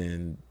 And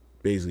then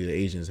basically the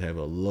Asians have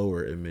a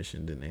lower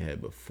emission than they had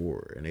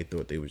before, and they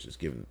thought they was just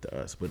giving it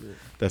to us. But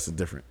that's a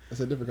different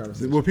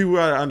conversation. What people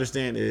gotta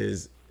understand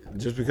is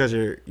just because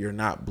you're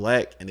not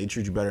black and they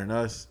treat you better than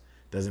us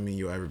doesn't mean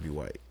you'll ever be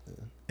white. Yeah.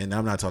 And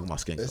I'm not talking about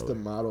skin color. It's the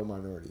model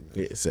minority. Man.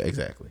 Yeah,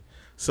 exactly.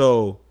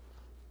 So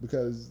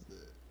because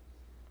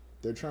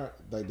they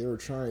were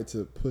trying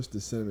to push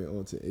the sentiment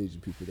onto Asian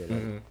people that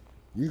like,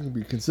 you can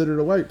be considered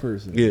a white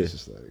person. Yeah, it's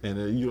just like,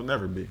 and you'll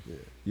never be.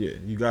 Yeah,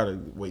 you gotta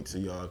wait till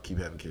y'all keep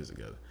having kids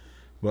together.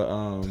 But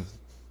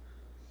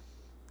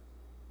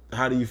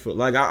how do you feel?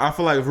 Like, I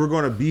feel like if we're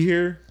going to be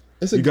here,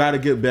 you got to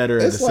get better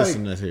at the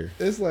system that's here.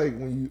 It's like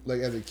when you,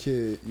 like, as a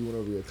kid, you went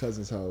over to your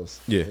cousin's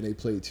house and they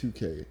played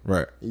 2K.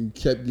 Right. And you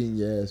kept getting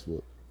your ass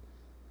whooped.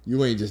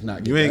 You ain't just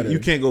not getting better. You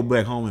can't go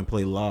back home and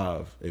play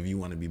live if you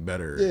want to be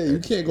better. Yeah, you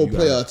can't go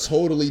play a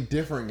totally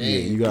different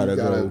game. Yeah, you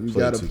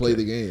gotta play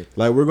the game.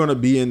 Like, we're going to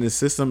be in this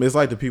system. It's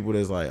like the people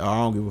that's like, oh, I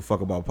don't give a fuck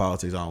about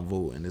politics, I don't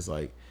vote. And it's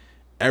like,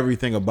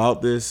 everything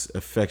about this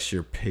affects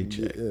your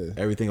paycheck. Yeah.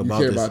 Everything about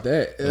you care this about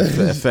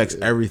that affects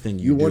everything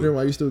you do. You wondering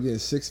why you still getting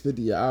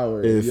 $650 an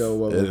hour?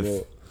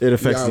 It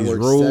affects these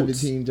roads.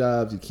 17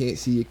 jobs. You can't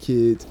see your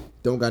kids.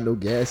 Don't got no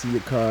gas in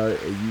your car,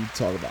 and you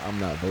talk about I'm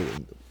not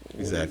voting.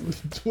 Exactly.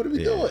 What are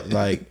we doing?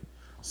 Like,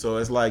 so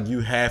it's like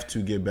you have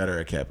to get better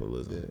at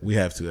capitalism. Yeah. We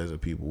have to as a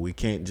people. We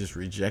can't just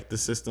reject the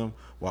system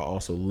while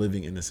also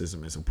living in the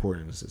system and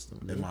supporting the system.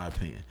 In my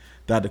opinion,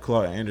 Dr.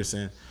 Claude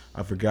Anderson,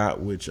 I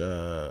forgot which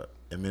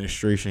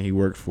administration he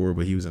worked for,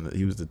 but he was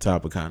the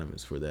top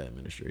economist for that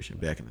administration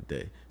back in the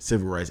day,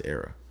 civil rights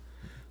era.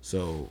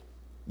 So,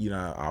 you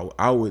know,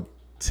 I would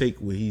take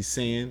what he's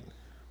saying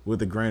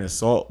with a grain of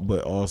salt,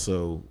 but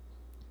also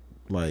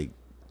like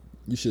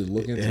you should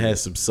look into it.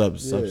 Has some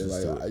substance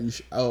like, to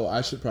it.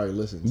 I should probably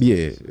listen to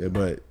it.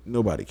 But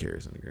nobody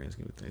cares in the grand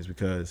scheme of things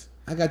because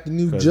I got the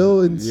new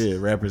Jordans. Yeah,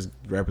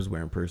 rappers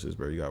wearing purses,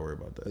 bro. You gotta worry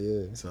about that.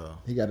 Yeah. So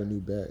he got a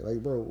new bag.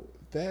 Like, bro,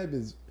 Fab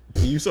is.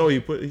 You saw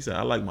he said,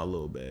 I like my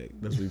little bag.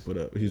 That's what he put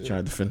up. He was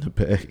trying to defend the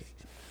bag.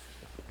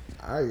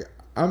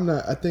 I'm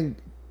not. I think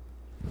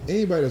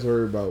anybody that's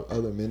worried about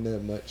other men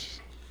that much.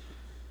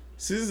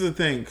 See, this is the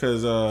thing,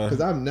 because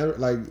I've never,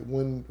 like,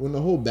 when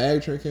the whole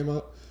bag trend came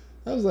out,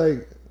 I was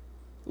like,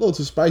 a little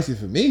too spicy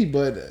for me,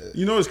 but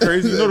you know what's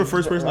crazy? You know the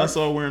first person I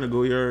saw wearing a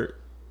Go-Yard?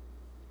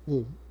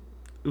 Who?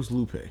 It was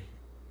Lupe.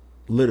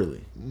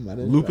 Literally.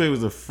 Lupe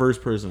was the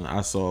first person I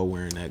saw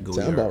wearing that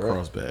Go-Yard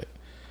crossback. Right.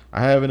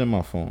 I have it in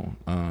my phone.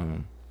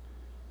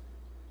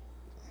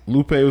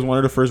 Lupe was one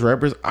of the first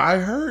rappers I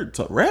heard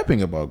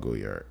rapping about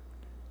Go-Yard.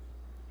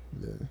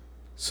 Yeah.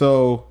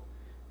 So,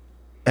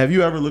 have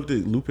you ever looked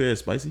at Lupe as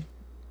spicy?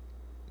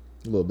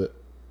 A little bit.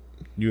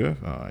 You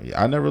have?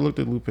 Yeah, I never looked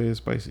at Lupe as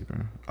spicy,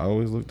 bro. I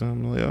always looked at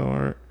him like, oh, all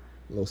right.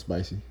 A little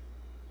spicy.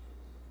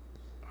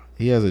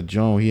 He has a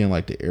Joan. He in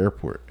like the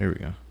airport. There we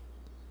go.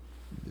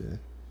 Yeah.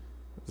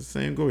 It's the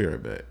same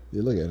Go-Yard bag.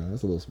 Yeah, look at him.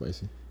 That's a little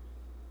spicy.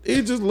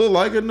 He just looked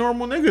like a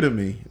normal nigga to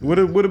me with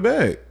a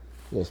bag.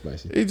 A little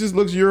spicy. He just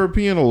looks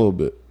European a little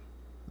bit.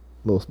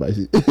 A little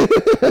spicy.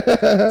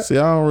 See,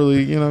 I don't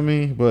really, you know what I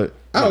mean? But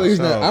I don't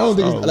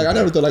think it's like I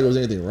never thought like there was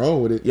anything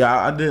wrong with it.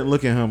 Yeah, I didn't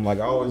look at him like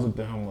I always looked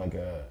at him like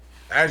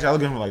actually I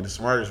look at him like the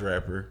smartest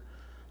rapper.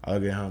 I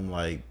look at him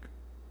like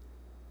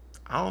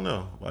I don't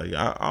know. Like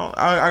I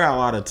got a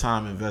lot of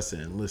time invested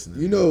in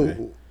listening.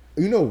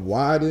 You know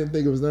why I didn't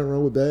think there was nothing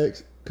wrong with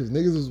Bags? Because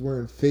niggas was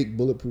wearing fake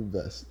bulletproof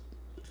vests,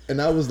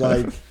 and I was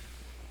like,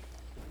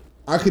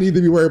 I could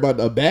either be worried about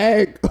a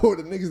bag or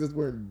the niggas that's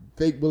wearing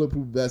fake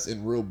bulletproof vests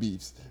in real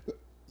beefs.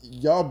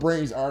 Y'all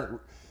brains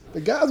aren't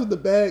the guys with the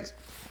bags.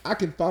 I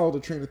can follow the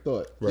train of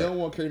thought. Right. You don't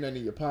want to carry nothing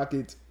in your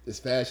pockets. It's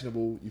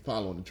fashionable. You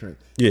following the train.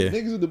 Yeah.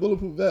 The niggas with the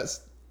bulletproof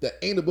vests that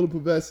ain't a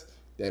bulletproof vest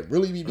that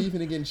really be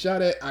beefing and getting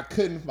shot at. I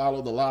couldn't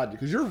follow the logic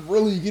because you're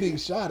really getting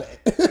shot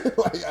at.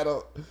 Like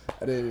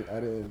I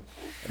didn't.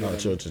 No,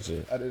 chill.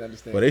 I didn't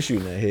understand. But they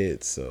shooting their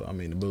heads, so I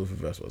mean the bulletproof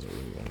vest wasn't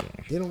really going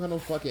on. They don't got no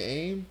fucking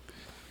aim.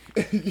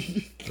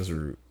 That's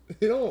rude.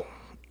 They don't.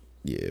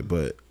 Yeah,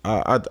 but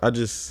I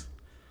just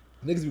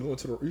niggas be going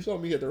to the. You saw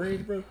me at the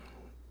range, bro.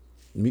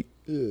 Me?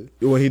 Yeah.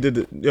 When he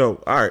did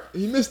all right.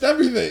 He missed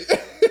everything.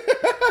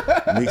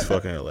 Meek's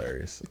fucking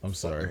hilarious. I'm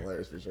sorry.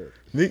 Hilarious for sure.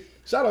 Meek.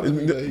 Shout out to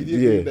Meek. He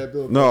did that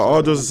build. No,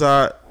 all jokes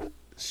aside,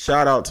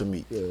 shout out to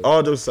Meek. Yeah.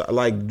 All jokes aside,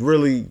 like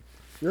really.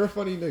 You're a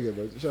funny nigga,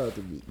 bro. Shout out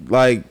to Meek.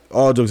 Like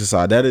all jokes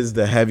aside, that is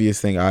the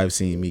heaviest thing I've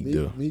seen Meek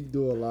do. Meek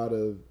do a lot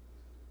of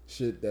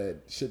shit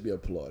that should be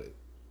applauded.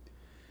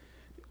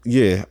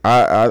 Yeah,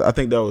 I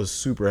think that was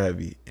super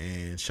heavy,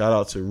 and shout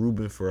out to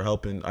Ruben for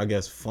helping, I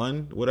guess,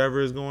 fund whatever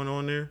is going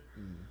on there,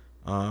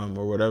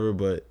 or whatever.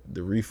 But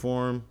the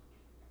reform,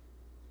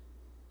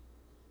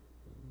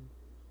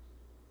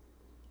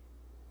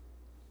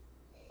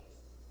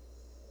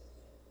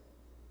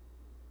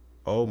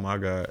 oh my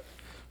God,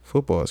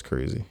 football is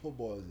crazy.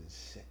 Football is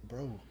insane,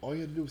 bro. All you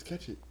had to do was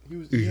catch it.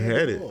 He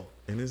had it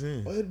in his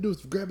hand. All you had to do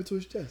was grab it to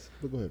his chest.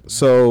 But go ahead.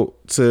 So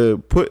to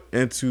put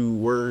into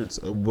words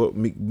of what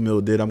Meek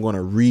Mill did, I'm going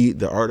to read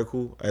the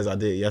article as I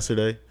did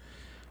yesterday.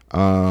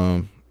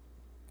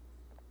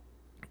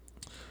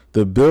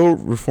 The bill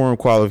reformed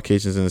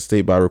qualifications in the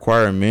state by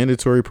requiring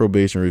mandatory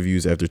probation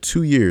reviews after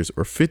 2 years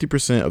or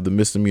 50% of the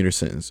misdemeanor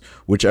sentence,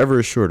 whichever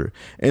is shorter.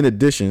 In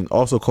addition,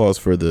 also calls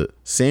for the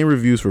same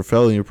reviews for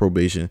felony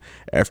probation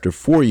after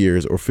 4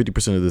 years or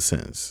 50% of the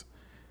sentence.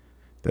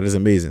 That is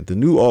amazing. The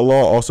new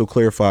law also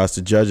clarifies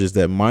to judges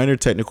that minor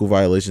technical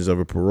violations of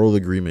a parole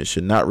agreement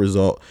should not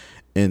result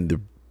in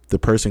the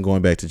person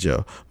going back to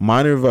jail.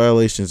 Minor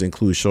violations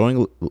include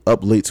showing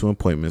up late to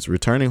appointments,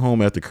 returning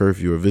home after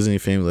curfew, or visiting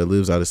family that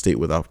lives out of state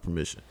without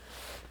permission.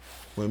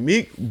 When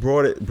Meek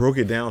broke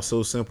it down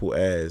so simple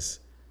as,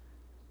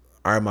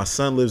 all right, my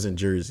son lives in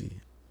Jersey.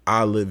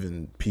 I live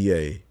in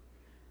PA.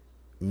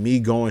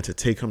 Me going to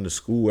take him to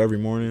school every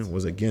morning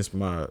was against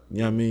my, you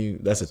know what I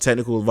mean? That's a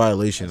technical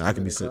violation. I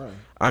could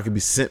be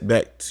sent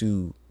back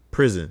to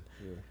prison.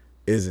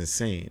 Is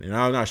insane. And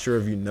I'm not sure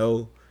if you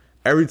know,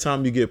 every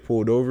time you get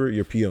pulled over,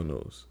 your PO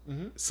knows.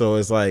 Mm-hmm. So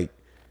it's like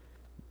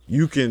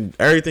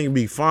everything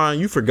be fine.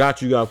 You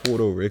forgot you got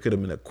pulled over. It could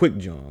have been a quick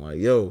jump. Like,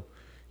 yo,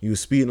 you was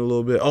speeding a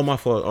little bit. Oh, my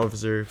fault,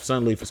 officer.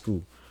 Son late for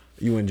school.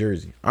 You in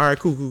Jersey. All right,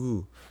 cool.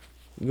 You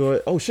go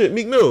ahead. Oh shit,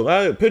 Meek Mill.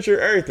 I had a picture,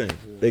 everything.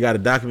 Yeah. They got a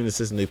documented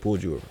system. They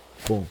pulled you over.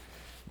 Boom.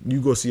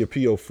 You go see a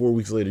PO 4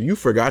 weeks later. You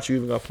forgot you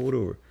even got pulled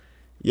over.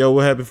 Yo,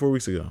 what happened 4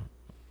 weeks ago?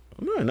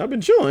 Man, I've been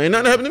chilling. Ain't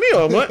nothing happened to me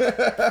all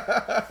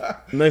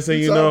month. Next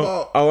thing you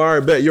know, all right,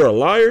 bet you're a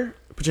liar.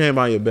 Put your hand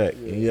behind your back.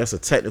 Yeah. And that's a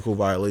technical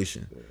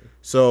violation. Yeah.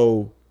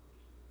 So,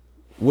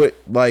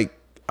 I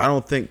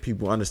don't think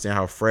people understand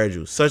how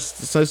fragile such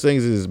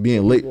things as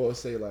being late. People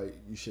say like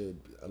you should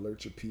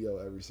alert your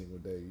PO every single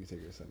day you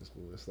take your son to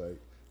school. It's like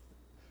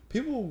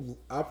people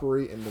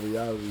operate in the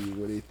reality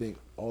where they think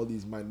all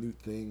these minute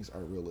things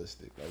are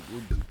realistic. Like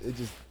it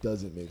just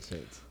doesn't make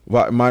sense.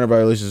 Minor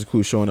violations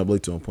include showing up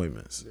late to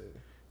appointments. Yeah.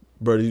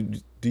 Bro,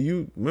 do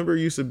you remember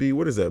it used to be,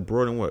 what is that?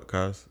 Broad and what,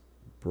 Kaz?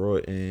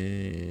 Broad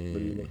and... What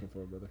are you looking for,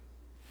 brother?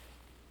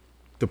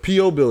 The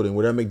P.O. building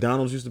where that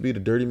McDonald's used to be, the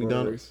dirty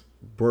McDonald's.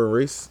 Broad and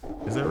Race.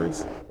 Is that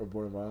Race? Or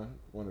Broad and Vine.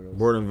 One of those.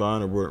 Broad and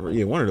Vine or Broad,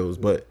 yeah, one of those.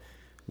 But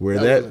where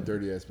that wasn't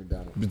dirty ass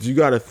McDonald's. But you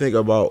got to think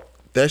about,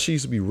 that shit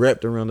used to be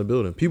wrapped around the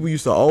building. People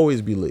used to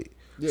always be late.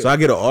 Yeah. So I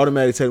get an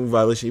automatic technical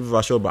violation even if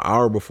I show up an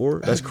hour before.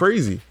 That's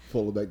crazy.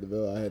 Pull back the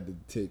bill. I had to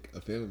take a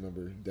family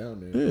member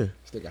down there. Yeah.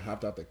 This nigga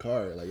hopped out the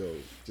car like, yo,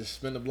 just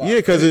spin the block. Yeah,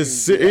 because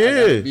I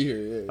gotta be here.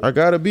 Yeah. I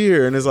gotta be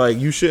here. And it's like,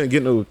 you shouldn't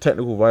get no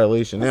technical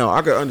violation. Now,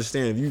 I could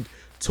understand if you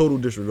total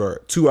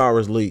disregard, 2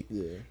 hours late,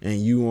 and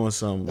you on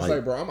some it's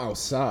like, bro, I'm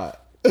outside.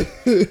 I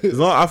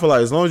feel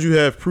like as long as you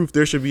have proof,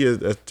 there should be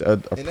a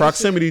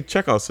proximity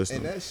checkout system.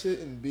 And that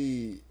shouldn't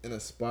be in a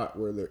spot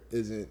where there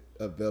isn't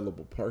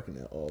available parking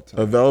at all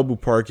times. Available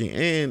parking,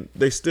 and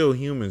they still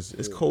humans.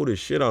 It's cold as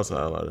shit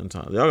outside a lot of them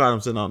times. Y'all got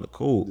them sitting out in the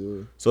cold.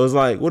 Yeah. So it's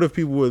like, what if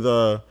people with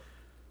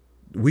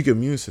weak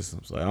immune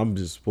systems? Like, I'm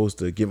just supposed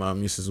to get my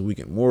immune system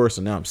weakened more,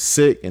 so now I'm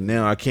sick, and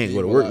now I can't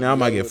go to work. Now I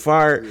might get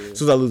fired. As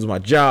soon as I lose my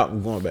job,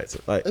 I'm going back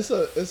to like. It's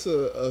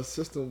a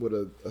system with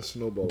a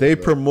snowball. They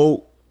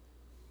promote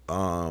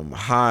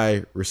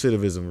high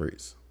recidivism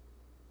rates.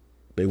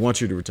 They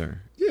want you to return.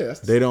 Yeah,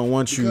 they don't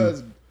want you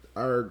because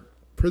our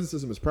prison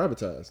system is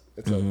privatized.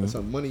 It's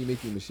a money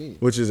making machine,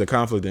 which is a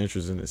conflict of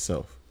interest in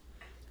itself.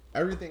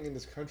 Everything in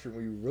this country,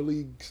 when you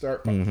really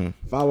start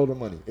follow the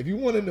money. If you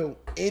want to know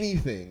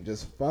anything,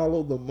 just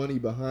follow the money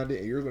behind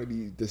it, and you're going to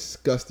be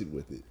disgusted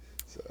with it.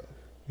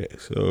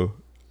 So,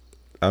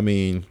 I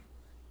mean,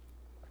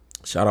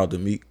 shout out to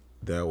Meek.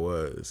 That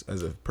was,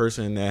 as a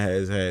person that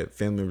has had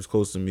family members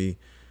close to me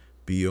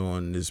be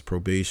on this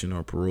probation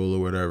or parole or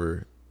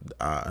whatever,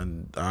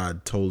 I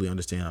totally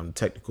understand how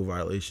technical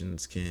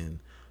violations can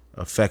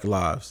affect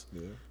lives.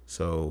 Yeah.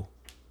 So,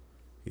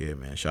 yeah,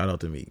 man, shout out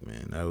to Meek,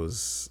 man. That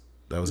was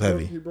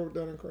heavy. He broke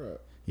down and cried.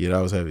 Yeah,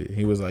 that was heavy.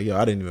 He was like, yo,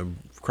 I didn't even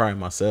cry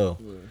myself.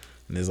 Yeah.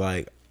 And it's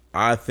like,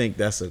 I think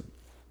that's a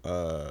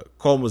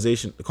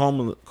culmination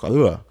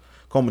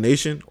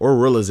or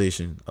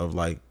realization of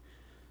like,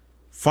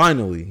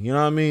 finally, you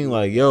know what I mean?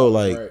 Like, yo,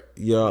 like, right.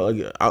 Yo,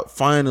 like,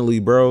 finally,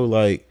 bro,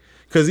 like,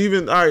 cause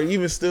even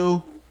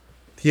still,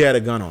 he had a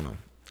gun on him.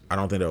 I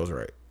don't think that was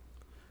right.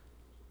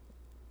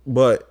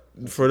 But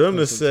for them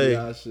to say,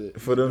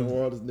 for them,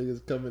 all these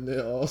niggas coming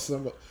there all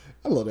summer,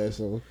 I love that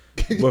song.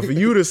 But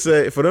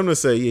for them to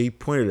say, yeah, he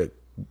pointed a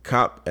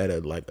cop at a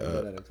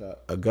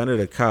gun at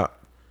a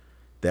cop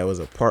that was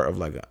a part of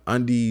like an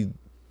undie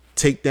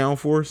takedown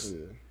force.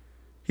 Yeah.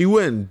 He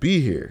wouldn't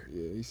be here.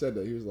 Yeah, he said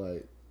that. He was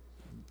like,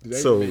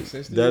 so make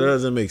sense to that you?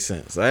 Doesn't make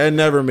sense. It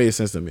never made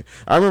sense to me.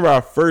 I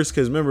remember because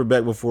remember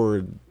back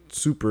before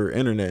super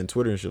internet and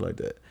Twitter and shit like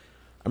that.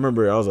 I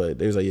remember I was like,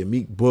 they was like, yeah,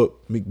 Meek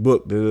book.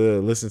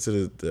 Listen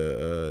to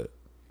the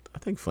I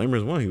think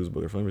Flamers 1 he was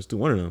book or Flamers 2,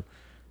 one of them.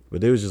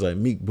 But they was just like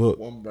Meek book.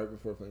 One right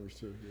before Flamers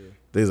 2, yeah.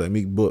 They was like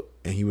Meek book,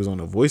 and he was on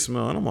a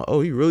voicemail, and I'm like,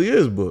 oh, he really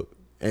is book.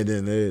 And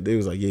then they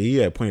was like, yeah, he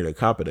had pointed a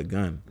cop at a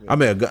gun. Yeah. I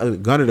mean, a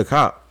gun at a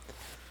cop.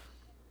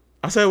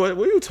 I said, what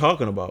are you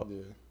talking about?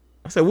 Yeah.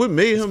 I said, what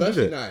made him do that?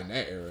 Especially not in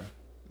that era.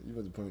 You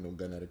wasn't pointing no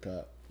gun at a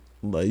cop.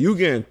 Like, you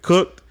getting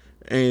cooked,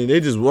 and they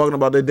just walking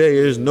about their day.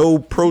 There's no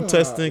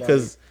protesting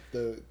because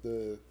the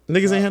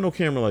niggas ain't had no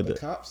camera like the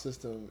that. The cop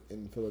system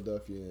in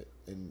Philadelphia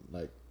and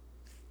like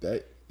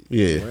that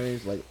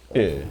range, like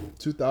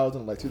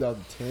 2000, like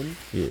 2010,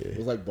 it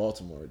was like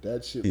Baltimore.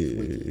 That shit was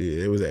wicked.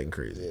 Yeah, it was acting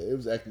crazy. Yeah, it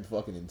was acting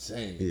fucking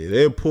insane. Yeah,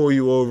 they'll pull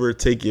you over,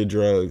 take your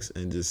drugs,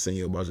 and just sing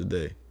you about your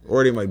day.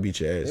 Or they might beat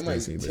your ass. They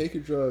might take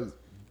your drugs,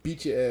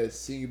 beat your ass,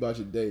 sing you about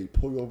your day,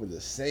 pull you over the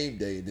same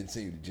day, and then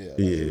send you to jail.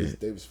 Like,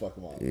 they was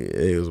fucking wild. Yeah,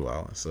 it was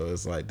wild. So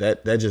it's like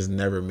that just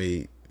never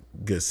made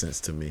good sense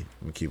to me. I'm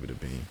gonna keep it a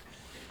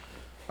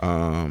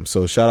bean.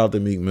 So shout out to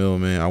Meek Mill,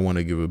 man. I want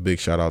to give a big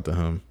shout out to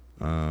him.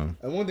 And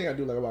one thing I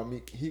do like about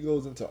Meek, he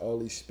goes into all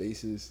these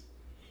spaces.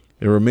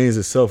 It remains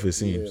itself, it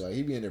seems. Yeah, like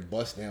he be in there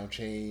bust down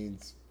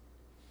chains.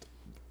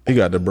 He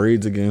got the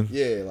braids again.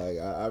 Yeah, like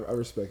I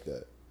respect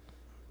that.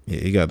 Yeah,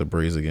 he got the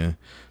braids again.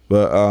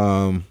 But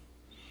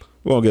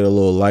we're gonna get a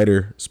little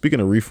lighter. Speaking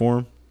of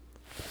reform,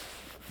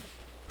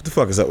 what the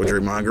fuck is up with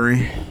Draymond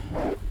Green?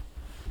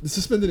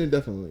 Suspended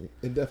indefinitely.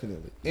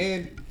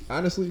 And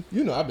honestly,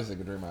 I've been sick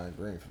of Draymond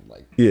Green for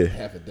like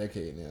half a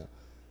decade now.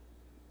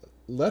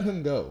 Let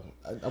him go.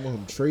 I want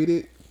him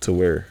traded. To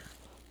where?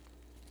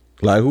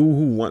 Like who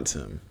wants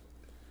him?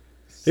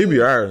 He'd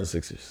be alright in the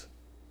Sixers.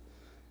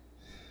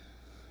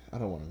 I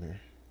don't want him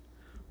here.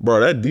 Bro,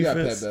 that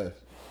defense. You got Pat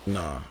Bev.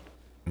 Nah.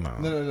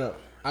 No.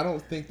 I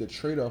don't think the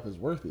trade-off is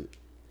worth it.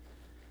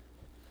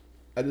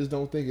 I just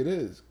don't think it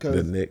is.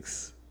 The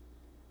Knicks.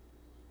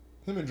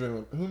 Him and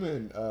Julius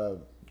Randle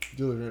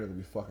gonna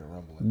be fucking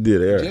rumbling. Yeah,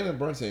 they are. Jalen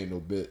Brunson ain't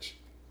no bitch.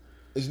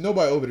 There's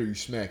nobody over there you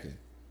smacking.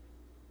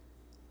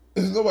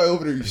 There's nobody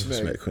over there you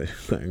smacking. Smack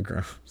Quentin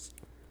Grimes.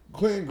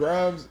 Quentin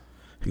Grimes.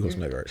 He gonna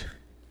smack RJ.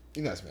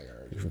 He not smacking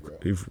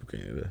RJ. He from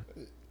Canada.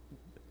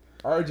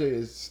 RJ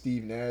is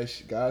Steve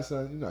Nash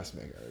godson. You're not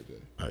smacking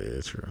RJ. Oh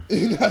yeah, true.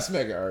 You're not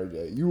smacking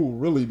RJ. You will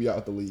really be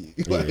out the league.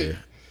 Like, yeah.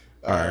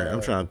 All right,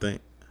 I'm trying to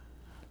think.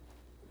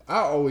 I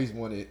always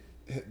wanted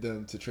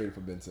them to trade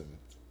for Ben Simmons.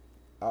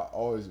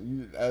 That's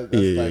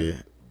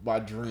my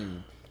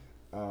dream.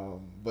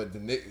 But the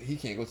Knicks, he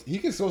can't go. He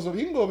can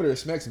go over there and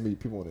smack some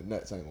people on the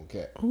nuts. I ain't gonna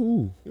cap.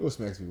 Ooh, he will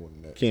smack some people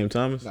on the nuts. Cam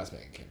Thomas? Not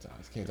smacking Cam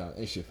Thomas. Cam Thomas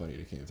ain't shit funny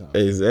to Cam Thomas.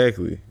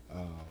 Exactly.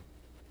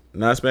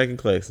 Not smacking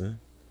Claxton.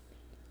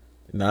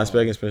 Not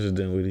smacking Spencer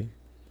Dinwiddie.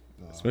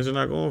 Spencer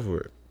not going for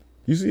it.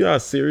 You see how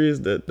serious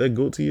that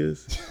goatee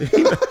is?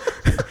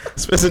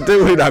 Spencer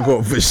Dinwiddie not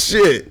going for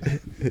shit.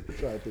 I'm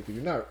trying to think of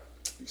you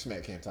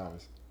smack Cam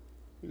Thomas.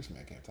 You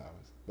smack Cam Thomas.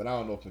 But I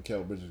don't know if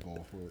Mikal Bridges is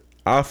going for it.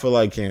 I feel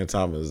like Cam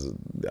Thomas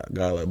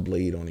got like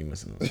blade on him or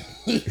something.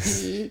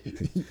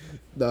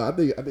 No, I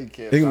think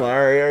Cam. Think about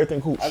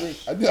everything cool. I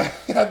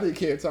think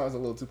Cam Thomas is a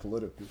little too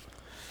political.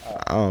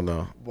 I don't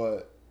know,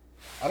 but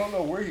I don't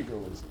know where he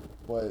goes.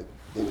 But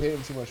they paid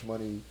him too much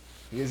money.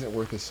 He isn't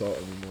worth his salt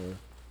anymore.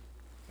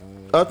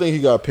 I think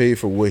he got paid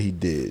for what he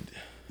did.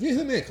 Yeah,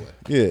 him and Clay.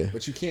 Yeah,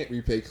 but you can't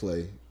repay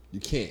Clay. You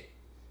can't.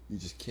 You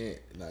just can't.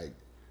 Like,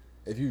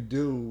 if you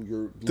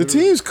do, the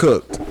team's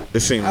cooked. It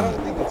seems. I don't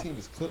think the team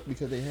is cooked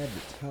because they have the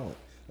talent.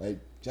 Like,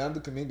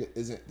 Jonathan Kuminga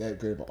isn't that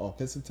great of an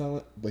offensive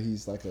talent, but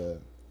he's like a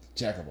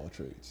jack of all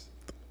trades.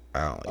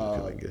 I don't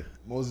like Kuminga.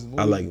 Moses Moody.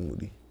 I like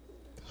Moody.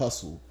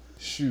 Hustle,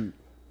 shoot,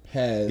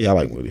 pass. Yeah, I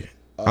like Moody.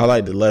 I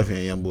like the left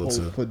hand young boy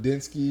too.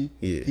 Podinski,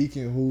 Yeah. he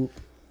can hoop.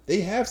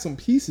 They have some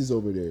pieces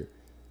over there.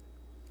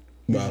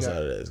 But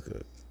outside of that, it's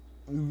good.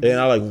 And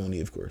I like Mooney,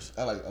 of course.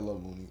 I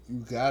love Mooney. You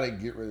gotta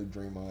get rid of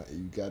Draymond, and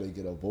you gotta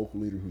get a vocal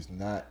leader who's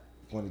not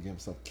going to get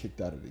himself kicked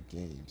out of the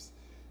games.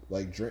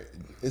 Like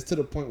it's to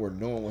the point where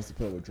no one wants to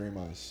put up with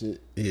Draymond's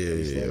shit.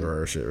 Yeah,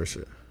 right,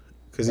 shit.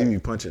 Because he be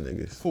punching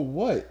niggas. For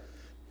what?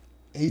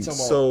 He talking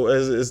about. So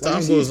as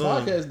time goes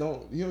on,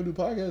 you don't do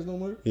podcasts no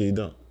more. Yeah, you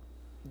don't.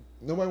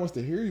 Nobody wants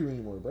to hear you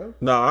anymore, bro.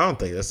 No, I don't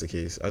think that's the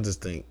case. I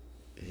just think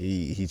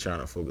he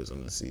trying to focus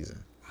on the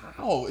season.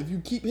 How? If you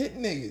keep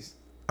hitting niggas.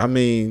 I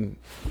mean,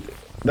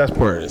 that's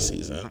part of the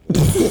season.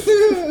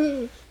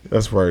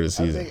 That's part of the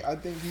season. I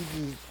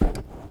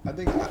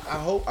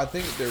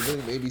think there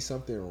really may be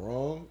something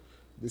wrong.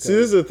 See,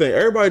 this is the thing.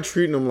 Everybody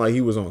treating him like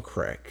he was on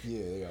crack.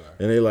 Yeah, they are.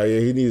 And they like, yeah,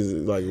 he needs,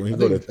 like, when he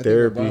go to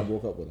therapy. I think LeBron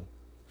broke up with him.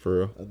 For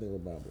real? I think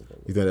LeBron broke up with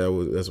him. You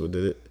think that's what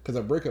did it? Because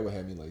a breakup would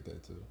have me like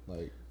that, too.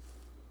 Like...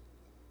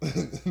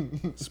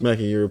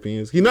 smacking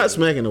Europeans. He not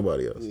smacking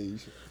nobody else. Yeah,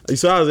 you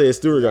saw Isaiah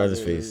Stewart got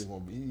his face.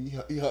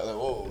 He like,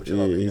 whoa, chill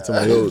yeah, out. He talking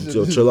about,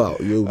 yo, chill out.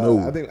 Yo, no.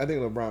 I think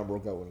LeBron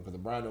broke up with him because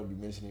LeBron don't be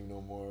mentioning him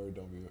no more.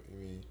 Don't be,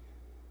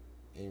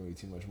 ain't really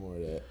too much more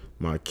of that.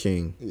 My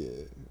king.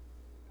 Yeah.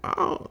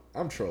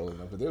 I'm trolling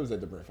them, but they was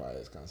at the Brent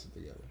Fires concert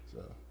together.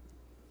 So.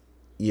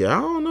 Yeah,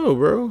 I don't know,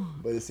 bro.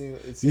 But it seemed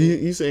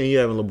you saying you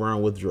having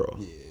LeBron withdrawal?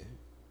 Yeah,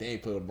 they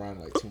ain't put LeBron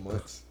in like 2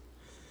 months.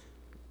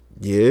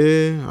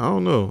 Yeah, I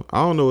don't know.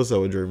 I don't know what's up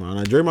with Draymond.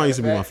 Now, Draymond used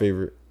to be my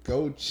favorite.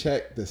 Go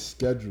check the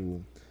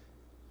schedule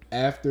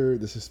after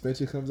the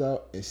suspension comes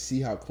out and see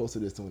how close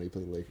it is to when they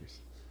play the Lakers.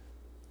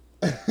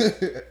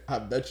 I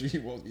bet you he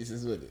won't be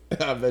suspended.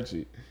 I bet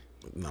you.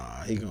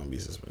 Nah, he gonna be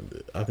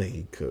suspended. I think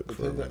he cooked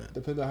for a minute.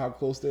 Depends on how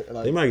close they're.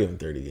 Like, they might give him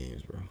 30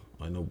 games, bro.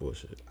 Like, no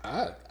bullshit.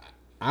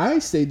 I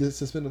say to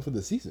suspend him for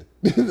the season.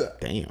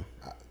 Damn.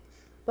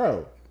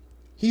 Bro,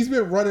 he's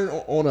been running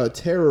on a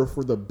terror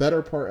for the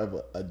better part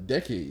of a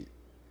decade.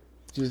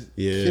 Just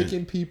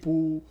kicking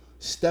people,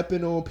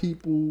 stepping on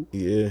people.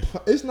 Yeah.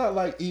 It's not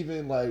like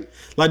even like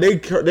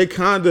they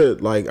kind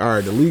of like, all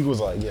right, the league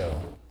was like,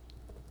 yo,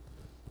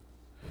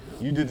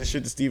 you did the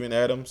shit to Steven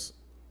Adams,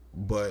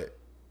 but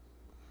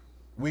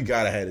we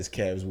gotta have this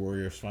Cavs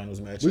Warriors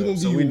finals matchup.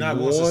 So we're not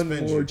gonna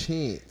suspend you.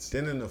 Chance.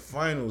 Then in the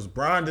finals,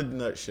 Bron did the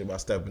nut shit by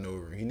stepping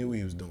over. He knew what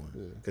he was doing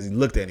because he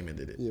looked at him and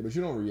did it. Yeah, but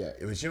you don't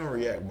react. But you don't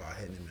react by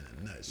hitting him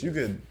in the nuts. You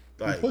could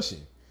like pushing.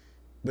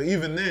 But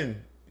even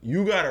then,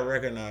 you gotta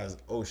recognize,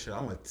 oh shit,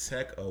 I'm a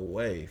tech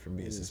away from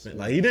being suspended.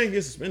 Like, he didn't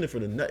get suspended for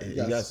the nut hit. He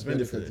got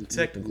suspended for the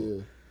technical.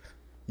 Yeah.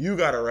 You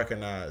gotta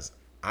recognize,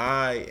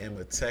 I am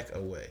a tech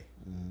away.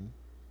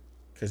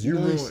 Because you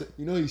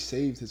know he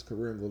saved his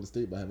career in Golden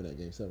State by having that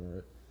Game 7,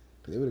 right?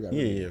 They would have got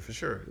yeah, for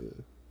sure. Yeah.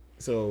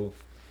 So,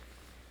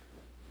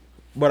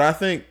 but I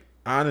think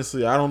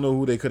honestly, I don't know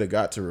who they could have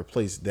got to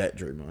replace that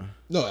Draymond.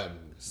 No, I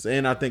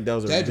think that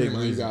was a big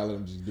reason. You gotta let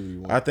him just do what he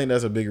wants. I think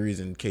that's a big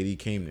reason KD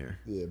came there.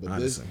 Yeah, but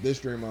this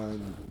Draymond,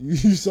 you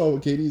saw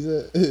what KD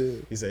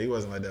said. He said he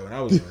wasn't like that when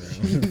I was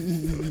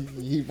around.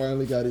 He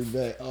finally got him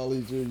back. All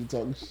these years you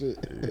talking shit.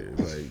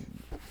 Yeah, like.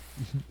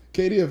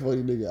 KD a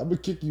funny nigga. I'm gonna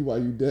kick you while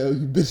you down,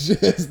 you bitch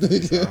ass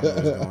nigga. I don't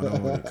know what's going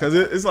on with it. Cause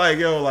it's like,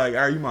 yo, like,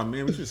 are you my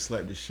man? We should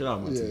slap the shit out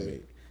of my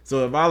teammate.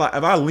 So if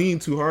I lean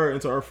too hard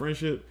into our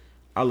friendship,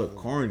 I look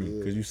corny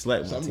because you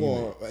slapped my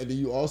teammate. And then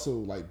you also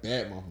like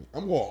bad mouth me.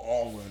 I'm going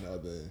all on the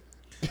other end.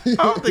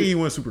 I don't think he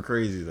went super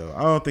crazy though.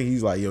 I don't think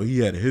he's like, yo, he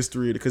had a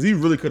history because he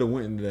really could have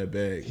went into that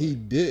bag. He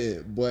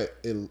did, but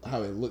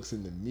how it looks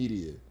in the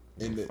media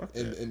and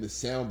the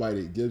soundbite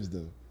it gives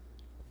them.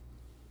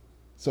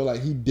 So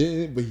like he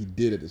didn't, but he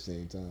did at the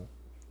same time.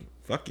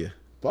 Fuck yeah.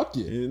 Fuck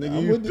yeah.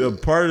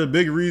 Nigga, part of the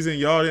big reason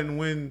y'all didn't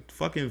win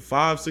fucking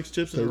 5-6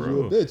 chips in a row.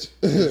 You a bitch.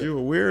 You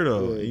a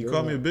weirdo. Yeah, you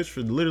called me a bitch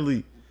for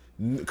literally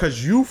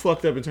because you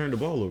fucked up and turned the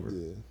ball over.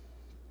 Yeah.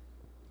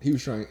 He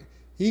was trying.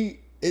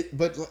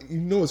 But like, you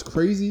know what's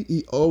crazy?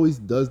 He always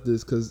does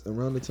this because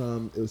around the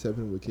time it was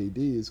happening with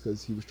KD is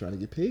because he was trying to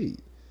get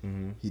paid.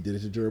 Mm-hmm. He did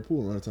it to Jared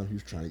Poole around the time he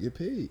was trying to get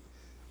paid.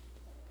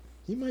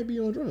 He might be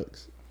on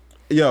drugs.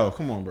 Yo,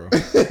 come on, bro.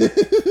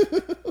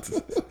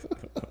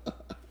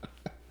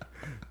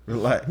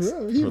 Relax.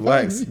 Bro,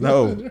 relax.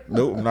 Nope,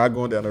 I'm not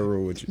going down that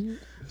road with you.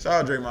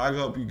 Shout out Draymond. I can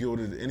help you go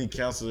to any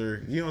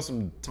counselor. He on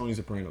some Tony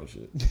Soprano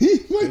shit. He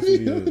might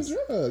be on drugs.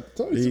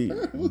 Tony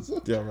Soprano. What's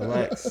up? Yeah,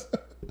 relax.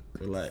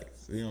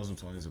 Relax. He on some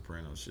Tony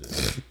Soprano shit.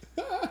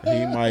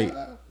 He might.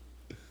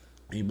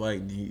 You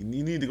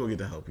need to go get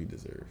the help he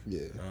deserves.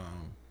 Yeah.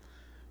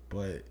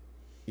 But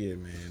yeah,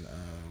 man.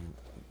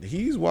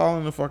 He's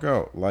wilding the fuck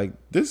out. Like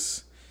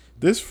this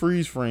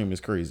freeze frame is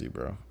crazy,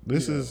 bro.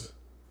 This is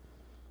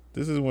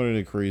one of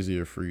the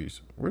crazier freeze.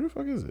 Where the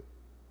fuck is it?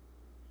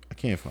 I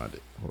can't find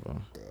it. Hold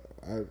on.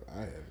 I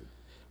have it.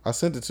 I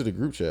sent it to the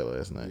group chat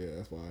last night. Yeah,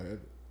 that's why I have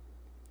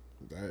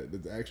it.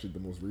 That's actually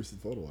the most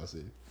recent photo I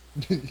see.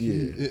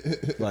 Yeah.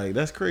 Like,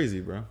 that's crazy,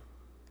 bro.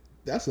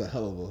 That's a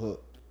hell of a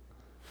hook.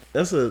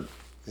 That's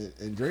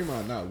And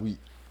Draymond not weak.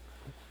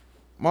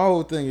 My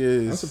whole thing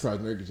is, I'm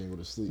surprised Nurkic ain't go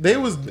to sleep. They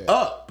was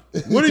up.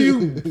 What are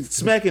you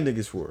smacking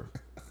niggas for?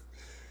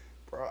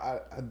 Bro,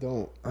 I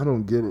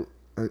don't get it.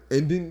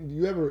 And then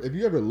if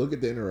you ever look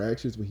at the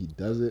interactions when he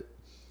does it,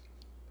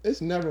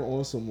 it's never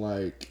on some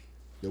like,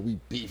 yo, we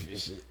beef and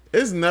shit.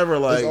 It's never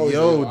like,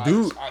 yo,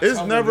 dude.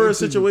 It's never a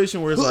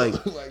situation where it's like,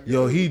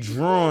 yo, he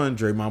drawn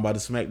Draymond about to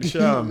smack the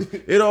shit out of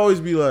him. It'd always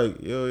be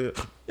like, yo,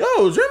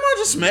 Draymond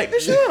just smacked the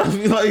shit out of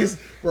me. Like,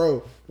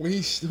 bro, when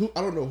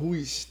I don't know who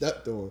he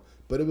stepped on,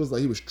 but it was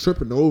like he was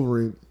tripping over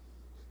him,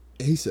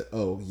 and he said,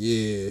 "Oh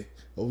yeah."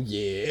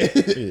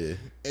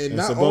 And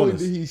not only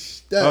did he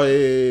step,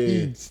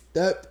 he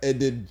stepped and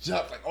then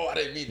jumped like, "Oh, I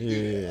didn't mean to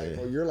do that." Like,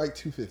 bro, you're like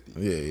 250.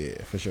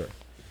 Yeah, for sure.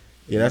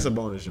 Yeah, that's a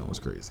bonus. Jones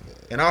crazy,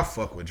 and I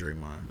fuck with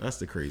Draymond. That's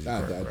the crazy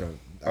part.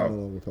 I no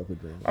longer fuck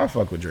with Draymond. I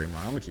fuck with Draymond.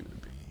 I'm gonna keep it a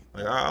bean.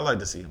 Like I like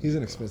to see him. He's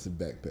an expensive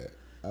backpack.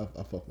 I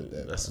fuck with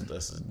that. That's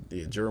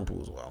Jordan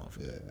Poole's wild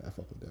for that. Yeah, I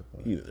fuck with that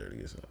part. He deserved to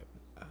get something.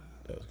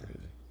 That was crazy.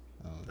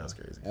 That's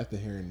crazy. After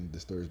hearing the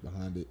stories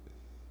behind it,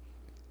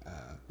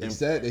 they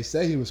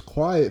said he was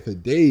quiet for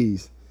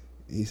days.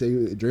 He said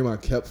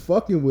Draymond kept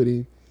fucking with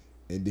him,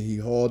 and then he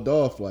hauled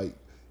off. Like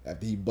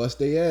after he bust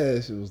their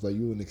ass, it was like,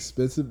 you an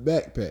expensive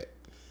backpack.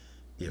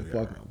 Yeah,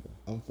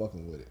 I'm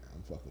fucking with it.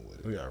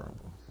 We got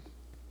rumble.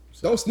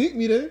 So, don't sneak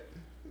me then.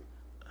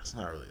 That's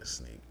not really a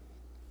sneak.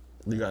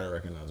 You gotta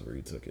recognize where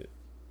you took it.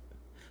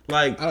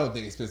 Like, I don't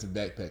think expensive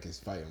backpack is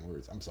fighting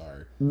words. I'm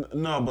sorry.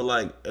 No, but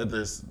like at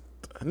this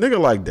nigga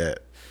like that.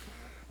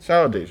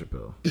 Shout out Dave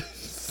Chappelle.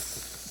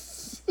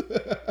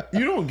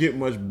 You don't get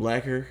much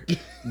blacker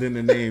than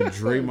the name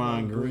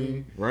Draymond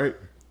Green, right?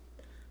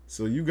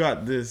 So you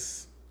got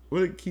this.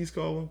 What did Keith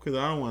call him? Because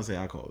I don't want to say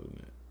I called him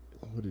that.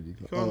 What did he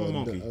call? He called him a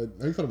monkey.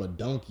 He called him a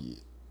donkey.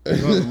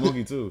 He called him a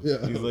monkey too.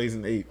 Yeah. He's lazy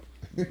an ape.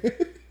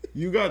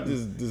 You got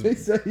this. They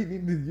said he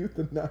needed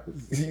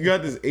euthanize. You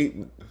got this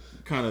ape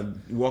kind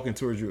of walking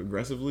towards you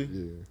aggressively.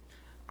 Yeah.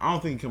 I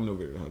don't think he's coming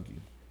over here to hug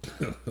you.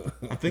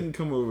 I think he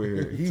coming over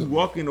here. He's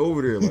walking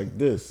over there like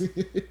this.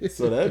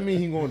 So that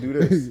means he's gonna do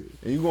this.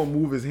 And you're gonna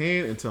move his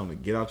hand and tell him to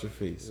get out your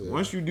face. Yeah.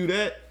 Once you do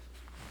that,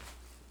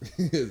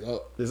 it's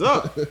up. It's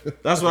up.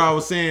 That's what I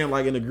was saying,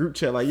 like in the group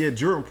chat. Like, yeah,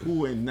 Jordan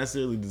Poole ain't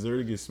necessarily deserve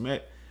to get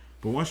smacked.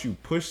 But once you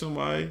push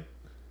somebody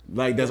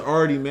like that's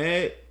already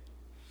mad,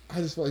 I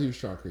just felt like he was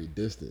trying to create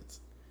distance.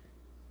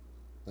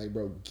 Like,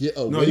 bro, get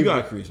away. No, you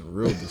gotta create some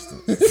real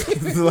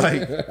distance.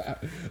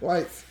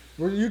 like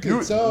where you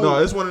can tell. No,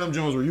 it's one of them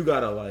Jones where you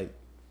gotta like,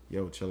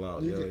 yo, chill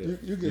out. You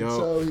can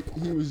tell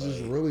he was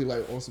just really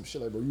like on some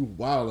shit. Like, bro, you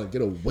wild. Like,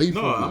 get away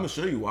from me. No, I'm gonna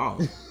show you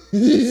wild.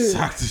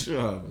 Sock the shit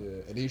out. Yeah,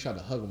 and then he tried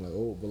to hug him like,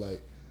 oh, but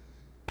like,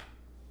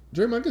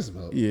 Draymond, get some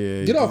help.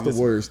 Yeah, get off the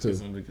Warriors too.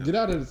 Get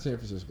out of San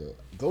Francisco.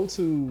 Go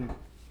to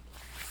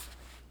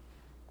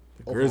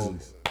the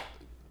Grizzlies.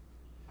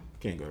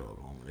 Can't go to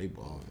Oklahoma. They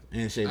balling.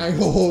 And Shea.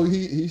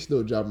 He's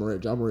still Ja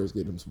Morant. Ja Morant's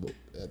getting him smoke.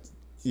 That's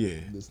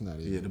not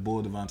it. Yeah, the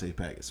bull Devontae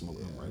Pack is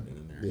smoking him right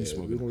in there. He's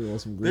smoking.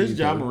 This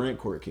Ja Morant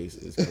court case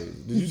is crazy.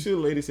 Did you see the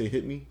lady say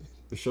hit me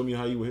to show me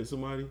how you would hit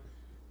somebody?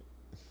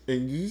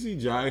 And did you see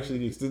Ja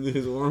actually extended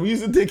his arm?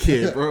 He's a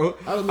dickhead, bro.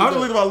 I don't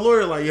look at my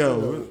lawyer like,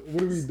 yo,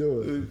 what are we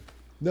doing?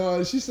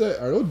 No, she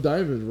said, are those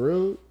diamonds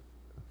real?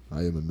 I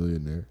am a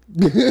millionaire.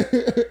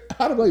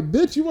 I'd be like,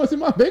 bitch, you want to see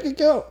my bank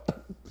account?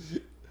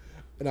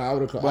 And I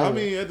would have called. But I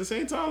mean, at the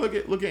same time, look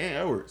at Ant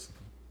Edwards.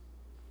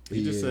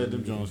 He just said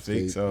them Jones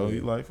fake, so he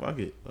like, fuck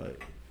it.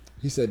 Like,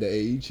 he said the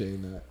AE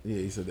chain that. Yeah,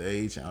 he said the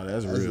AE chain. Oh,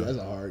 that's real. That's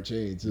a hard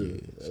chain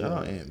too. Yeah. Shout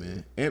out Ant,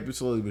 man. Ant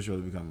slowly but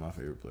surely becoming my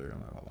favorite player. I'm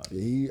not gonna lie.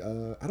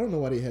 Yeah, I don't know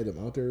why they had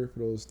him out there for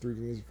those 3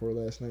 games before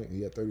last night.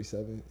 He had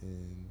 37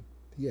 and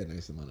he had a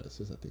nice amount of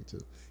assists, I think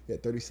too. He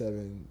had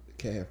 37.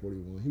 Cat had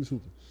 41. He was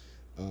hooping.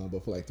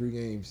 But for like 3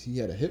 games, he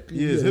had a hip.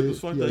 Yeah, his hip was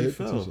fucked up. He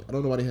fell. I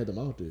don't know why they had them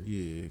out there.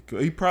 Yeah,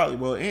 he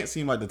probably. Ant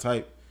seemed like the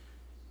type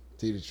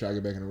to try to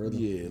get back in the rhythm.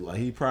 Yeah, like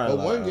he probably.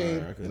 But one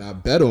game, and I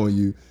bet on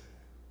you,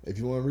 if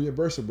you want to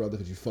reimburse him, brother,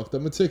 because you fucked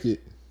up a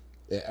ticket,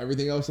 and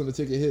everything else on the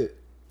ticket hit,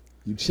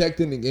 you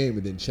checked in the game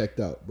and then checked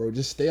out, bro.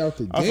 Just stay out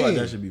the game. I feel like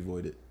that should be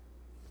voided.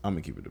 I'm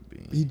gonna keep it a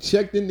bean. He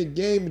checked in the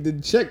game and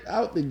then checked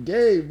out the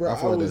game, bro.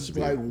 I was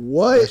like,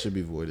 what? That should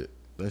be voided.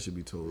 That should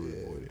be totally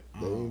voided.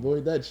 They ain't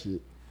void that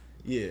shit.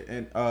 Yeah,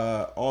 and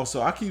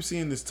also I keep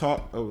seeing this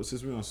talk.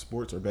 Since we're on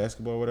sports or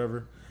basketball, or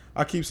whatever,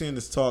 I keep seeing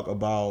this talk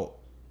about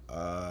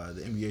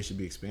the NBA should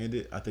be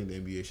expanded. I think the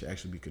NBA should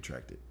actually be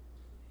contracted.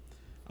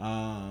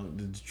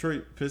 The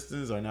Detroit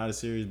Pistons are not a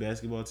serious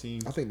basketball team.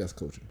 I think that's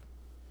coaching.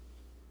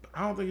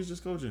 I don't think it's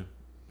just coaching.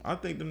 I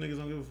think them niggas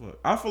don't give a fuck.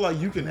 I feel like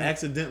you can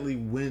accidentally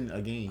win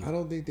a game. I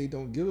don't think they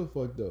don't give a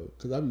fuck though,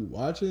 because I be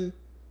watching.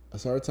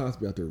 Asar Thomas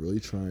be out there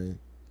really trying.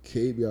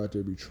 K be out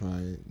there be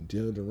trying.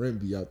 Jalen Duren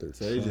be out there.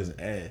 So they just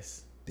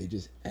ass. They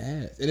just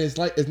ass, and it's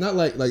not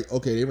like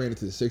okay, they ran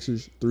into the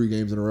Sixers 3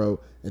 games in a row,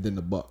 and then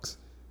the Bucks.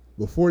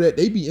 Before that,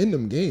 they be in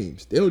them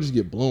games. They don't just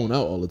get blown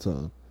out all the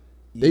time.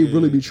 They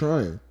really be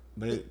trying.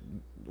 They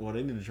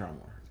need to try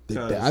more.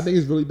 I think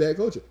it's really bad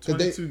coaching.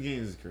 22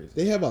 games is crazy.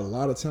 They have a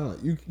lot of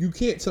talent. You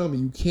can't tell me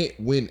you can't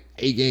win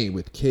a game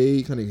with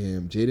Cade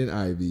Cunningham, Jaden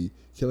Ivey,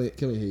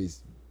 Killian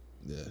Hayes,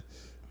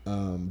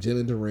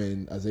 Jalen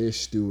Duren, Isaiah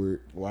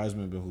Stewart.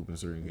 Wiseman been hooping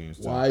certain games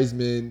too.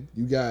 Wiseman.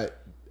 You got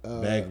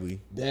Bagley.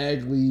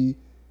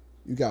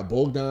 You got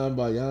Bogdan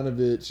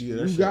Bogdanovic.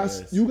 Yeah,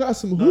 you got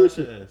some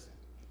hoopers.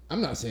 I'm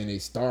not saying they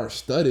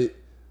star-studded.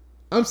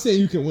 I'm saying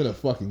you can win a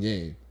fucking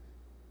game.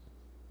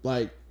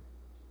 Like,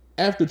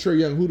 after Trae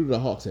Young, who do the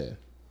Hawks have?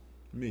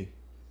 Me.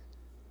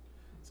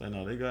 So,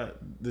 no, they got...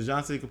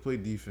 DeJounte can play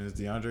defense.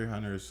 DeAndre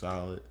Hunter is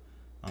solid.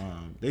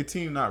 They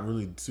team not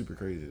really super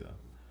crazy, though.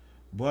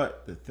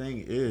 But the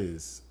thing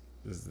is...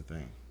 This is the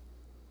thing.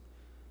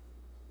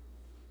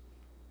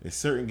 In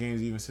certain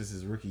games, even since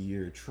his rookie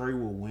year, Trae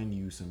will win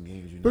you some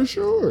games. For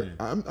sure.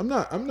 I'm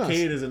not.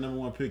 Cade is a number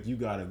one pick. You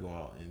got to go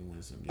out and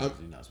win some games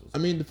you're not supposed to.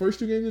 I mean, the first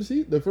 2 games of the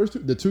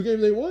season, the 2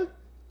 games they won,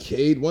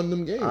 Cade won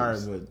them games. All right,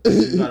 but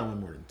you got to win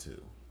more than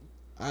 2.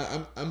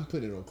 I'm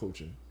putting it on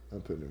coaching.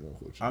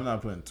 I'm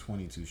not putting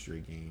 22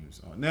 straight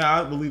games on.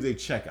 Now, I believe they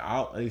checked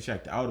out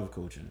of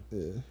coaching.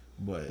 Yeah.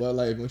 But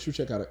like, once you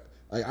check out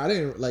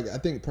I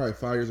think probably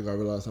 5 years ago I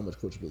realized how much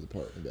coaching plays a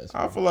part in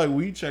basketball. I feel like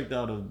we checked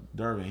out of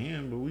Darvin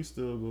Ham, but we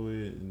still go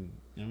ahead and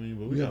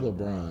but we have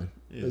LeBron.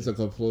 Yeah. It's a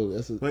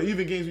complete. But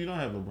even games we don't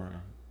have LeBron,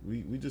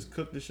 we just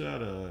cooked the shit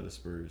out of the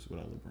Spurs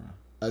without LeBron.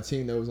 A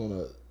team that was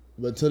on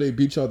but until they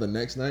beat y'all the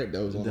next night,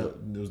 that was on.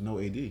 There was no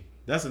AD.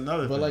 That's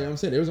another. But thing. like I'm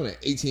saying, they was on an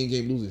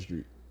 18-game losing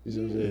streak.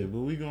 Yeah, but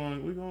we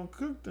going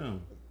cook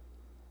them.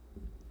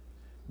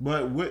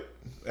 But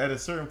at a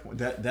certain point,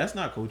 that's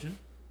not coaching.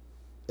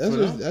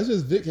 That's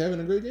just Vic having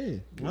a great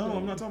game. No,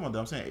 I'm not talking about that.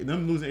 I'm saying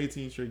them losing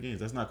 18 straight games.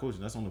 That's not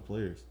coaching. That's on the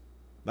players.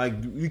 Like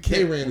you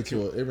can't. They ran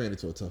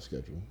into a tough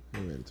schedule.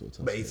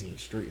 But 18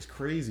 straight is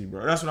crazy,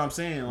 bro. That's what I'm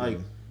saying. Like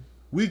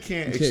we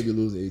can't. You can't be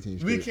losing 18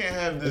 straight. We can't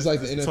have this. It's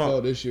like the NFL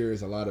talk. this year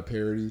is a lot of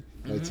parity.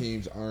 Like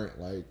teams aren't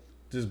like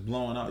just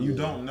blowing out. You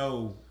don't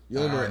know. You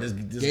don't know this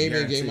game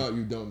in, game out.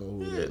 You don't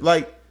know who it is.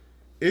 Like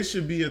it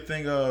should be a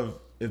thing of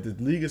if the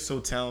league is so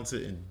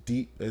talented and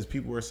deep as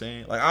people are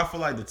saying. Like I feel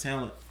like the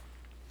talent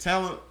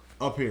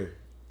up here.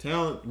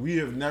 Talent, we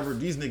have never.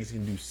 These niggas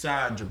can do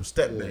side dribble,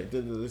 step back,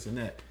 this and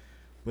that.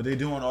 But they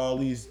doing all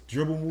these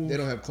dribble moves. They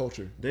don't have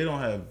culture. They don't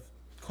have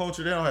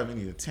culture. They don't have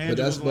any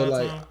tangibles. But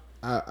like,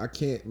 I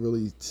can't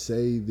really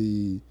say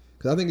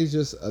because I think it's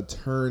just a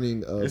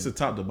turning of. It's a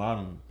top to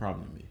bottom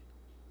problem to me.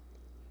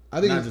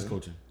 I think not just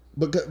coaching.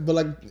 But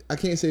like, I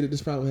can't say that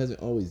this problem hasn't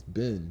always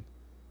been,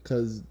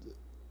 because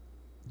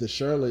the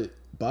Charlotte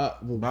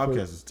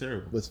Bobcats is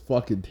terrible. Was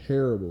fucking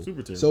terrible.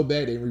 Super terrible. So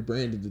bad they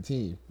rebranded the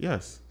team.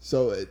 Yes.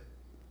 So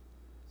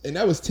and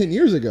that was 10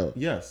 years ago.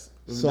 Yes.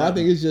 So I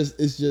think it's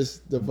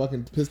just the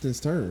fucking Pistons'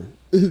 turn.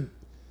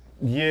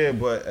 Yeah,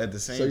 but at the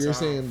same time. So you're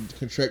saying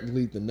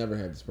contractually they never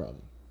have this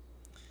problem.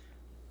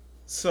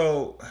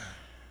 So,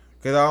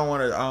 because I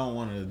don't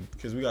want to,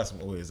 because we got some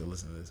OAs that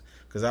listen to this.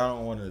 Because I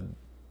don't want to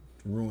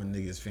ruin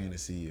niggas'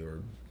 fantasy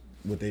or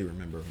what they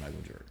remember of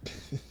Michael Jordan.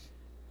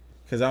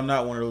 Because I'm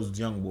not one of those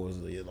young boys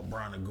that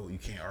LeBron the GOAT. You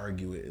can't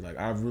argue it. Like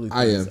I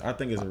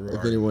think it's a real.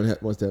 If anyone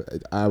wants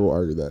to, I will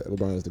argue that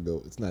LeBron is the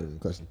GOAT. It's not even a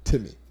question to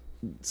me.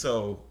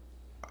 So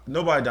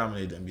nobody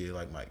dominated the NBA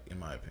like Mike, in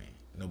my opinion.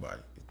 Nobody.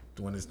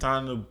 When it's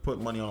time to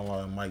put money on the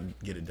line, Mike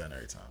get it done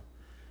every time.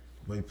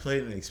 But he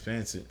played in an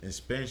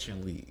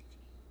expansion league.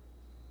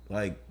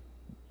 Like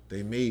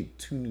they made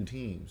 2 new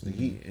teams. The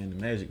Heat and the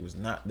Magic was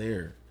not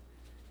there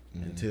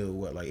until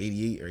like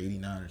 88 or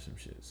 89 or some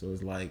shit. So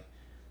it's like.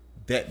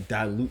 That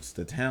dilutes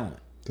the talent.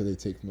 Because they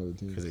take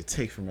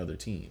from other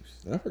teams.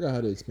 And I forgot how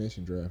the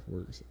expansion draft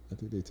works. I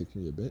think they take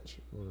from your bench.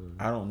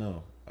 I don't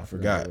know. I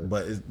forgot.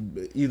 But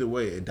either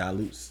way, it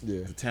dilutes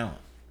the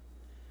talent.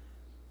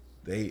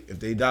 If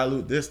they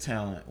dilute this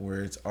talent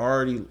where it's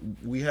already...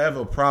 We have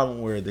a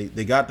problem where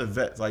they got the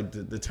vets. Like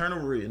the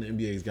turnover rate in the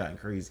NBA has gotten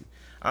crazy.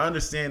 I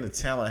understand the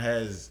talent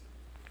has...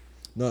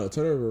 No, the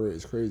turnover rate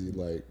is crazy.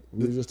 Like,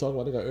 we were just talking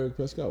about they got Eric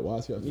Prescott. Why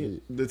is he out the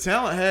league? The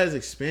talent has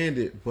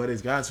expanded, but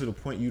it's gotten to the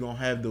point you don't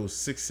have those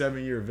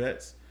 6-7 year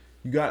vets.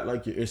 You got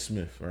like your Ish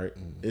Smith, right?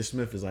 Ish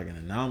Smith is like an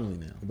anomaly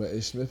now. But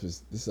Ish Smith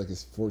this is like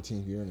his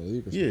 14th year in the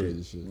league or some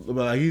crazy shit. But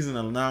like he's an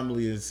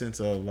anomaly in the sense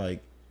of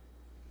like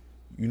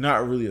you're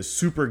not really a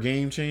super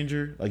game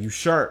changer. Like you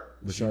sharp,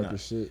 but sharp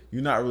as shit.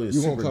 You're not really a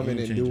super game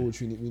changer. You won't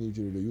come in and do what we need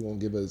you to do. You won't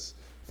give us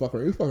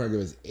you fucking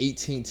give us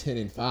 18, 10,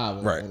 and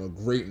 5 on a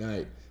great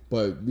night.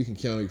 But we can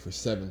count on you for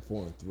 7,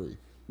 4, and 3.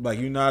 Like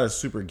you're not a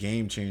super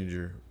game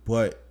changer,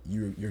 but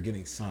you're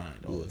getting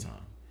signed all the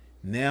time.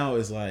 Now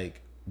it's like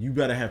you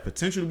better have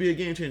potential to be a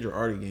game changer or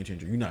already a game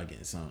changer. You're not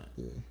getting signed.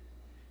 Yeah.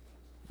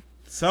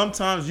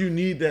 Sometimes you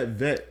need that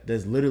vet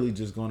that's literally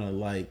just gonna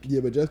like.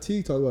 Yeah, but Jeff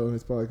Teague talked about it on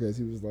his podcast.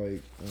 He was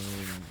like,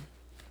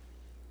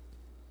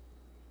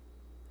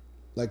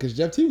 because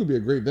Jeff Teague would be a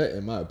great vet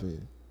in my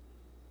opinion,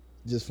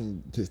 just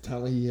from his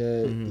talent he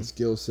had, the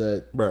skill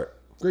set. Right.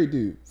 Great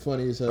dude,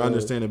 funny as hell.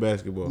 Understand the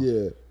basketball.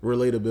 Yeah.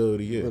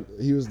 Relatability, yeah. But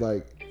he was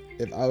like,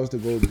 if I was to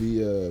go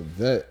be a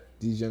vet,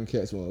 these young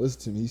cats won't listen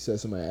to me. He said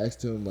somebody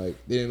asked him, like,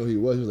 they didn't know who he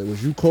was. He was like,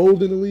 was you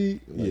cold in the league?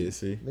 Like, yeah,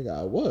 see. Nigga,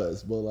 I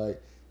was. But,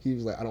 like, he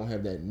was like, I don't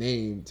have that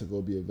name to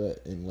go be a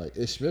vet. And, like,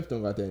 Ish Smith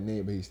don't got that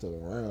name, but he's still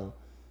around.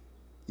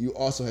 You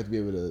also have to be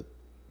able to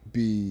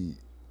be,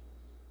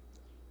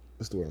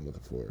 what's the word I'm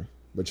looking for?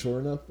 Mature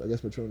enough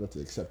to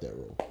accept that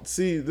role.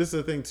 See, this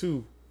is the thing,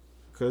 too.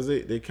 Because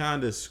they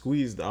kind of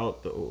squeezed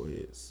out the old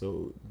heads.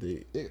 So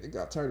they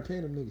got tired of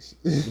paying them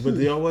niggas. But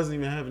they all wasn't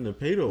even having to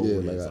pay the old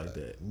heads like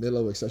that.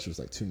 Mid-level accessory was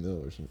like $2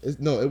 million or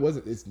something. It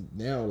wasn't. It's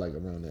now like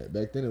around that.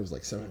 Back then it was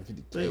like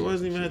 $750K. They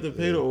wasn't even have to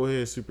pay the old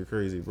heads super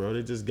crazy, bro.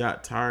 They just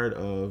got tired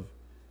of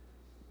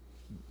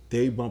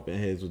they bumping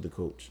heads with the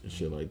coach and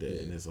shit like that.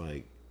 Yeah. And it's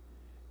like,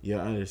 yeah,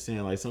 I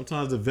understand. Like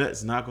sometimes the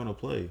vet's not gonna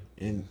play.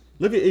 And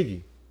look at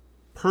Iggy.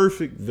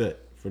 Perfect vet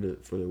for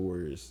the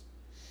Warriors.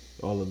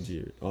 All them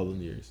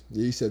years.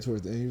 Yeah, he said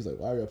towards the end, he was like,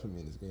 why are y'all putting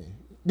me in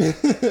this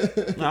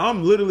game? Now,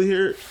 I'm literally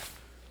here.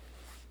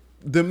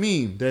 The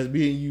meme that's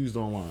being used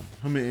online.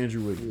 Him and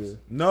Andrew Wiggins. Yeah.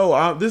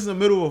 No, this is the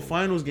middle of a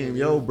finals game.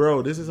 Yo,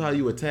 bro, this is how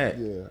you attack.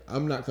 Yeah,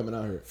 I'm not coming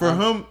out here. For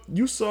him,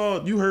 you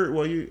heard,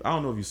 I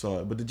don't know if you saw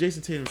it, but the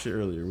Jason Tatum shit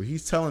earlier, where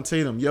he's telling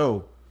Tatum,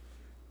 yo,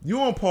 you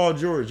on Paul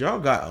George, y'all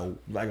got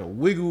a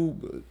wiggle,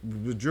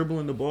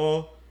 dribbling the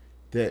ball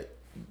that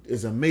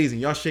is amazing.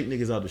 Y'all shake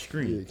niggas out the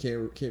screen. Yeah,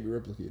 can't be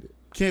replicated.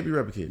 Can't be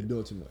replicated. You're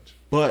doing too much.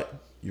 But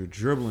you're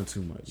dribbling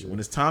too much. Yeah. When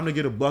it's time to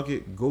get a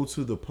bucket, go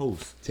to the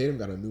post. Tatum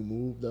got a new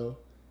move, though.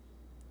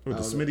 With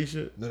the Smitty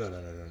shit? No.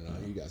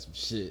 He got some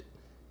shit.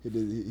 He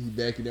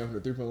backed you down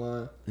from the 3-point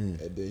line,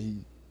 and then he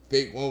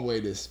faked one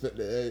way to spit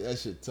that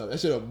shit tough. That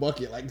shit a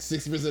bucket like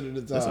 60% of the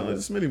time. That's not like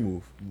the Smitty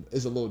move.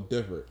 It's a little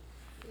different.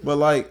 But,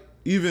 like,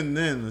 even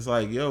then, it's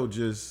like, yo,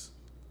 just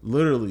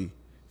literally,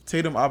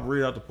 Tatum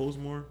operate out the post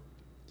more,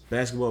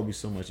 basketball would be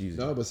so much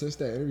easier. No, but since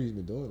that interview, he's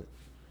been doing it.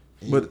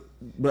 But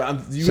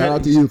shout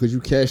out to you because you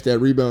catch that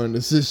rebound and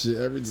assist shit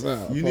every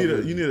time. You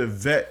need a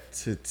vet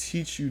to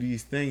teach you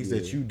these things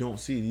that you don't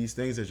see, these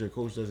things that your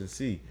coach doesn't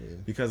see. Yeah.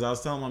 Because I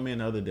was telling my man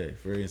the other day,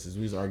 for instance,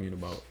 we was arguing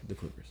about the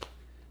Clippers,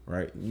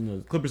 right? You know,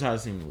 the Clippers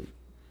hottest team in the league.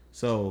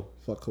 So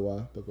fuck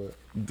Kawhi, but what?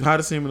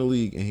 Hottest team in the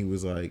league, and he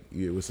was like,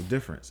 yeah, what's the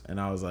difference?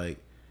 And I was like,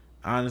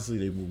 honestly,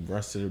 they moved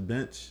Russ to the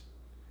bench,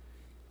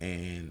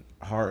 and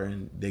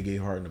Harden, they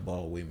gave Harden the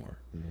ball way more.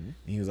 Mm-hmm. And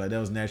he was like, that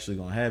was naturally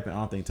going to happen. I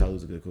don't think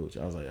Tyler's a good coach.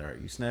 I was like, all right,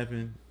 you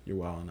snapping, you're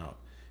wilding out.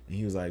 And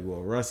he was like,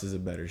 well, Russ is a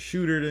better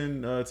shooter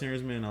than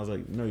Terrence Mann. I was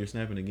like, no, you're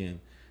snapping again.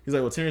 He's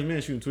like, well, Terrence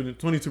Mann shooting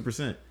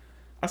 22%.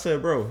 I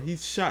said, bro, he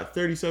shot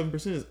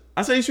 37%.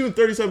 I said he's shooting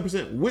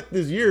 37% with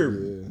this year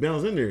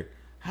balance in there.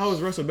 How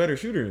is Russ a better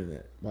shooter than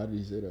that? Why did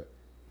he say that?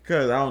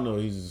 Because I don't know.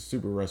 He's a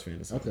super Russ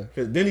fan. Okay.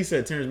 Because then he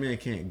said Terrence Mann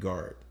can't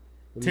guard.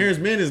 Terrence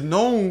Mann is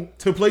known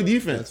to play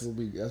defense.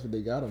 That's what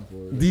they got him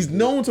for. He's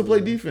known to play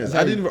defense.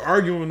 I didn't even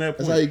argue on that point.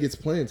 That's how he gets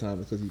playing time,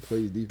 because he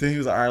plays defense. Then he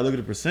was like, all right, look at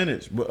the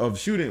percentage of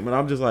shooting. But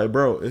I'm just like,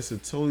 bro, it's a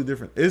totally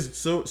different. It's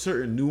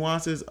certain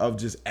nuances of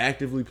just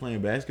actively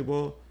playing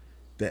basketball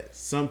that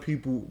some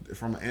people,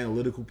 from an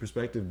analytical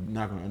perspective,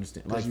 not going to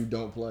understand. Because you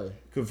don't play.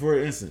 Because, for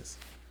instance,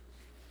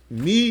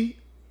 me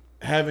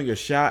having a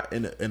shot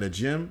in a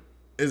gym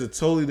is a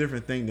totally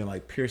different thing than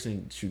like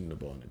Pearson shooting the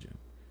ball in the gym.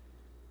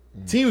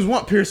 Teams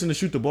want Pearson to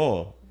shoot the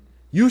ball.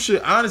 You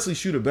should honestly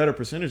shoot a better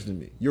percentage than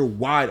me. You're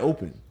wide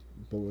open.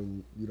 But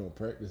when you don't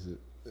practice it.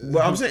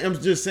 But I'm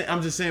just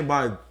saying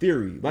by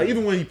theory. Like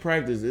even when he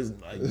practices,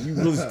 it's like you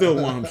really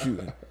still want him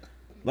shooting.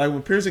 Like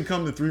when Pearson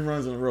comes to 3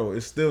 runs in a row,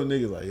 it's still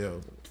niggas like, yo,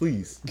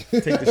 please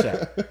take the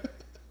shot.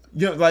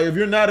 You know, like if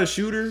you're not a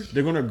shooter,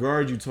 they're gonna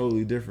guard you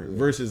totally different.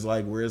 Versus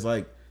like whereas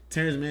like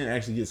Terrence Mann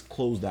actually gets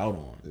closed out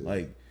on.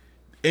 Like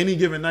any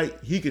given night,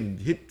 he can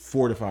hit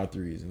 4 to 5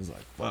 threes, and it's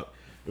like fuck.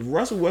 If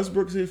Russell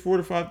Westbrook hit 4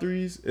 to 5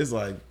 threes, it's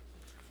like,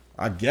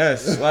 I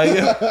guess, like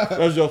that's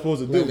what y'all supposed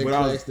to do. But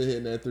I was to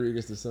hitting that 3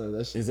 against the Suns.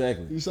 That's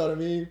exactly. You saw what I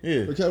mean?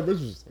 Yeah. But Kelly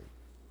Bridges was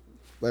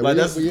like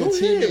that's go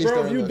ahead,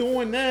 bro. If you're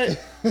doing that,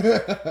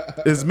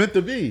 it's meant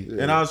to be.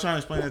 Yeah. And I was trying to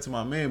explain that to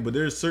my man, but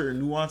there's certain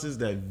nuances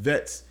that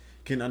vets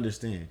can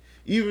understand.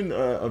 Even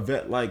a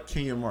vet like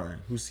Kenyon Martin,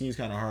 who seems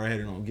kind of hard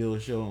headed on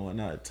Gil's show and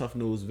whatnot, a tough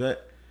nosed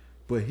vet,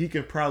 but he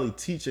can probably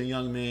teach a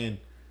young man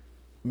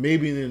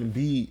maybe an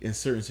Embiid in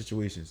certain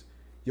situations.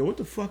 Yo, what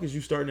the fuck is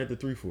you starting at the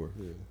 3 for?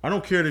 Yeah. I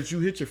don't care that you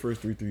hit your first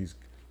 3 threes.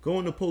 Go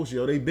in the post,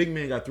 yo. They big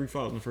man got 3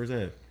 fouls in the first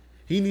half.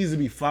 He needs to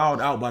be fouled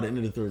out by the end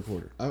of the third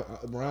quarter.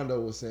 Rondo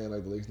was saying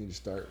like the Lakers need to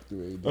start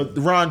through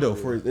Rondo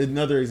for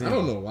another example.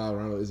 I don't know why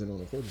Rondo isn't on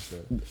the coaching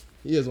staff.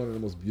 He has one of the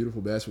most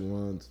beautiful basketball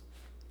runs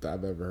that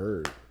I've ever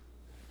heard.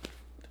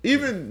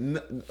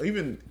 Even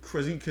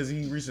because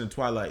he reached in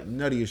Twilight,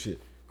 nutty as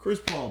shit. Chris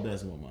Paul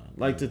basketball mind.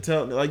 Like to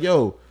tell like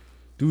yo.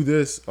 Do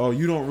this. Oh,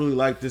 you don't really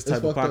like this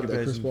type of pocket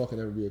passing. Chris Paul can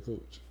never be a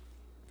coach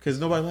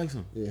because nobody likes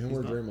him. Yeah, him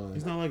or Draymond.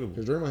 He's not likable.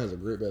 Because Draymond has a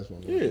great basketball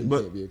game. Yeah, but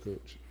he can't be a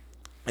coach.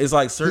 It's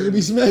like certain. He can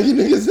be smacking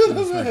niggas in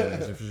the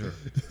man. For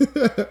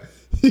sure.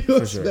 He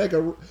will smack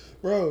a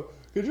bro.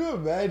 Could you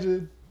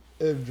imagine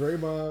if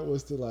Draymond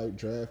was to like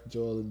draft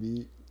Joel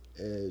Embiid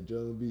and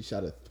Joel Embiid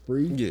shot a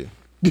 3? Yeah.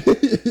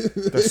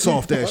 That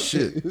soft ass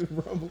shit.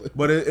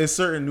 But it's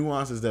certain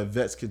nuances that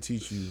vets could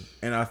teach you,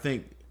 and I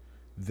think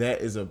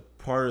that is a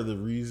part of the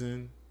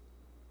reason.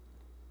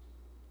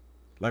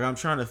 Like, I'm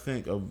trying to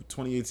think of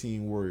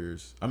 2018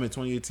 Warriors. I mean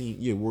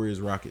 2018, Warriors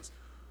Rockets.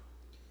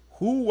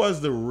 Who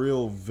was the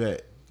real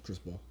vet? Chris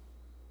Paul.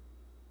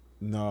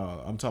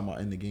 No, I'm talking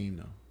about in the game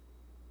now.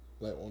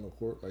 Like on the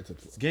court, like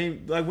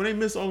game, like when they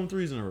missed all them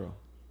threes in a row.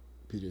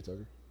 PJ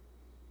Tucker.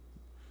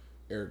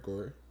 Eric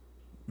Gordon.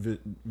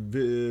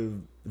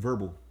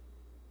 Verbal.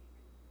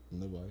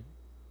 Nobody.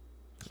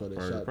 That's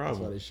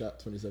why they shot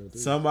 27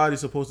 threes.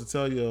 Somebody's supposed to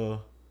tell you,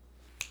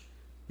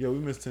 yo, we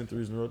missed 10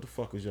 threes in a row. What the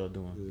fuck is y'all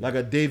doing? Yeah. Like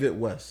a David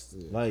West.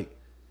 Yeah. Like,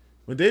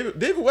 when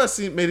David West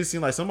made it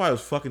seem like somebody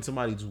was fucking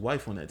somebody's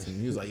wife on that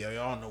team. He was like, yo,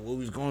 y'all know what we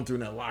was going through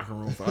in that locker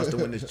room for us to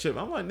win this chip.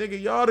 I'm like, nigga,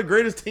 y'all the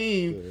greatest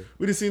team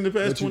we done seen in the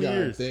past 20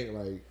 years. But you gotta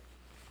think, like,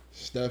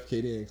 Steph,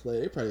 KD, and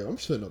Clay, they probably, I'm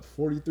shooting up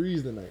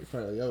 43s tonight.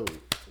 Probably, yo.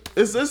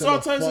 It's all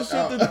types of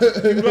shit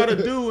that you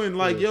gotta do. And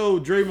like, yo,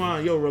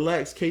 Draymond, yo,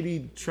 relax.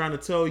 KD trying to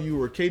tell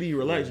you, or KD,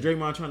 relax.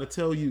 Draymond trying to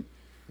tell you.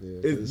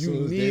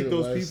 You need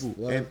those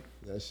people. And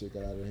that shit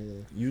got out of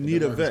hand. You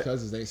need a vet.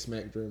 Cousins ain't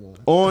smack Draymond.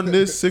 On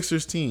this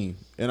Sixers team,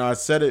 and I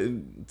said it,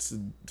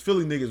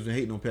 Philly niggas been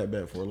hating on Pat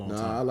Bev for a long time.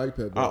 I like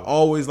Pat Bev. I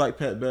always like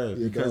Pat Bev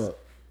because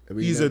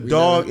he's a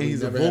dog and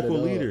he's a vocal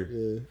leader.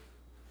 Yeah.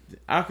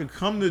 I could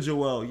come to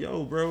Joel,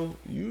 yo, bro,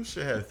 you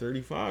should have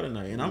 35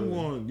 tonight. And I'm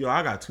going,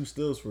 I got 2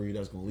 steals for you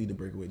that's going to lead the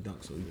breakaway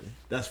dunk. So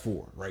that's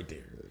 4 right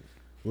there.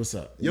 What's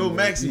up? Yo,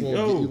 Maxie,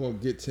 you're going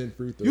to get 10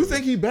 free throws. You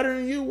think he better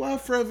than you? Why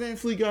Fred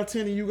VanVleet got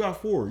 10 and you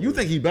got 4? You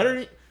think he better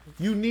than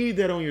you? Need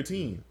that on your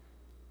team.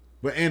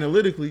 But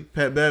analytically,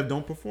 Pat Bev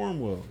don't perform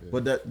well. Yeah.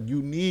 But that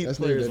you need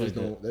players like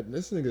that.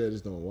 This nigga that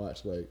just don't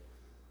watch. Like,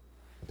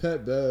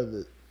 Pat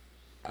Bev,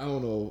 I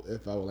don't know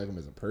if I would like him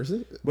as a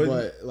person, but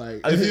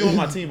like if you on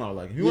my team, I would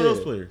like him. He one of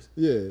those players.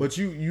 Yeah. But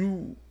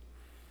you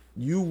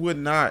would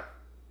not.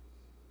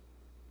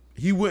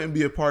 He wouldn't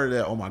be a part of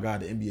that. Oh my God,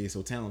 the NBA is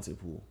so talented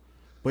pool.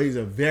 But he's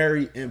a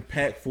very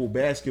impactful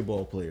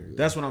basketball player. Yeah.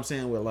 That's what I'm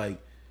saying. With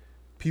like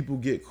people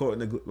get caught in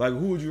the like.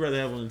 Who would you rather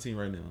have on the team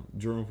right now,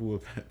 Jordan Poole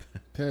or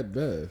Pat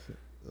Bev?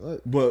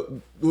 What? But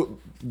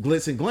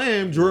glitz and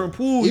glam, Jordan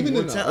Poole. Even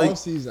in the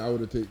offseason, I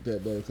would have picked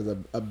Pat Bev because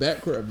a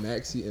backcourt of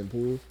Maxey and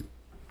Poole.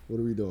 What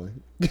are we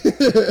doing?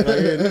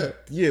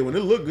 When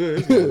it looked good,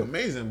 it's look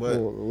amazing. But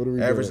what are we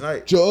average doing?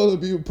 night, Joel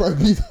Embiid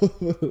probably.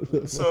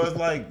 So it's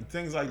like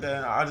things like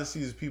that. I just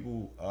see these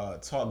people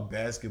talk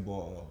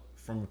basketball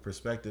from a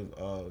perspective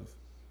of,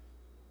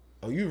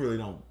 you really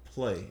don't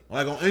play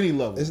like on any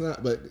level. It's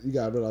not, but you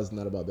gotta realize it's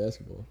not about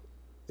basketball.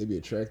 They be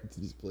attracted to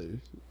these players.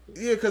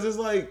 Yeah, because it's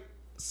like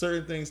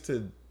certain things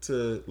to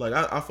like.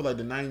 I feel like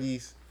the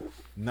 '90s.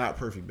 Not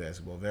perfect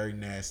basketball, very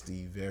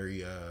nasty,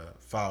 very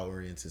foul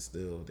oriented.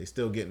 They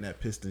still getting that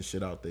Piston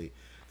shit out there.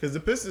 Because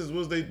the Pistons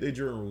was they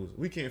Jordan rules.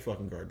 We can't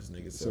fucking guard this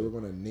nigga. So we're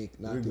gonna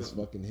knock this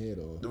fucking head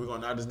off. We're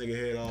gonna knock this nigga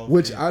head off.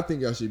 Which I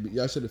think y'all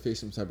should have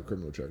faced some type of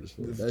criminal charges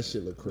for. That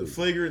shit look crazy. The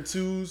flagrant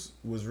 2s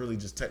was really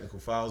just technical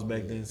fouls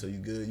back then. So you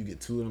good. You get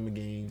 2 of them a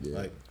game. Yeah.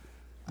 Like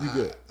you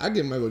good. I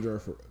give Michael Jordan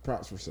for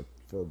props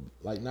for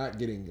like not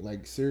getting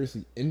like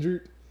seriously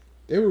injured.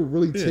 They were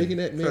really taking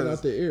that man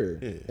out the air.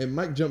 Yeah. And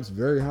Mike jumps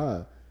very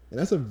high. And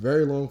that's a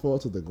very long fall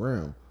to the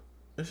ground.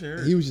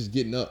 Sure. He was just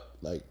getting up.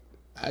 Like,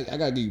 I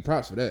got to give you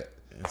props for that.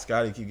 And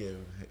Scotty keep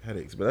getting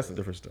headaches. But that's a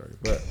different story.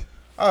 But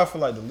I feel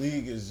like the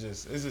league is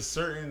just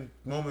certain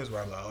moments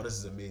where I'm like, oh, this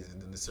is amazing.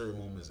 Then there's certain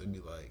moments it'd be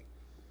like,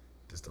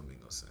 this don't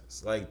make no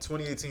sense. Like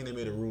 2018, they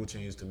made a rule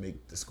change to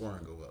make the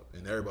scoring go up.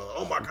 And everybody like,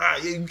 oh my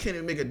God, you can't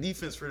even make a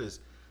defense for this.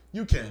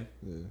 You can.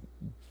 Yeah.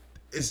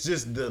 It's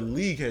just the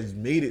league has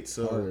made it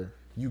so harder.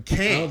 You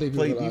can't I don't think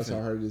play people defense.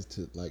 Realize how hard it is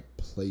to like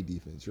play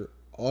defense. You're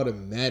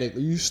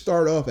automatically you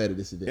start off at a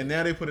disadvantage. And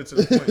now they put it to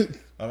the point.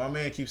 Like my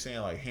man keeps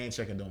saying like hand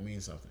checking don't mean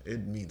something.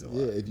 It means a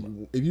lot.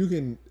 Yeah, if you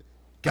can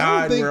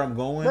guide where I'm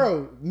going,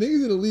 bro.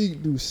 Niggas in the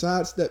league do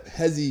sidestep,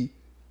 hezzy,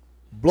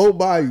 blow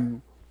by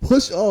you,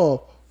 push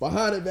off,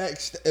 behind the back.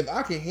 If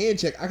I can hand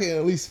check, I can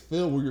at least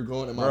feel where you're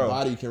going and my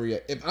body can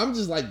react. If I'm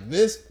just like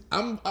this,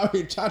 I'm out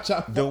here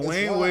cha-cha.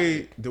 Dwayne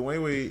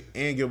Wade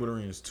and Gilbert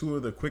Arenas, 2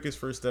 of the quickest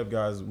first step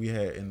guys we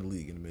had in the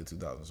league in the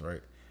mid-2000s,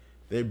 right?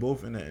 They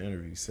both in that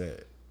interview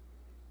said,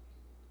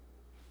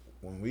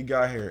 when we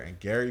got here and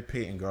Gary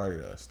Payton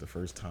guarded us the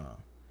first time,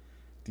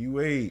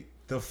 D-Wade,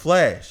 the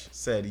Flash,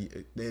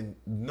 said then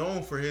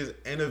known for his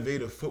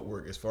innovative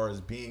footwork as far as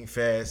being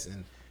fast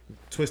and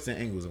twisting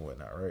angles and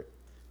whatnot, right?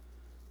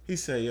 He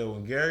said, yo,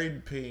 when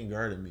Gary Payton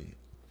guarded me,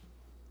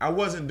 I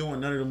wasn't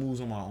doing none of the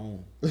moves on my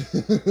own.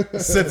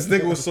 Said this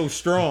nigga was so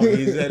strong.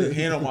 He had his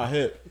hand on my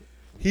hip.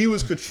 He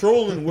was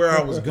controlling where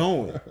I was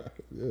going.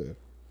 Yeah.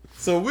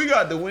 So we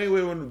got Dwayne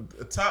Wade on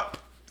the top,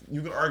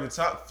 you can argue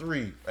top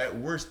 3, at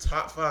worst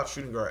top 5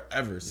 shooting guard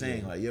ever,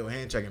 saying like, yo,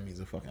 hand checking means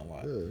a fucking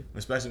lot. Yeah.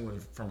 Especially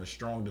from a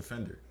strong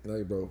defender.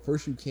 Like, bro,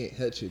 first you can't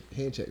hand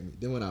check me.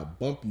 Then when I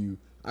bump you,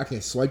 I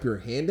can swipe your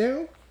hand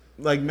down?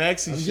 Like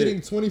Maxi, I'm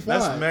getting 25.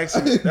 That's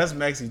Maxi. That's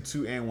Maxi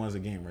 2 and 1s a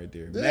game right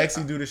there. Yeah.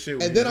 Maxi do the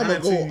shit, and then I'm gonna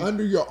go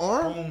under your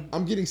arm. Boom.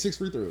 I'm getting 6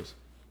 free throws.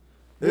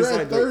 It's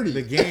like 30.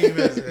 The game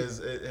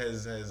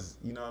has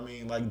you know what I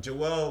mean? Like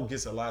Joel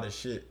gets a lot of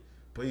shit,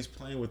 but he's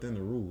playing within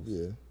the rules.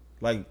 Yeah.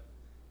 Like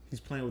he's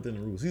playing within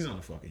the rules. He's on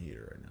a fucking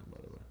heater right now, by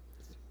the way.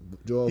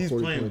 Joel, he's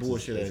playing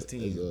bullshit as his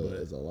team.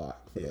 Is a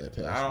lot for that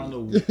pass. I don't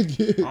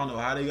know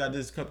how they got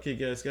this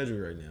cupcake ass schedule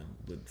right now.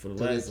 But for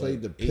the last they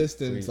played the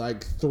Pistons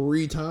like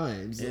 3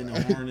 times. And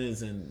the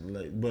Hornets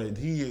and but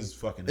he is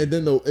fucking. And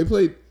then they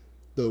played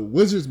the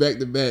Wizards back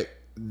to back.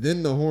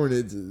 Then the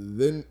Hornets,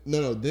 then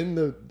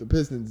the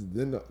Pistons,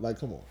 then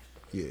come on.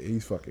 Yeah,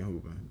 he's fucking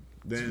hooping.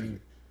 Then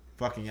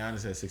fucking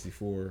Giannis had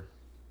 64.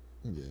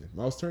 Yeah,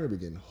 Miles Turner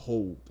began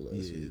hold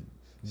last week.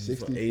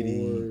 64,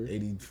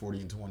 80, 40,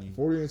 and 20.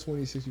 40 and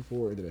 20,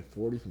 64, and then at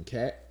 40 from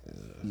Cat.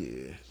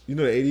 Yeah. You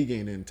know the 80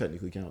 game didn't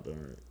technically count though,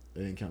 right?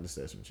 They didn't count the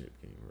statesmanship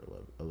game,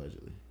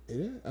 allegedly.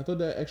 Yeah, I thought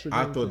that extra game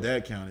I thought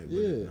that counted, but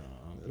yeah.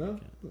 No.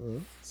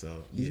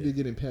 So he's been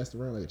getting passed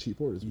around like a cheap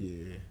horse.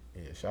 Yeah.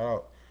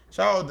 Shout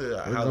out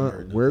to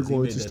Halliburton. We're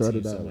going to start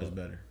it out. So much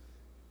better.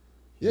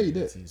 Yeah, he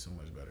did. Team so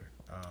much better.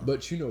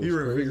 But you know, he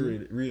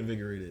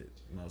reinvigorated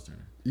Miles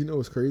Turner. You know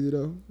what's crazy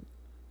though?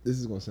 This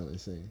is gonna sound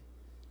insane.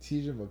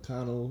 TJ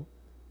McConnell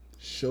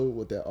showed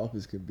what that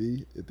offense could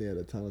be if they had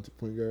a talented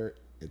point guard,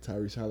 and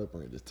Tyrese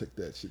Halliburton just took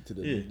that shit to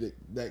the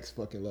next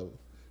fucking level.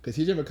 Because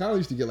TJ McConnell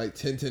used to get like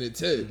 10, 10, and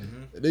 10.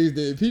 Mm-hmm. They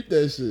didn't peep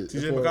that shit.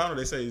 TJ McConnell,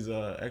 they say, he's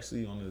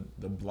actually on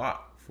the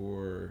block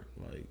for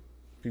like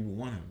people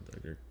want him.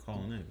 Like they're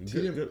calling in.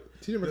 TJ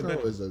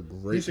McConnell is a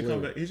great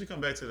player. He should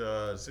come back to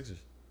the Sixers.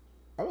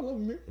 I would love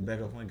him here. A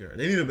backup point guard.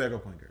 They need a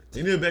backup point guard.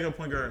 They need a backup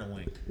point guard in a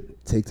wing.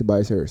 Take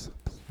Tobias Harris,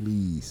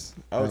 please.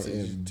 I would say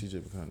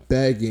TJ McConnell.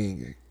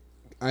 Begging.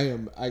 I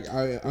am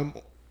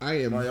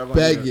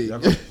begging.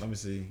 Let me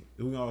see.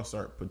 Who gonna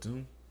start?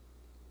 Platoon?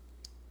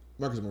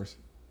 Marcus Morris.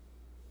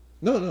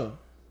 No.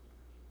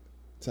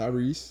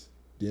 Tyrese,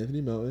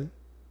 D'Anthony Melton,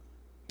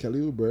 Kelly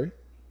Oubre,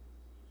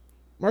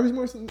 Marcus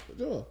Morris, and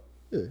Joel.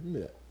 Yeah, give me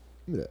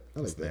that. I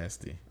like that.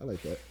 Nasty. I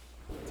like that.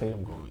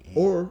 Tatum going in.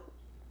 Or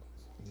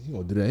you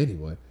gonna do that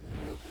anyway.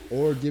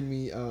 Or give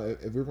me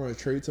if we're going to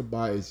trade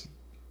Tobias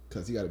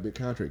because he got a big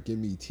contract, give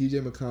me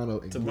TJ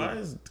McConnell and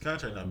Tobias'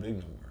 contract not big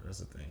no more. That's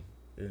the thing.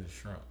 It is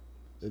shrunk.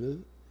 It is.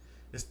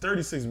 It's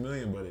 $36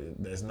 million, but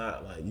that's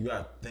not like you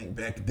gotta think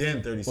back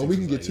then. 36. Well, we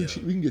can get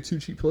cheap. We can get 2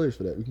 cheap players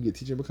for that. We can get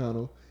TJ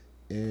McConnell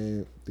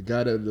and the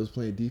guy that was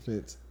playing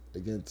defense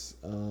against.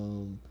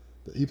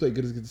 He played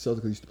good against the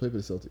Celtics. He used to play for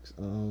the Celtics.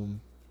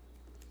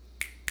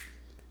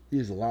 He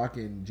was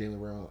locking Jaylen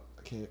Brown.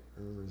 I can't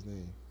remember his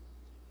name.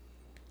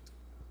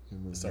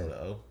 Start with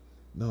O?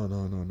 No.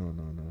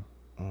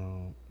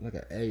 Like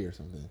an A or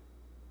something.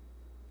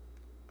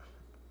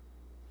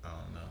 I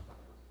don't know.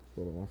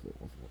 Hold on, one foot.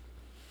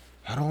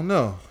 I don't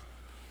know.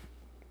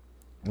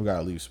 We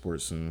gotta leave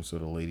sports soon, so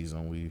the ladies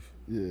don't leave.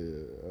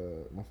 Yeah,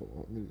 my fault.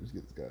 Let me just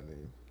get this guy's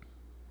name.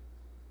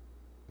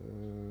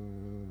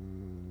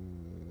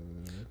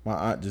 My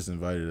aunt just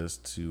invited us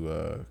to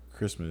a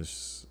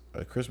Christmas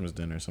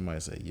dinner.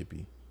 Somebody said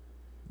yippee.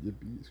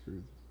 Yippee is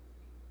crazy.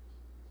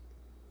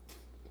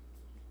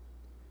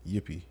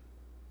 Yippee.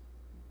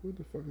 What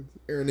the fuck is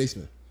Aaron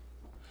Naismith?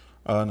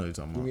 Oh, I know you're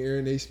talking about. Give me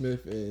Aaron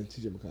Naismith and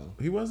TJ McConnell.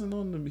 He wasn't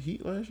on the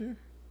Heat last year?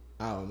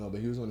 I don't know,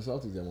 but he was on the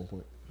Celtics at one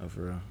point. Oh,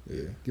 for real?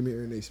 Yeah. Give me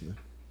Aaron Naismith.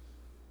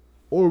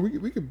 Or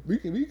we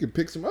could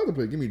pick some other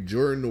player. Give me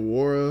Jordan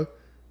Nwora.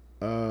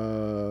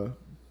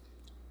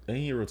 Ain't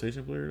he a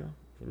rotation player though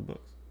for the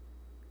Bucks?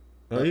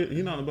 Oh,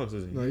 he's not on the Bucks,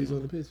 is he? No, he's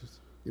on the Pacers.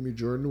 Give me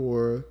Jordan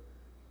Nwora.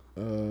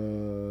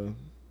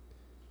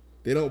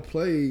 They don't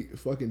play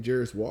fucking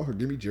Jarris Walker.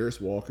 Give me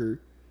Jarris Walker.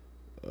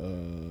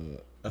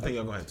 I think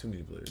y'all gonna have too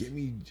many players.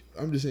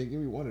 I'm just saying, give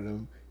me one of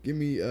them. Give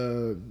me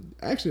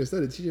actually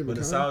instead of TJ McConnell. But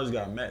the salaries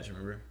got matched,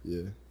 remember?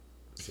 Yeah.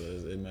 So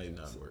it may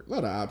not work. A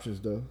lot of options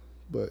though,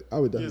 but I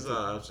would definitely. There's a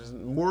lot of options.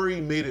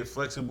 Maury made it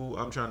flexible.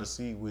 I'm trying to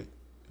see who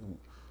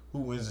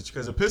wins it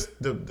because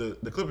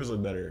the Clippers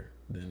look better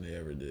than they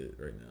ever did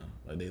right now.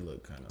 Like they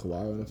look kind of.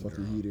 Kawhi on a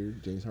fucking heater.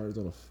 James Harden's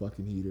on a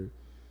fucking heater.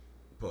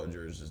 Paul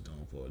George just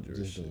doing Paul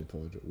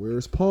George.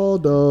 Where's Paul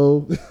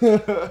though?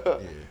 Yeah.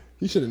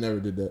 He should have never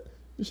did that.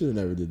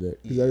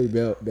 Because every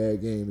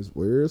bad game is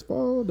where's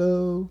Paul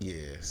though?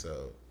 Yeah.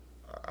 So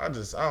I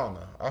don't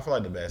know. I feel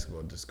like the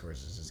basketball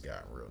discourse has just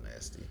gotten real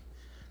nasty.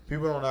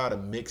 People don't know how to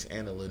mix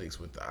analytics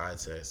with the eye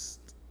test.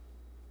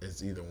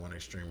 It's either one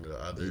extreme or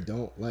the other. They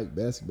don't like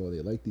basketball. They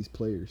like these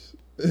players.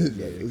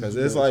 Yeah, because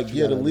it's like,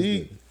 the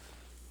league.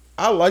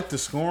 I like the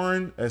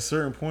scoring at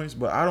certain points,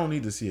 but I don't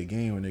need to see a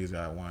game where niggas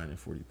got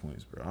 140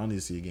 points, bro. I don't need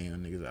to see a game where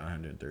niggas got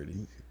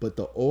 130. But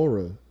the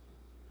aura.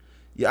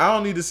 Yeah, I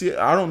don't need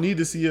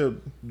to see a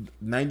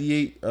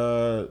 98.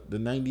 The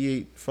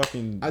 98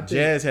 fucking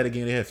Jazz had a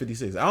game they had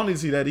 56. I don't need to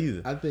see that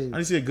either. I need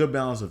to see a good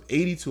balance of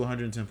 80 to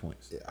 110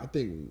 points. Yeah, I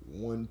think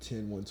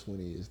 110,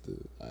 120 is the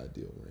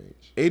ideal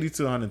range. 80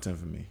 to 110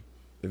 for me.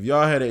 If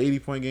y'all had an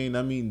 80-point game,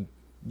 that mean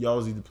y'all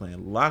was either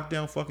playing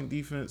lockdown fucking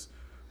defense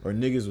or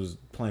niggas was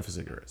playing for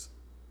cigarettes.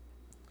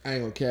 I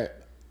ain't gonna cap.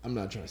 I'm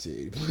not trying to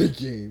see an 80-point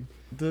game.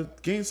 The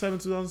Game 7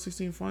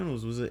 2016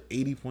 Finals was an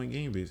 80-point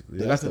game, basically.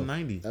 That's That's a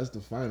 90. That's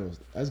the finals.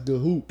 That's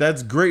good hoop.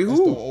 That's great That's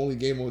the hoop. only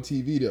game on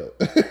TV, though.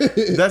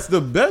 That's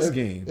the best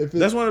game. If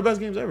That's one of the best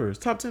games ever. It's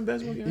top 10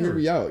 basketball game Hear ever.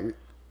 me out.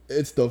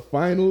 It's the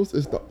finals.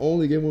 It's the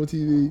only game on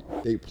TV.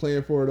 They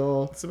playing for it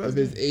all. It's the best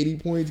if it's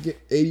game.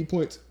 80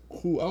 points,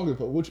 cool. I don't give a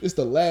fuck. Which it's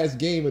the last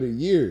game of the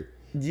year.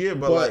 Yeah,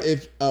 but like,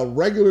 if a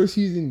regular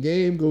season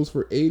game goes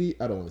for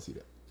 80, I don't want to see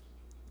that.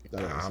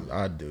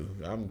 I do.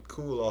 I'm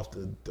cool off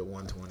the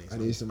 120s.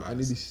 I need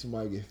to see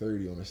somebody get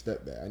 30 on a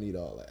step back. I need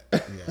all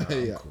that.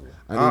 Yeah,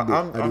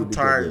 I'm cool. I'm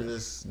tired of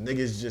this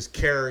niggas just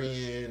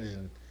carrying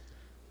and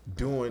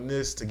doing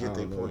this to get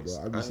their points.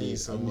 I be seeing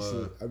some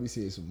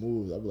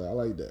moves. I be like, I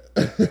like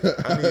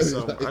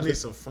that. I I need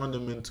some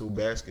fundamental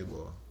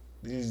basketball.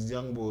 These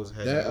young boys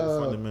had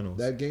no fundamentals.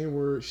 That game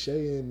where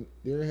Shea and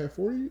Darren had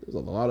 40, there's a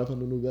lot of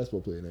fundamental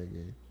basketball play in that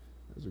game.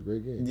 It was a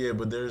great game. Yeah,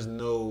 but there's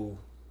no...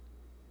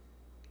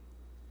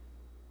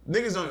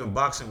 Niggas don't even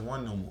boxing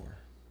one no more.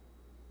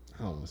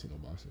 I don't want to see no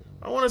boxing one.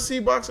 I want to see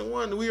boxing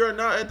one. We are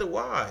not at the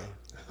Y.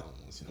 I don't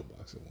want to see no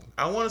boxing one.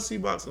 I want to see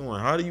boxing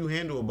one. How do you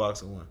handle a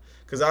boxing one?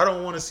 Because I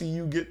don't want to see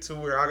you get to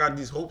where I got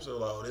these hopes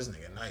of like, oh, this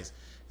nigga nice.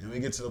 And we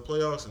get to the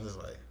playoffs and it's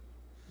like,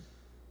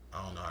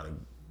 I don't know how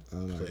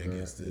to play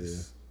against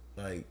this.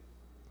 Yeah. Like,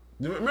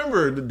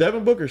 remember the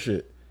Devin Booker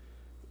shit.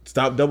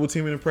 Stop double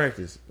teaming in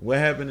practice. What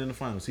happened in the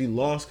finals? He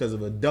lost because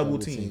of a double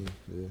team.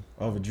 Yeah.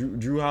 Of a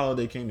Drew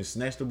Holiday came and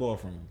snatched the ball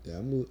from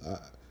him. Yeah,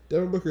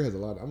 Devin Booker has a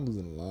lot. I'm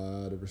losing a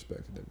lot of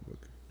respect for Devin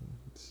Booker.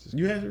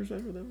 You have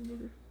respect for Devin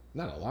Booker?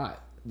 Not a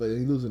lot, but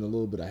he's losing a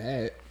little bit of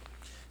hat.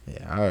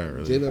 Yeah, I don't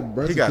really.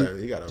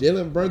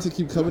 Jalen Brunson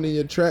keep coming in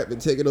your trap and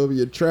taking over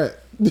your trap.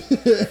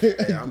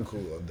 Hey, I'm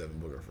cool with Devin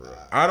Booker for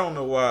real. I don't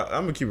know why.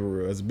 I'm gonna keep it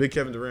real. As a big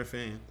Kevin Durant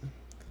fan,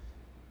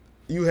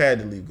 you had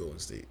to leave Golden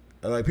State.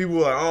 Like, people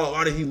were like, oh,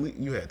 why did he leave?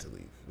 You had to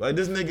leave. Like,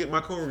 this nigga,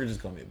 my coworker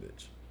just called me a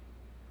bitch.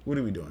 What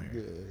are we doing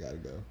here? Yeah, gotta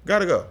go.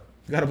 Gotta go.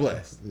 Gotta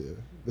blast. Yeah.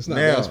 It's not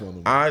basketball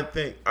no more. I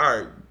think, all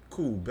right,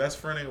 cool. Best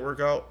friend ain't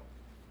work out.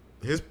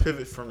 His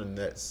pivot from the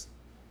Nets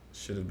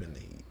should have been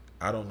the Heat.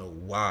 I don't know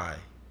why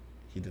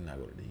he did not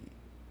go to the Heat.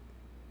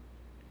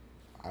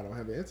 I don't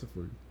have an answer for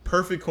you.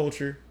 Perfect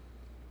culture.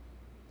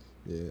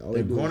 Yeah.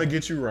 They're going to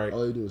get you right.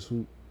 All they do is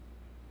hoop.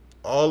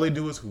 All they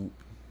do is hoop.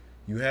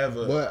 You have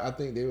a... But I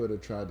think they would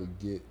have tried to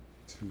get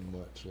too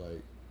much,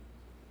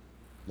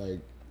 like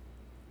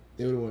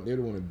they would have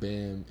wanted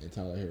Bam and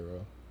Tyler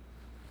Hero.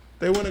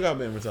 They wouldn't have got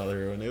Bam and Tyler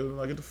Hero, and they would have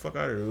like, get the fuck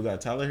out of here. We got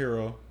Tyler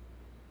Hero,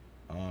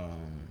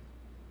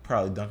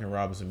 probably Duncan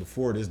Robinson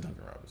before this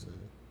Duncan Robinson,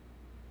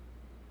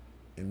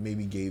 and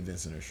maybe Gabe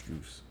Vincent or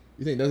Strus.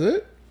 You think that's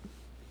it?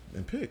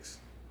 And picks.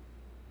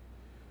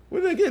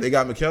 What did they get? They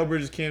got Mikal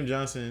Bridges, Cam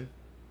Johnson.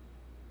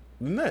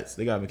 The Nets.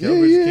 They got Mikal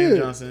Bridges, Cam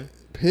Johnson.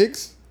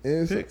 Picks.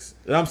 And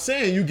I'm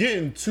saying you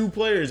getting 2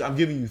 players. I'm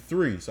giving you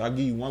 3, so I'll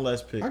give you 1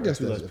 less pick. I guess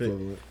 2 that's less pick.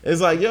 equivalent. It's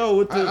like, yo,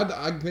 what the...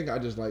 I think I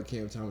just like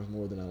Cam Thomas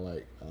more than I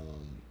like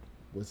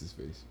what's his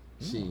face?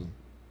 Sheen.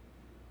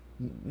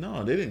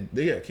 No, they didn't.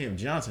 They got Cam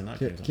Johnson, not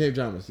Cam Thomas. Cam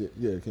Johnson,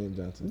 yeah, Cam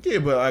Johnson. Yeah,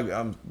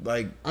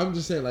 but I'm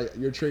just saying, like,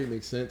 your trade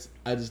makes sense.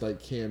 I just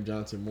like Cam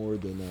Johnson more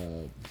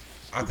than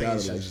I think he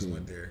should have just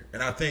went there.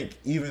 And I think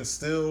even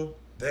still,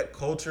 that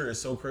culture is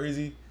so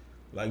crazy.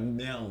 Like,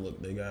 now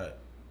look, they got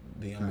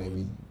the young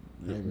boy.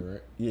 Right?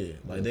 Yeah,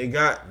 like they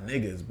got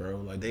niggas, bro.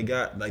 Like they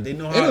got, like they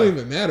know how. It don't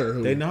even matter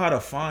who. They know how to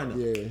find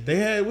them. Yeah. They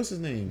had, what's his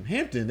name,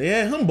 Hampton. They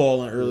had him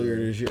balling earlier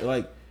this year.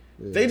 Like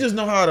they just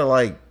know how to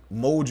like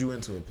mold you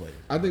into a player.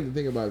 I think the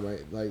thing about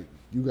it, like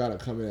you gotta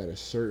come in at a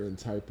certain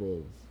type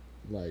of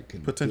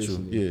like potential.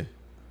 Yeah.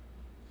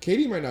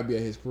 KD might not be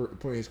at his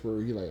point in his career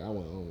where he like I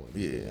don't want.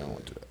 Yeah, I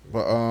want to do that.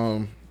 But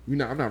I'm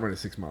not running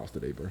 6 miles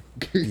today, bro.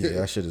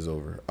 Yeah, that shit is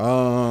over.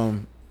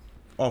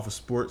 Off of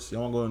sports,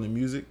 y'all want to go into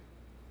music?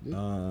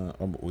 Yeah.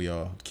 We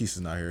all Keith is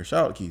not here.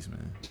 Shout out to Keith,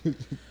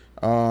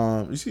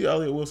 man. You see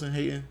Elliot Wilson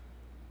hating?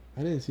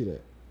 I didn't see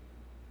that,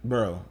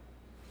 bro.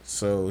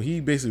 So he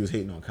basically was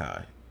hating on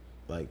Kai,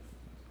 like,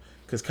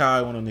 cause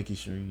Kai went on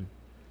Nicki's stream,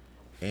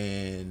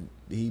 and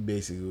he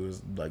basically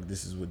was like,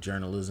 "This is what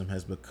journalism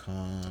has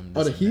become."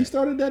 Oh, he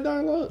started that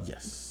dialogue?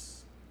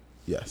 Yes.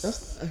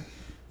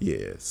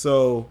 Yeah.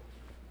 So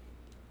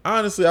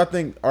honestly, I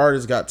think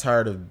artists got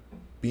tired of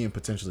being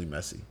potentially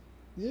messy.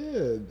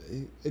 Yeah,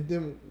 and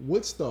then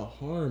what's the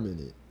harm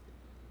in it?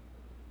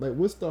 Like,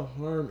 what's the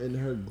harm in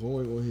her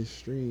going on his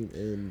stream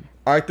and?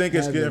 I think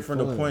it's getting from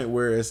the point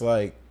where it's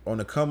like, on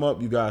the come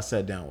up, you guys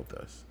sat down with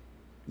us.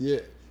 Yeah,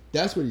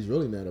 that's what he's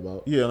really mad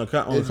about. Yeah, on the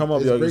come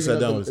up, y'all sat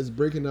down with us. It's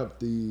breaking up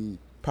the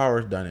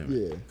power dynamic.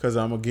 Yeah, because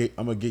I'm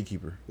a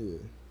gatekeeper. Yeah.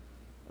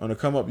 On the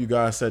come up, you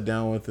guys sat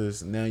down with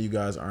us. Now you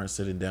guys aren't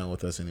sitting down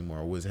with us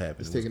anymore. What's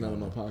happening? It's taken out of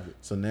my pocket.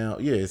 So now,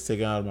 yeah, it's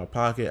taken out of my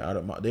pocket.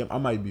 I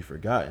might be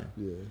forgotten.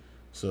 Yeah.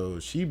 So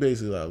she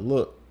basically like,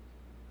 look,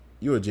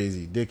 you a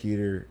Jay-Z dick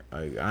eater.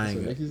 Like, I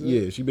ain't.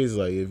 Yeah, she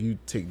basically like, if you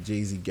take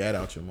Jay-Z gat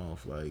out your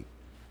mouth, like,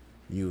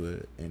 you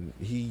would. And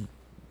he.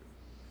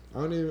 I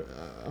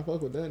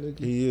fuck with that nigga.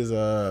 He is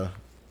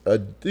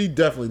he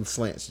definitely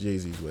slants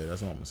Jay-Z's way.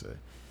 That's all I'm gonna say.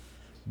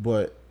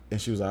 And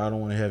she was like, I don't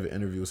want to have an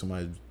interview with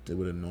somebody that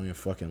would annoying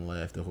fucking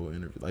laugh the whole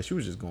interview. Like she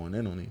was just going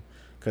in on him,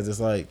 cause it's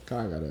like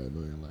Kai got an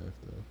annoying laugh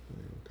though.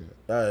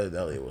 Okay.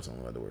 Elliot was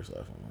something like the worst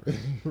laugh on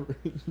him.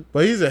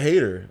 But he's a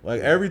hater. Like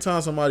every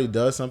time somebody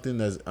does something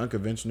that's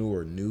unconventional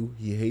or new,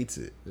 he hates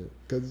it. Yeah.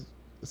 Cause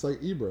it's like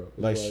Ebro.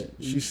 Like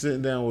she's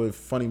sitting down with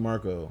Funny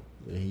Marco,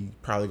 and he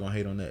probably gonna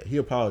hate on that. He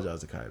apologized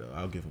to Kai though.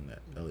 I'll give him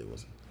that. Elliot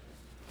wasn't.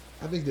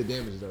 I think the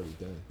damage is already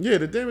done. Yeah,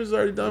 the damage is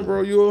already done,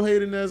 bro. You all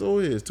hating as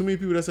always. Too many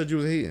people that said you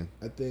was hating.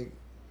 I think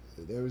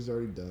the damage is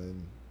already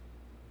done.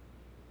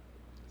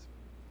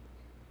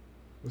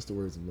 What's the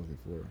words I'm looking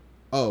for?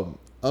 Oh,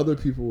 other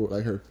people,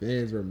 like her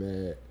fans were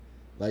mad.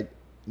 Like,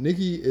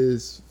 Nicki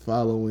is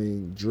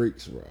following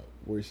Drake's route,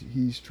 where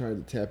he's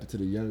trying to tap into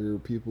the younger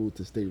people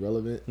to stay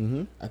relevant.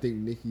 Mm-hmm. I think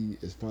Nicki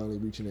is finally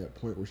reaching that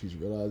point where she's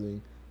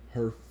realizing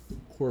her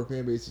core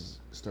fan base is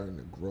starting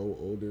to grow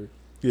older.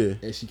 Yeah.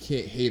 And she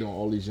can't hate on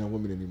all these young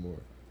women anymore.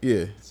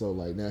 Yeah. So,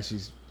 like, now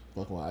she's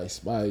fucking with Ice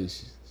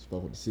Spice. She's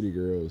fucking with the City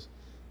Girls.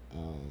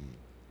 I'm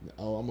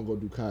going to go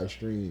do Kai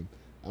Stream.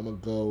 I'm going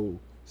to go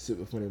sit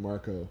with Funny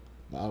Marco.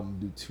 My album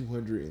do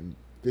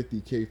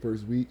 250K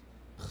first week.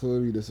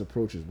 Clearly, this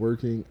approach is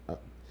working. I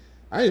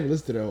didn't even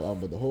listen to that whole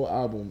album, but the whole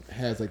album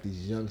has, like,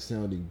 these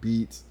young-sounding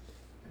beats.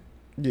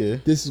 Yeah.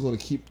 This is going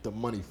to keep the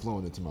money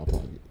flowing into my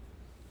pocket.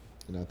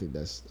 And I think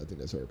that's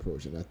her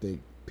approach. And I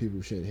think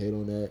people shouldn't hate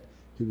on that.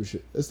 People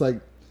should. It's like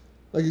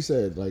you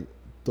said, like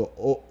the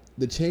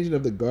changing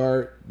of the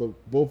guard, but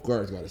both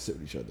guards got to sit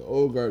with each other. The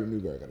old guard and the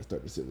new guard got to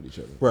start to sit with each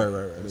other. Right. And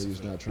they're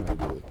just not trying to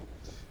do it.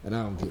 And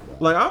I don't get why.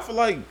 Like I feel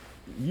like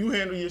you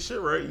handle your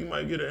shit right, you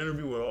might get an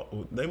interview with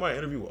all. They might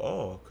interview with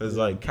all, because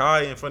like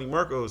Kai and Funny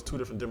Marco is two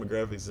different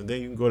demographics, and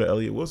then you can go to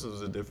Elliot Wilson,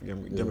 who's a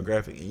different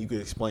demographic, and you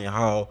can explain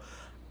how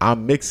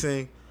I'm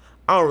mixing.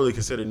 I don't really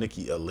consider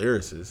Nicki a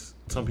lyricist.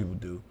 Some people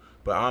do,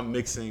 but I'm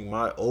mixing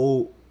my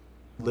old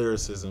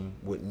lyricism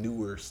with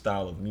newer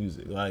style of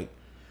music. Like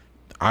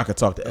I could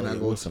talk to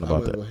Elliot Wilson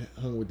about that. I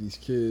hung with these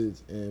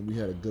kids and we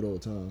had a good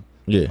old time.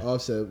 Yeah.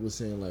 Offset was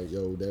saying like,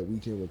 yo, that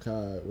weekend with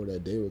Kai or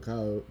that day with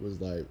Kai was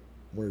like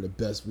one of the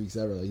best weeks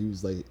ever. Like he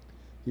was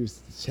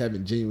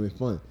having genuine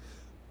fun.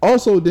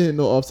 Also didn't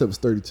know Offset was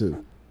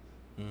 32.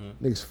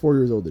 Mm-hmm. Nigga's 4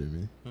 years older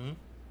than me. Mm-hmm.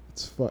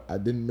 It's fuck. I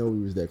didn't know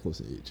he was that close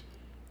in age.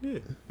 Yeah,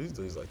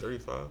 he's like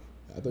 35.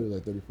 I thought he was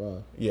like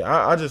 35.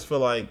 Yeah, I just feel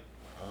like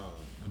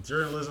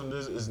journalism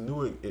is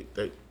new.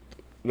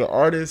 The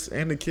artists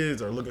and the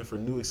kids are looking for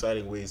new,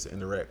 exciting ways to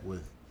interact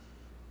with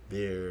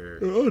their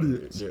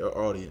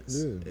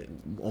audience.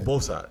 On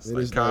both sides.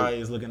 Like Kai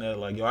is looking at it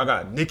like, yo, I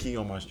got Nicki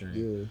on my stream.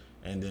 Yeah.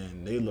 And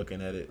then they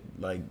looking at it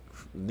like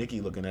Nicki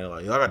looking at it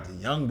like, yo, I got the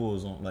young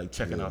bulls on, like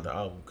checking out the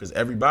album, because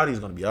everybody's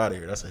gonna be out of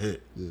here. That's a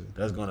hit. Yeah.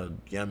 That's gonna,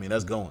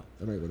 that's going.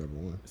 That might go number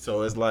one.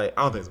 So it's like,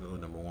 I don't think it's gonna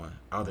go number one.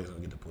 I don't think it's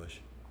gonna get the push,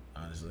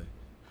 honestly.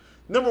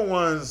 Number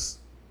ones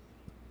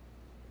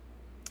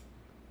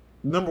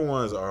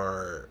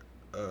are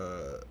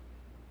how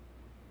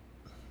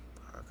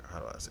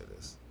do I say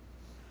this?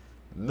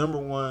 Number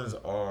ones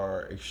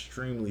are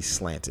extremely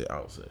slanted, I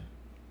would say.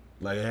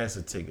 Like it has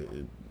to take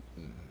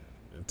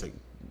take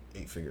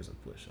 8 figures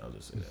of push. I'll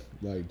just say that.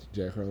 Like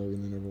Jack Harlow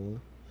in the number one.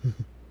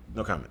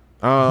 No comment.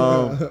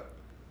 I'll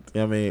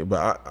choke it, but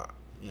I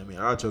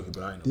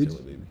ain't no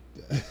killer, baby. You know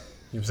what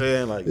I'm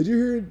saying? Like, did you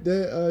hear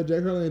that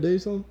Jack Harlow and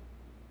Dave song?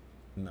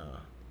 Nah.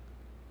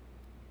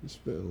 He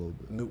spit a little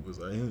bit. Nuke was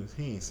like,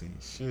 he ain't seen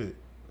shit.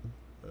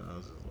 And I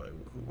was just like,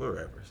 what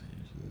rapper saying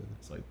shit? Yeah.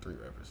 It's like 3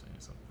 rappers saying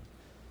something.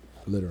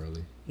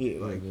 Literally.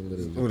 Yeah, like,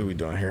 literally. What are we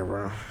doing here,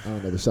 bro? I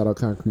don't know, but shout out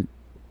Concrete.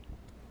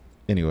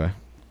 Anyway,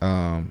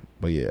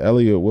 but yeah,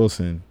 Elliot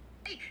Wilson.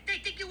 Hey, they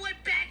think you went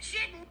bad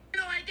shit. You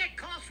know I get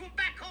calls from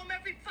back home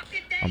every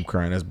fucking day. I'm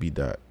crying. That's B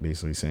Dot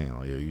basically saying,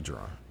 "Oh yeah, you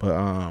drawing."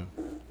 But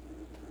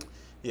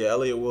yeah,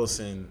 Elliot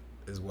Wilson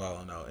is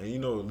wilding out, and you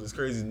know it's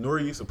crazy.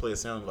 Nori used to play a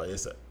sound like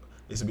it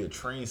used to be a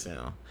train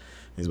sound.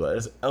 He's like,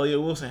 "It's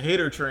Elliot Wilson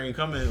hater train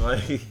coming!"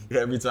 Like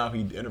every time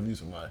he interviews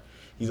somebody,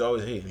 he's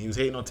always hating. He was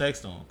hating on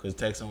Textone because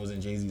Textone was in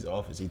Jay-Z's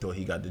office. He thought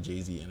he got the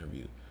Jay-Z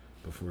interview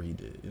before he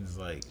did. It's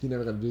like he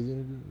never got a Jay-Z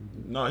interview.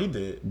 No, he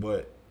did,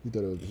 but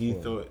he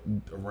thought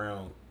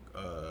around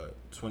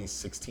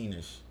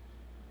 2016ish.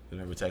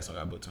 Whenever Textone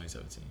got booked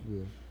 2017.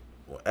 Yeah.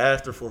 Well,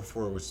 after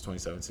 4-4, which is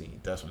 2017,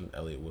 that's when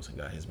Elliot Wilson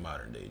got his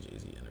modern day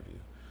Jay-Z interview.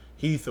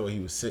 He thought he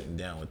was sitting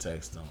down with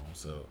Textone,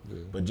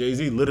 but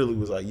Jay-Z literally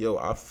was like, "Yo,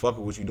 I fuck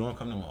with what you doing.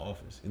 Come to my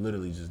office." He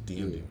literally just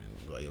DM'd him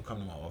and was like, "Yo, come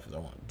to my office. I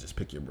want to just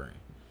pick your brain."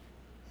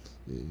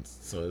 Yeah.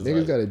 So it's niggas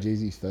like, got a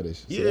Jay-Z fetish.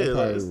 So yeah, that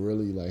probably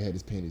really like had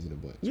his panties in a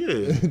bunch. Yeah,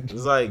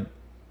 it's like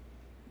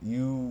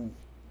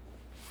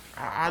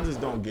I just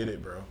don't get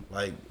it, bro.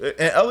 Like, and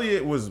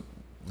Elliot was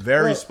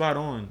very spot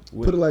on.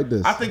 Put it like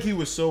this. I think he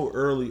was so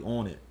early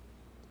on it.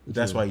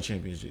 That's why he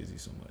champions Jay-Z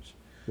so much.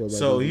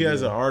 So he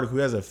has an article.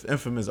 He has an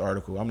infamous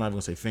article. I'm not even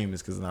gonna say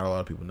famous because not a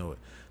lot of people know it.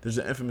 There's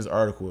an infamous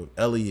article of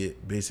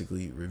Elliot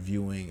basically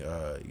reviewing.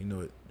 You know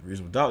what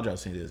Reasonable Doubt Job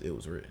saying is it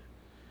was written,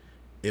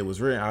 It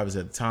was written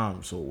obviously at the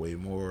time, so way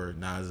more.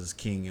 Nas is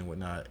king and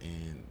whatnot,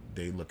 and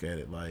they look at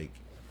it like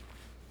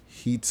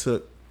he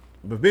took.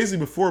 But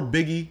basically, before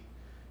Biggie,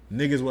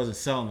 niggas wasn't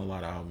selling a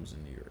lot of albums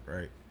in New York,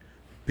 right?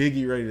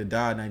 Biggie Ready to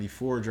Die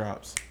 '94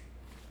 drops,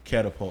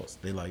 catapults.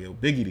 They like, yo,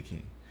 Biggie the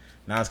king.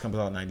 Nas comes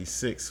out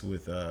 '96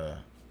 with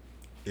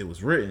It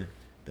Was Written.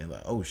 They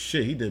like, oh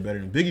shit, he did better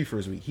than Biggie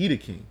first week. He the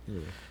king. Yeah.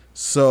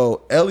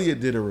 So Elliot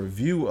did a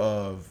review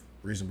of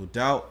Reasonable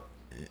Doubt.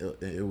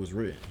 It was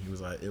written. He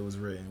was like, it was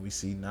written. We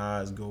see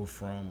Nas go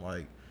from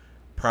like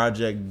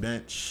project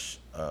bench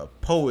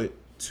poet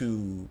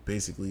to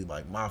basically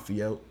like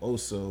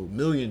mafioso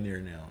millionaire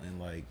now, and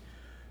like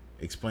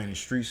explaining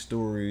street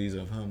stories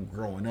of him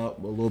growing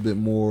up a little bit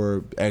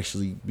more,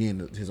 actually being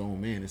his own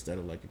man instead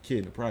of like a kid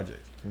in the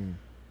project. And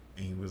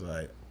he was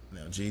like,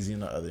 now Jay-Z on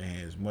the other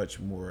hand is much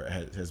more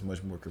has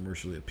much more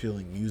commercially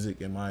appealing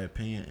music in my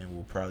opinion, and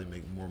will probably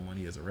make more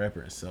money as a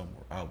rapper and sell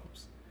more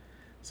albums.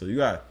 So you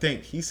gotta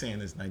think he's saying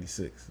this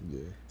 '96.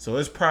 Yeah. So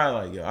it's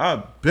probably like, yo,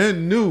 I've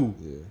been new.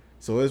 Yeah.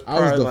 So it's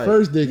probably I was the like,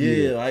 first dick.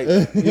 Yeah, like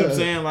you know what I'm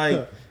saying,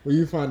 like when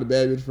you find the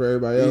bad bitch for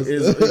everybody else.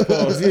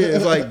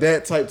 It's like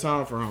that type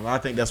time for him. I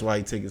think that's why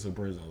he take it so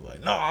personal.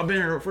 Like, no, I've been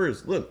here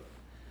first. Look,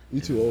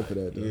 you too old for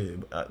that,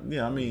 though.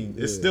 Yeah, I mean,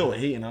 it's still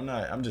hating.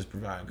 I'm just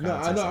providing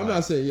context. No, I know. I'm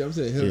not saying you. I'm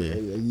saying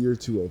him. Yeah. You're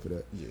too old for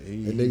that. Yeah,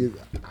 and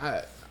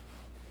niggas,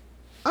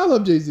 I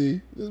love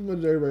Jay-Z as much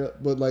as everybody else,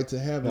 but like to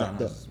have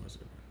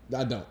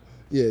I don't.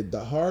 Yeah,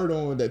 the hard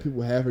on that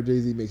people have for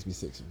Jay-Z makes me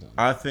sick sometimes.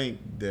 I think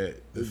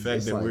that the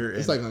fact that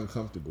it's like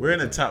uncomfortable. We're in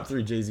the top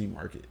 3 Jay-Z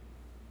market,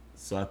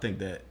 so I think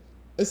that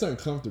it's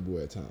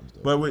uncomfortable at times,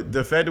 though. But with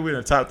the fact that we're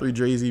in the top 3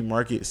 Jay-Z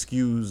market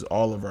skews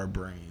all of our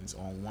brains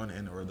on one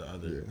end or the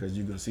other, because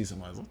you're gonna see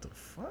somebody, what the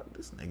fuck,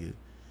 this nigga.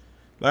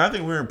 Like, I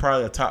think we're in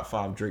probably a top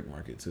 5 Drake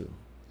market too.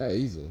 Hey,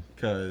 easily.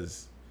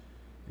 Because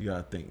you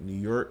gotta think New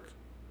York.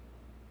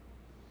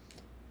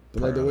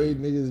 But like the way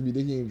niggas be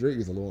thinking Drake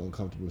is a little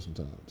uncomfortable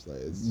sometimes.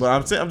 Like, but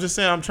I'm just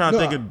saying I'm trying to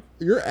think of.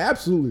 You're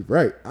absolutely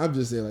right. I'm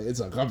just saying like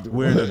it's uncomfortable.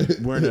 We're in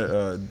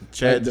the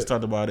Chad like just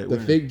talked about it. The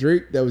fake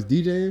Drake that was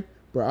DJing,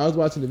 bro. I was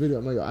watching the video.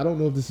 I'm like, I don't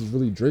know if this is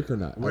really Drake or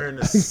not. We're in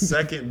the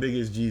second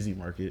biggest Jeezy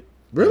market.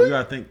 Really? You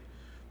gotta think,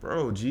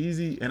 bro.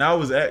 Jeezy and I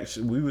was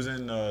we was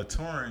in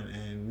touring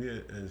and we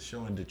had a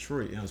show in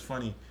Detroit. And it was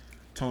funny.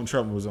 Tone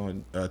Trump was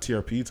on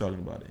TRP talking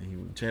about it,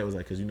 and Chad was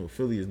like, because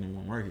Philly is number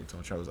 1 market.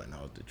 Tone Trump was like, no,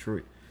 it's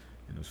Detroit.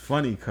 And it was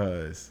funny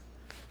because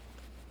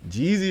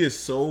Jeezy is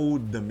so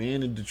the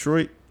man in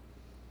Detroit.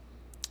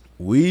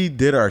 We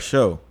did our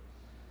show.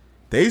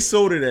 They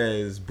sold it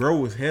as bro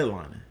was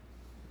headlining.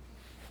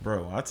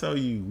 Bro, I tell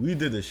you, we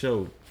did the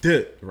show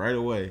right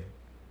away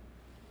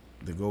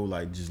to go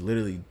like just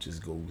literally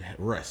just go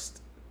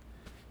rest.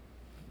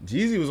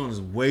 Jeezy was on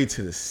his way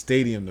to the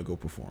stadium to go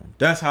perform.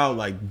 That's how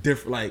like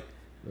different like.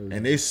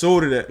 And they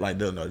sold it at like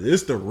no,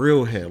 it's the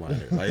real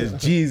headliner. Like it's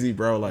Jeezy,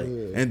 bro. Like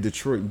in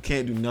Detroit, you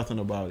can't do nothing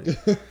about it.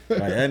 Like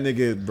that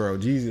nigga, bro.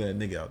 Jeezy, that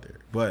nigga out there.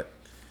 But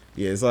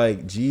yeah, it's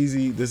like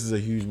Jeezy. This is a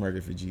huge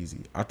market for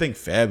Jeezy. I think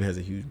Fab has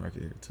a huge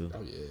market here too.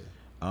 Oh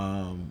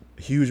yeah.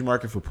 Huge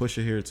market for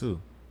Pusha here too.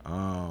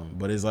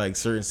 But it's like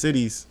certain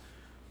cities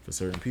for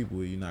certain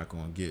people, you're not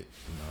gonna get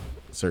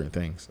certain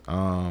things.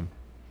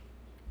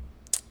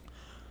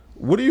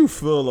 What do you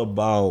feel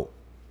about?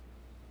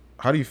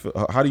 How do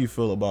you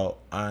feel about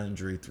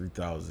Andre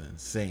 3000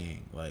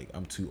 saying like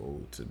I'm too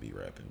old to be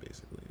rapping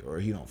basically, or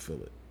he don't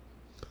feel it?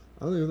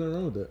 I don't think there's nothing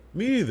wrong with that.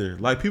 Me either.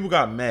 Like people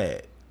got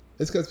mad.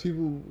 It's because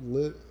people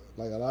live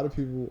like a lot of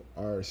people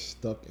are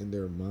stuck in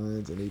their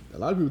minds, and a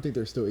lot of people think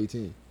they're still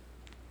 18.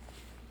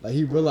 Like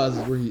he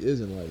realizes where he is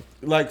in life.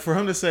 Like for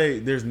him to say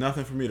there's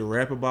nothing for me to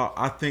rap about,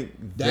 I think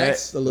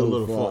that's a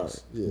little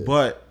false. Yeah.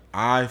 But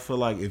I feel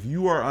like if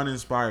you are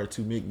uninspired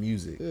to make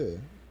music. Yeah.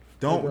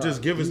 Don't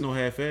just give us no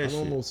half-ass shit.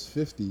 I'm almost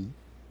 50.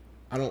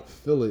 I don't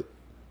feel it.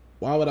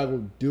 Why would I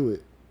go do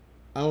it?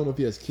 I don't know if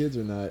he has kids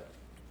or not.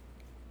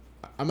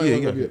 I might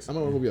want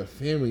to be a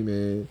family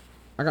man.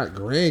 I got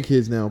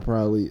grandkids now,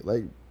 probably.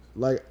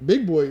 Like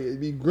Big Boy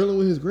be grilling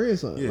with his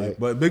grandson. Yeah, like,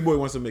 but Big Boy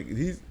wants to make.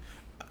 This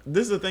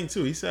is the thing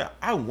too. He said,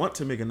 "I want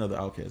to make another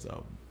Outkast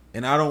album,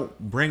 and I don't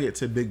bring it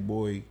to Big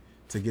Boy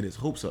to get his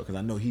hopes up because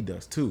I know he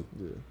does too.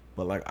 Yeah.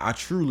 But like I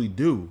truly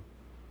do.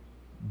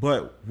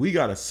 But we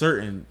got a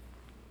certain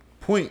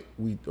point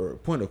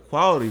of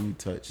quality we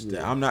touch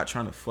that I'm not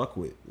trying to fuck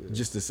with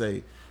just to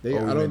say I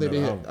think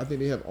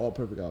they have all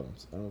perfect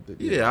albums. I don't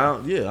think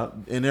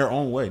in their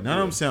own way. None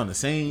of them sound the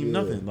same,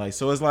 nothing. Like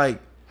so it's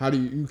like how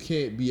do you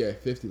can't be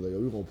at 50 like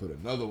we're gonna put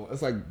another one.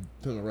 It's like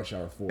putting a Rush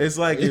Hour 4. It's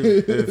like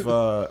if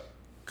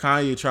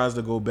Kanye tries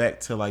to go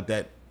back to like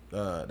that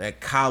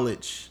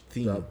college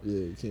theme.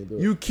 You can't do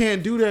it. You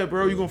can't do that,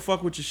 bro. You're gonna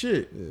fuck with your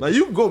shit. Yeah. Like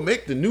you can go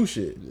make the new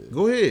shit. Yeah.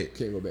 Go ahead.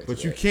 Can't go back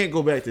but you can't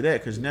go back to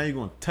that because now you're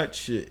gonna touch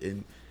shit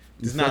and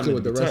it's not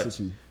with the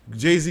recipe.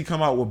 Jay-Z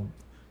come out with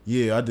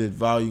I did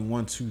volume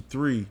 1, 2,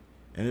 3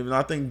 And even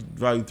I think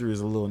Volume 3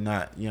 is a little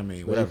not, you know what I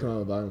mean, whatever. Come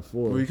out Volume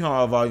 4. When we come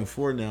out Volume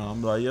 4 now,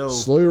 I'm like, yo.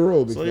 Slow your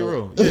roll. Slow your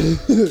roll.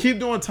 Yeah. Keep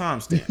doing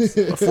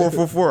timestamps.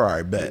 444, all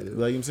right, bet. Like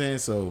what I'm saying?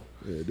 So.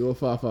 Yeah, do a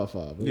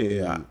 555.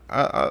 Yeah,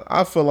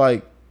 I feel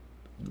like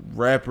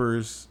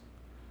rappers,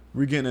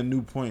 we're getting a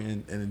new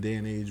point in a day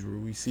and age where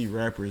we see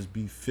rappers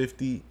be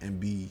 50 and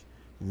be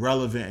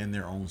relevant in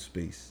their own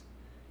space.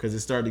 Because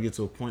it started to get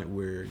to a point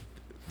where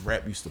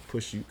rap used to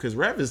push you. Because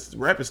rap is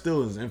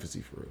still in its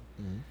infancy for real.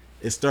 Mm-hmm.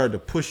 It started to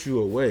push you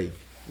away.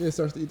 Yeah, it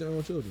starts to eat their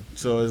own children.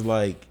 So it's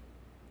like,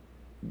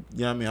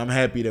 you know what I mean? I'm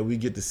happy that we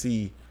get to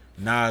see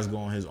Nas go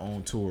on his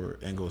own tour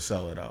and go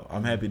sell it out.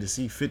 I'm happy to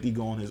see 50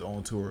 go on his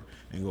own tour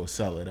and go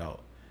sell it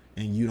out.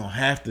 And you don't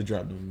have to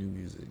drop no new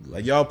music.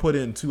 Like, y'all put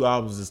in 2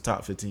 albums as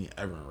top 15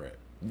 ever in rap.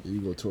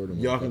 You go tour them.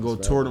 Y'all can go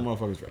tour them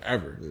motherfuckers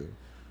forever. Yeah.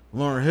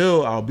 Lauryn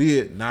Hill,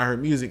 albeit not her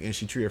music, and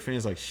she treat her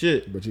fans like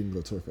shit. But you can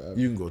go tour forever.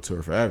 You can go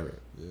tour forever.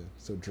 Yeah.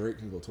 So Drake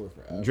can go tour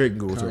forever. Drake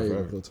can go Kanye tour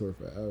forever. Can go tour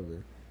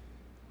forever.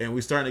 And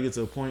we starting to get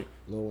to a point.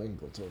 Lil Wayne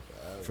can go tour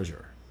forever. For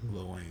sure.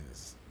 Lil Wayne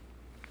is.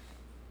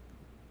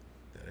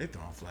 They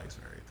throwing flags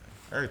for everything.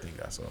 Everything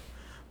got so.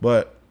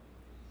 But.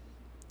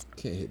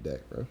 Can't hit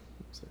that, bro.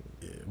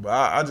 Yeah, but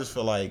I just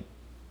feel like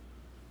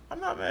I'm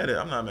not mad at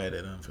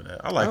him for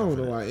that. I don't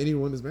know why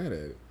anyone is mad at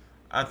it.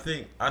 I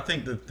think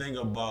the thing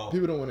about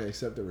people don't want to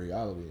accept the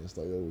reality. It's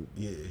like, oh,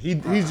 yeah,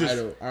 he's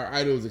just our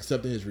idol is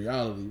accepting his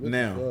reality. What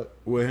now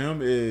with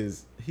him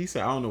is he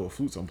said I don't know what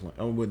flutes I'm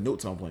playing, what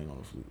notes I'm playing on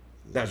the flute.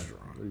 That's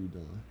wrong. What are you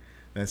doing?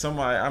 And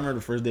somebody, I remember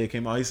the first day it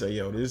came out, he said,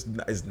 "Yo, this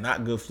is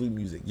not good flute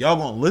music. Y'all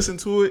gonna listen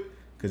to it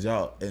because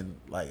y'all and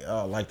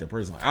like the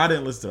person. Like, I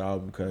didn't listen to the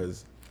album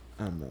because."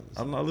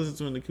 I'm not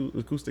listening to an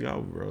acoustic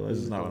album, bro. That's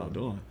just not what I'm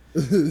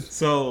doing.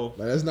 So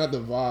like, that's not the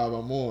vibe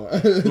I'm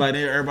on. Like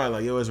everybody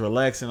like, yo, it's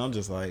relaxing. I'm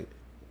just like,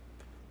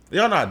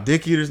 y'all not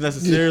dick eaters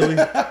necessarily,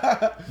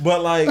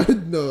 but like,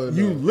 no,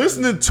 you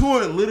listening to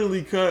it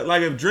literally cut.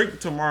 Like if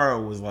Drake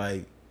tomorrow was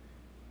like,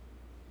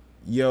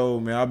 yo,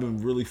 man, I've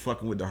been really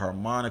fucking with the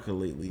harmonica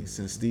lately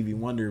since Stevie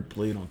Wonder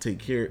played on Take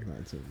Care.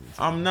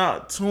 I'm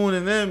not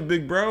tuning in,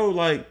 big bro.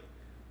 Like.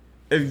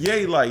 If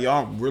Ye like,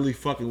 y'all really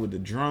fucking with the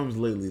drums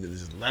lately to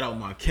just let out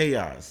my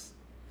chaos.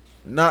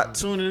 Not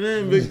tuning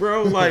in, big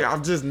bro. Like,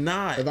 I'm just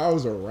not. If I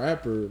was a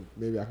rapper,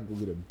 maybe I could go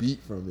get a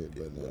beat from it,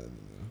 but no.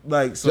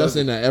 Like, so just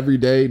in that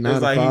everyday 9 to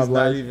 5 he's life.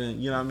 Not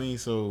even, you know what I mean?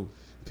 So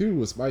people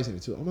were spicing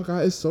it too. Oh my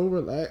god, it's so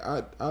relaxed.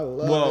 I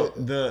love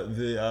it.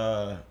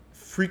 The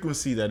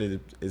frequency that it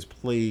is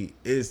played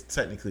is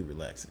technically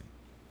relaxing.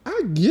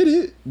 I get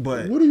it,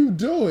 but what are you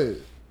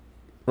doing?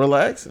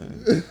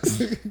 Relaxing.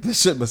 This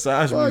shit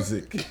massage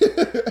music.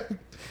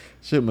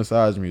 Shit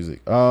massage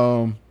music.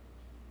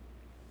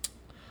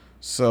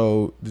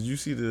 So did you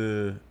see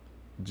the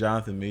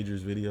Jonathan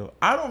Majors video?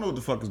 I don't know what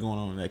the fuck is going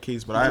on in that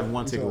case, but I have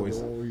one takeaway.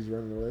 He's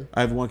running away.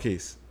 I have one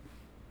case.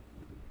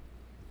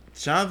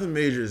 Jonathan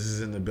Majors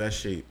is in the best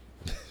shape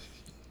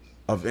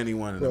of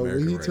anyone in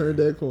America. When he turned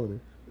that corner.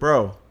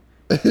 Bro,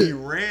 he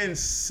ran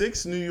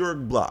 6 New York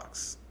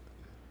blocks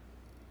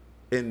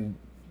in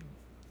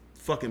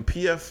fucking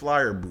PF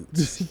Flyer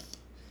boots.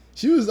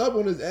 She was up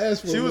on his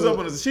ass.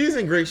 She's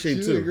in great shape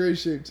too. She's in great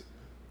shape.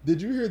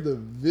 Did you hear the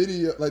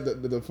video, like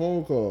the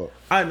phone call?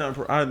 I had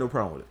no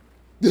problem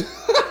with it.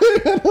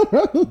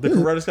 The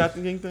Coretta Scott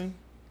King thing?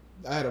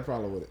 I had a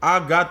problem with it.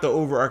 I got the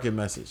overarching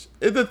message.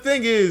 The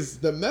thing is,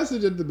 the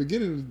message at the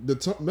beginning,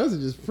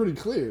 message is pretty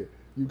clear.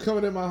 You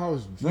coming in my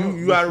house drunk.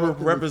 You gotta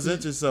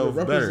represent yourself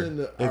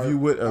better. If you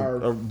with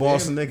a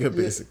boss nigga,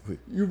 basically.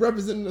 You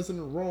representing us in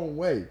the wrong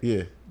way.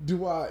 Yeah.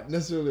 Do I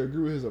necessarily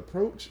agree with his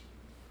approach?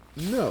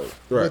 No.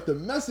 Right. But the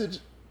message,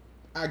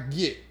 I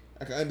get.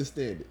 I can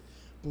understand it.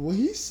 But when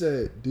he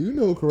said, do you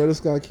know Coretta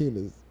Scott King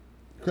is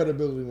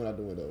credibility went out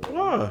the window?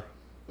 Why?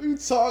 What are you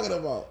talking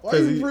about? Why are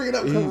you bringing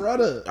up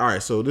Coretta? All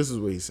right, so this is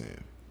what he's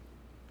saying.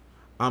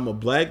 I'm a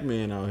black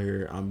man out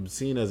here. I'm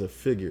seen as a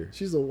figure.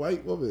 She's a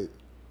white woman.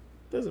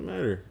 Doesn't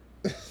matter.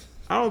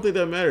 I don't think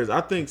that matters.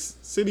 I think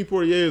Sidney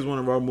Poitier is one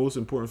of our most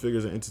important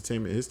figures in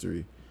entertainment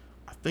history.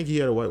 I think he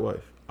had a white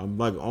wife. I'm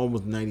like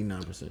almost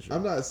 99% sure.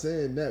 I'm not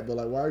saying that, but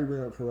like, why are you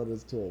bringing up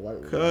Coretta to a white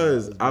woman?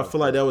 Because I feel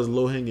like that was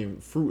low hanging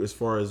fruit as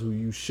far as who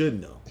you should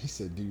know. He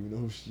said, "Do you know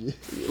who she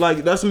is?"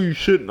 Like that's who you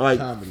should like.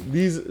 Comedy.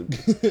 These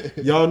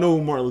y'all know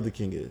who Martin Luther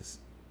King is,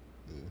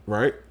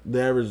 right?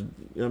 The average,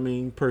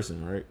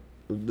 person, right?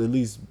 At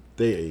least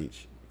they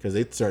age because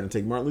they starting to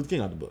take Martin Luther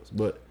King out the books.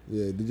 But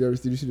yeah, did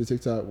you see the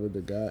TikTok where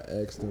the guy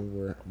asked him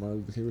where Martin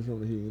Luther King was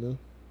from?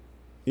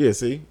 He, Yeah.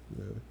 See.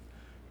 Yeah.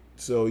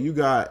 So you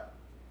got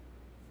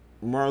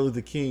Martin Luther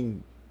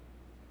King,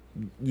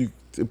 you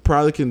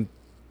probably can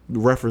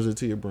reference it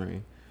to your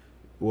brain.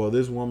 Well,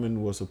 this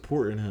woman was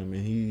supporting him,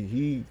 and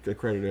he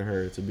accredited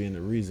her to being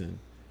the reason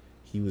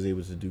he was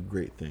able to do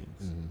great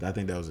things. Mm-hmm. I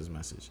think that was his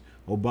message.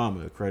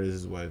 Obama accredited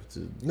his wife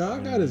to. No, I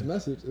got his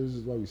message. It was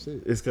just why you said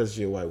it. It's because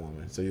she's a white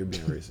woman, so you're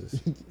being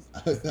racist.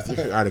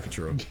 You're out of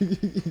control.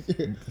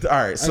 All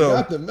right, so I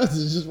got the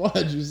message. Just why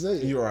did you say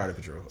it? You are out of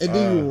control. And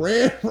then you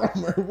ran from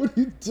her. What are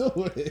you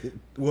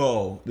doing?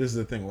 Well, this is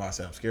the thing why I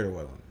say I'm scared of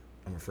white women.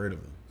 I'm afraid of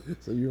them.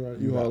 So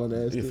you hauling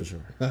ass? Yeah, too? for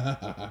sure.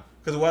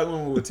 Because a white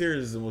woman with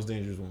tears is the most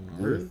dangerous woman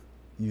on earth.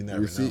 You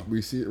never know.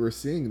 We're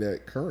seeing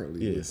that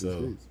currently. Yeah,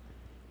 so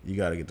you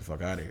got to get the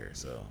fuck out of here.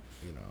 So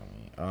you know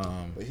what I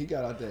mean. But he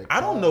got out there. I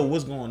don't know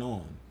what's going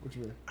on. What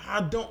you mean?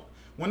 I don't.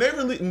 When they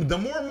release, the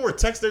more and more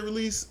text they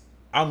release,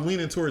 I'm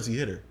leaning towards he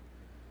hit her.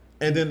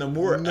 And then the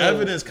more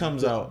evidence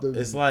comes out,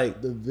 it's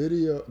like the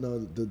video. No,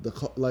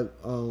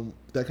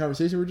 that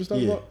conversation we were just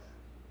talking about.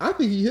 I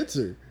think he hits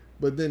her,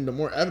 but then the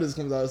more evidence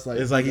comes out,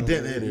 it's like he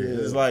didn't hit her. Yeah.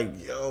 It's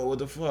like, yo, what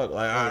the fuck?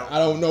 Like I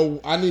don't know.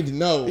 I need to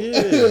know.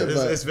 Yeah,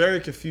 it's very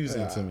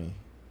confusing to me.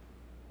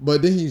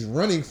 But then he's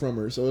running from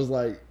her, so it's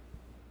like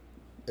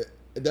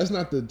that's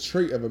not the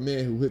trait of a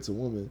man who hits a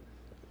woman.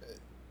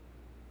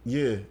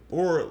 Yeah.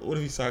 Or what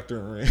if he socked her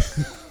and ran?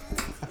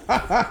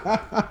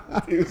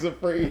 He was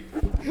afraid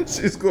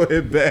she's going to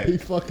hit back. He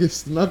fucking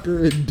snuck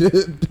her and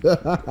dipped.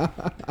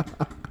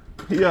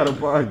 He out of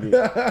pocket.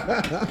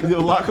 Yo,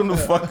 lock him the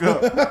fuck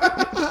up.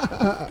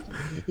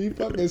 He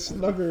fucking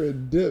snuck her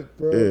and dipped,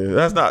 bro. Yeah,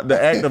 that's not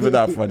the act of it.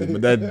 Not funny,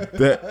 but that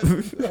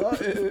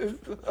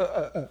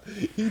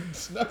he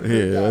snuck her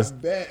and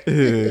got back.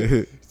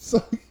 Yeah.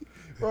 So,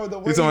 bro, the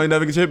way he's only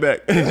never get your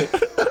back.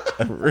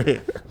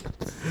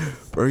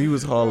 Bro, he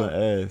was hauling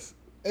ass.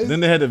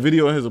 Then they had the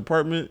video in his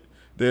apartment.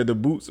 They had the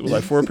boots. It was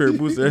like 4 pair of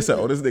boots. They said,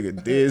 "Oh, this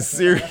nigga dead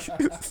serious."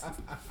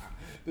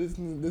 This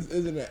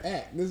isn't an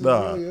act. This is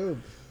really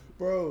him,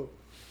 bro.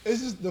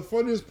 It's just the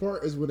funniest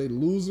part is when they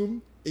lose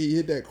him. He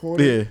hit that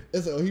corner. Yeah,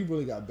 it's like, oh, he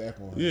really got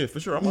back on her. Yeah, for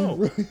sure. I'm out.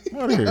 Really I'm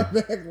out of here. Got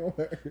back on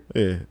her.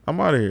 Yeah,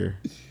 I'm out of here.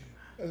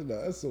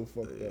 That's so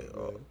fucked up,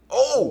 man.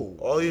 Oh,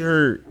 all he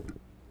heard.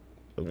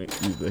 Let me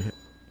use the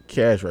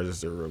cash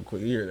register real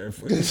quick. You hear that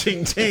fucking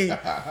ching ching?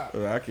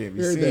 I can't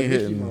be seen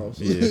hitting.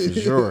 Yeah, for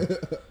sure.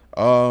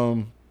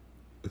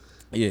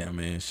 Yeah,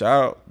 man.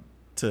 Shout out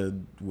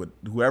to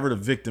whoever the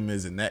victim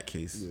is in that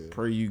case. Yeah.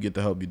 Pray you get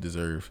the help you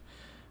deserve.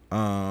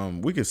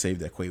 We could save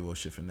that Quavo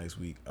shit for next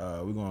week.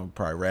 We're gonna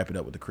probably wrap it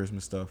up with the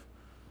Christmas stuff.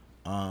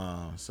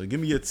 So give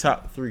me your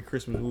top 3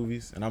 Christmas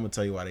movies, and I'm gonna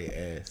tell you why they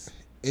ass.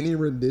 Any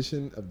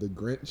rendition of The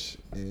Grinch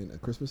and A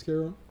Christmas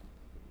Carol,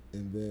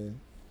 and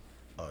then.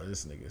 Oh,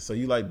 this nigga. So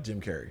you like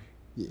Jim Carrey?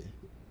 Yeah.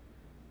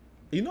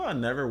 You know I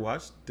never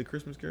watched the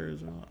Christmas Carol.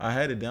 I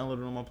had it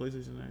downloaded on my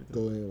PlayStation and everything.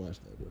 Go ahead and watch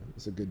that, bro.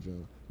 It's a good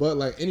job. But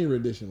like any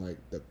rendition, like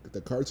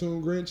the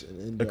cartoon Grinch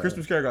and the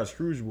Christmas Carol got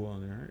Scrooge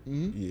on there, right?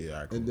 Mm-hmm. Yeah,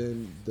 right, cool. And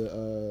then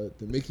the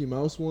Mickey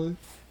Mouse one.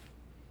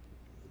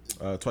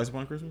 Twice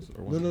Upon Christmas?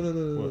 Or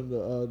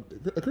No.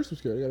 A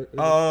Christmas Carol.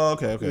 Oh,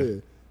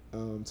 okay.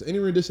 Yeah. So any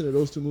rendition of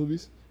those 2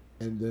 movies,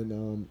 and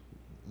then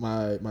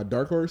my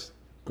dark horse,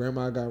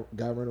 Grandma got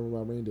run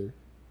over by reindeer.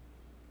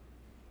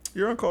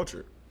 You're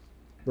uncultured.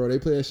 Bro, they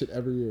play that shit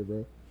every year,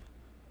 bro.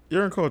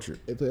 You're uncultured.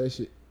 They play that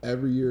shit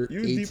every year,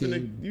 you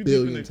 18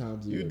 billion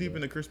times a year. You deep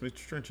in the Christmas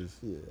trenches.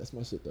 Yeah, that's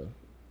my shit, though.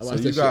 I watch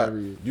that shit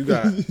every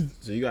year.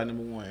 So you got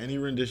number 1, any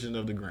rendition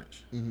of The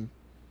Grinch. Mm-hmm.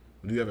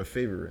 Do you have a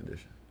favorite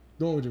rendition?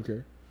 The one with Jim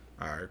Carrey.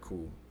 All right,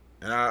 cool.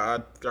 And I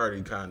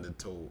already kind of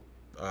told.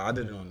 I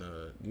did it on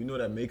the. You know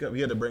that makeup? He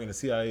had to bring in the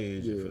CIA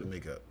agent for the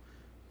makeup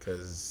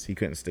because he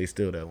couldn't stay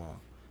still that long.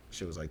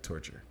 Shit was like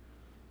torture.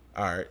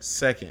 All right,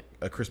 second,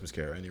 A Christmas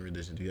Carol. Any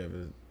rendition? Do you have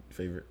a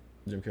favorite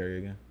Jim Carrey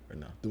again or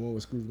no? The one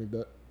with Scrooge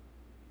McDuck.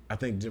 I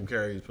think Jim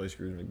Carrey plays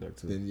Scrooge McDuck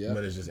too. Then, yeah.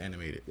 But it's just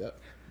animated. Yep.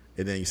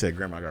 And then you said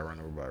Grandma got run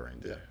over by a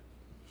reindeer.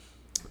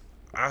 Yeah.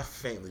 I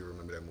faintly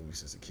remember that movie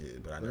since a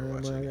kid, but I never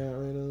watched it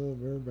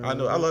again. I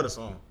know. I love the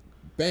song.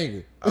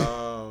 Banger.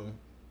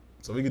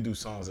 So we could do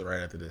songs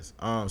right after this.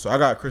 So I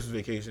got Christmas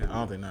Vacation. I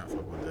don't think not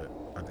fuck with that.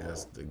 I think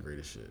that's the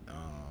greatest shit.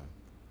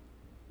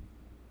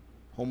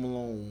 Home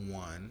Alone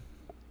 1.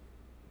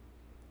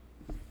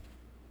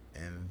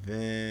 And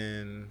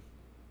then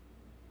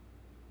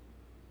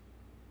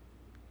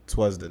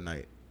 'Twas the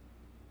Night.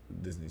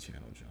 Disney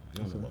Channel, John.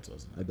 You don't know about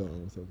 'Twas the Night. I don't know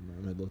what's up,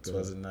 man.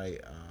 'Twas the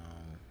Night.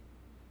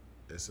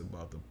 It's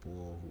about the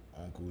boy who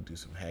uncle do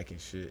some hacking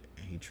shit,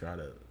 and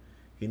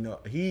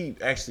he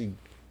actually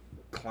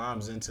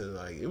climbs into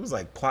like it was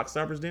like Clock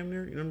Stoppers damn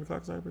near. You remember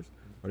Clock Stoppers?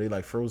 Where they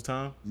like froze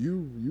time.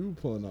 You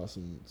pulling out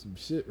some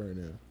shit right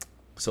now.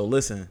 So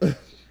listen,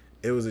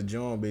 it was a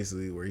joint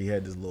basically where he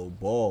had this little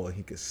ball and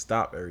he could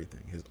stop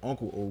everything. His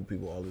uncle owed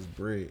people all this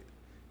bread.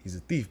 He's a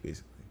thief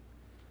basically.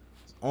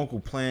 His uncle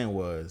plan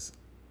was,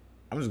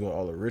 I'm just going to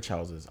all the rich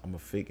houses. I'm gonna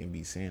fake and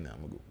be Santa.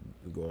 I'm gonna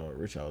go to all the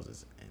rich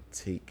houses and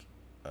take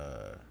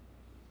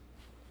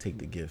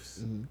the gifts.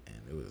 Mm-hmm.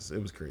 And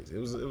it was crazy. It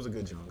was a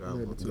good joint. Got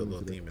a good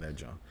little theme in that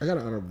joint. I got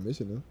an honorable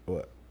mention though.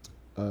 What?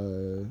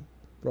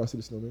 Frosty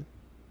the Snowman.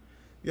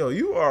 Yo,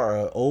 you are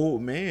an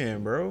old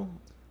man, bro.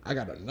 I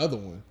got another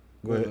one.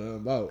 Go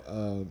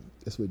ahead.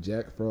 It's with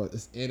Jack Frost.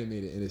 It's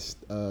animated and it's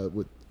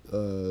with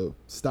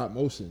stop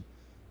motion.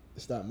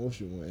 The stop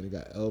motion one, and it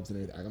got elves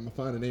and everything. I'm gonna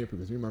find a name for it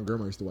because me and my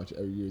grandma used to watch it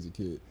every year as a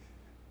kid.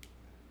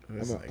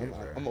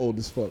 I'm old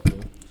as fuck, bro.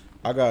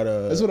 I got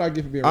that's what I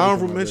get for being.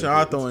 Honorable mention.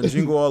 I throw in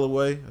Jingle All the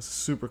Way. That's a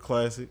super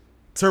classic.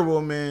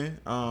 Turbo Man.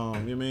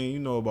 You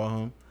know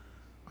about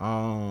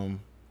him.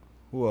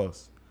 Who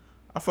else?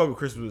 I fuck with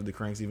Christmas with the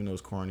Cranks, even though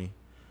it's corny.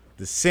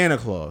 The Santa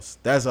Claus,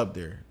 that's up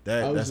there.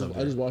 I That's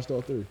just watched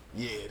all 3.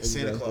 Yeah, the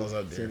Santa Claus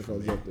up there. Santa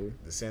Claus up there.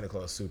 The Santa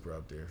Claus super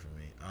up there for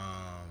me.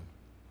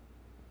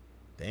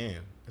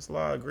 Damn, it's a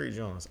lot of great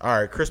Jones. All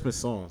right, Christmas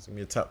songs. Give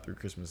me a top 3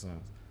 Christmas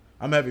songs.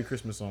 I'm happy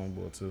Christmas song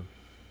boy too.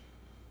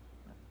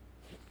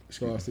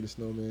 Frosty the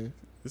Snowman.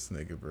 This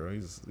nigga, bro,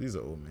 he's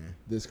an old man.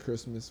 This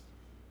Christmas.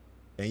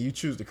 And you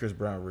choose the Chris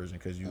Brown version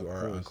because you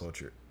are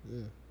uncultured.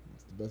 Yeah,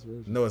 it's the best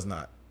version. No, it's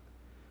not.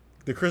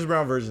 The Chris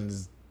Brown version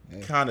is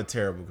kind of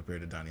terrible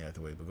compared to Donny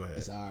Hathaway, but go ahead.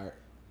 It's alright.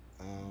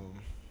 I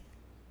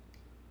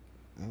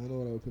don't know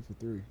what I would pick for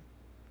 3.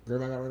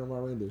 Grandma got Rain on My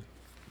Reindeer.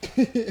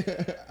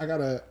 I'm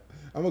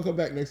gonna come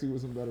back next week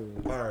with some better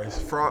ones. All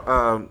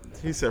right,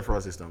 he said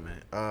Frosty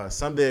Snowman.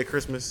 Someday at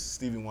Christmas,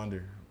 Stevie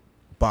Wonder,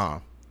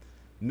 bomb.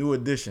 New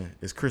Edition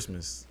is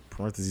Christmas.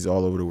 Parentheses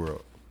all over the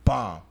world,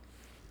 bomb.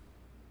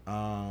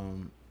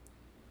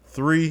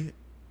 3,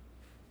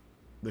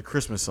 the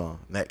Christmas song,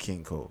 Nat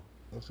King Cole.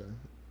 Okay.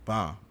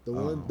 Bomb.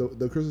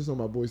 The Christmas song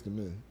by Boyz II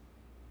Men.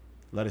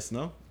 Let It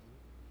Snow.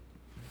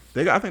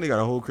 I think they got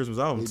a whole Christmas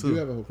album too. They do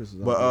have a whole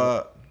Christmas album.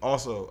 But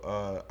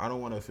also, I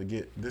don't want to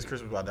forget This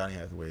Christmas by Donny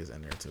Hathaway is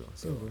in there too.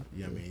 So you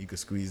know what I mean, you could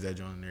squeeze that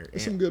joint in there.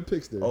 There's some good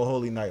picks there. Oh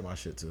Holy Night, my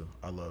shit too.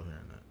 I love hearing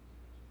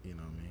that. You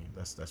know what I mean?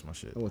 That's my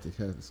shit. I went to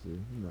Catholic school.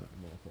 I'm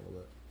off all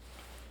that.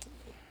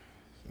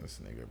 This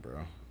nigga,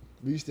 bro.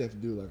 We used to have to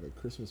do like a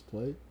Christmas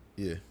play.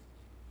 Yeah.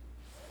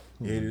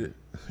 Hated it.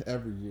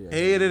 Every year.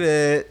 Hated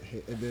it.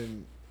 And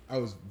then I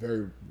was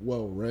very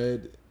well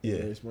read. Yeah.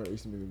 Very smart. I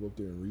used to maybe go up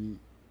there and read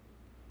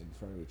in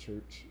front of the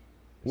church.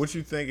 What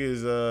you think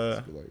is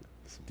do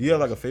you have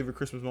like a favorite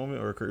Christmas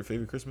moment or a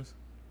favorite Christmas?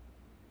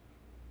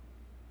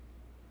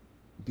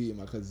 Beating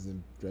my cousins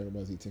in Dragon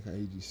Ball Z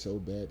Tenkaichi so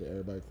bad that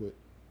everybody quit.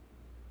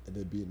 And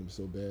then beating them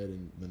so bad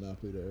in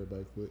Monopoly that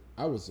everybody quit.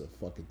 I was a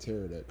fucking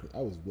terror that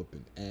I was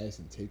whooping ass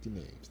and taking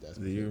names.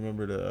 Do you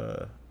remember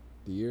the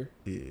year?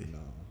 Yeah. No.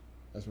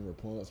 I just remember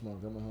pulling out to my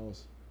grandma's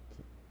house,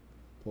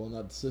 pulling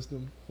out the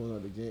system, pulling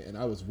out the game, and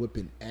I was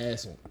whipping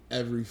ass on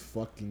every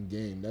fucking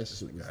game. That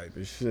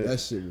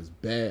shit was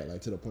bad,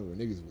 like to the point where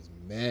niggas was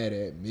mad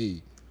at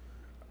me.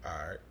 All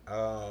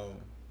right.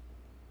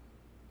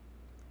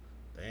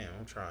 Damn,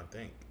 I'm trying to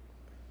think.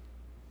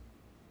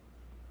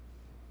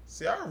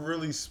 See, I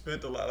really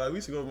spent a lot. Like, we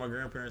used to go to my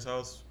grandparents'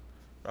 house.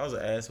 I was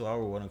an asshole. I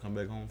would want to come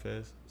back home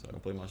fast so I can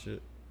play my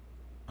shit.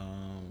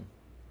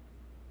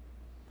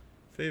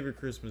 Favorite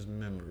Christmas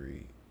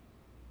memory?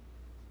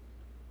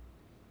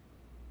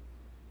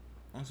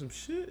 On some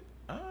shit?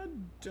 I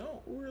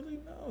don't really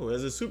know.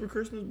 As a super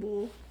Christmas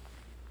bull,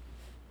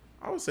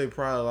 I would say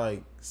probably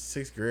like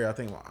 6th grade. I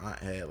think my aunt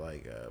had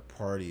like a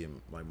party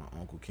and like my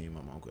uncle came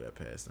up. My uncle that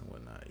passed and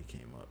whatnot. He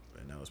came up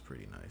and that was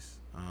pretty nice.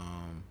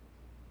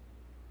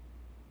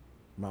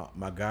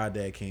 My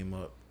goddad came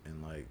up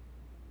and like,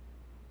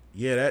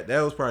 yeah,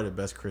 that was probably the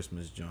best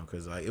Christmas junk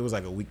because like it was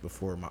like a week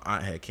before my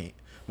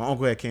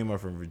uncle had came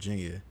up from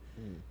Virginia,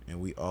 and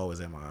we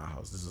always at my aunt's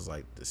house. This was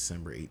like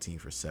December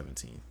 18th or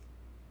 17th,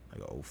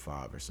 like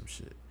 05 or some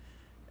shit.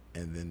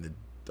 And then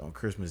on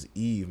Christmas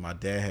Eve, my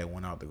dad had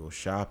went out to go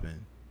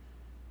shopping,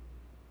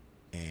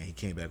 and he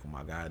came back with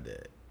my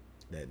goddad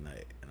that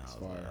night, and I was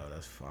like, oh,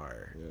 that's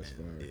fire. Yeah, that's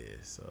fire. Yeah,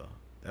 so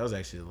that was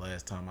actually the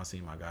last time I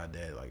seen my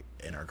goddad like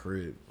in our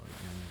crib, like,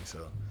 you know what I mean?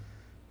 So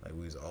like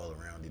we was all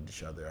around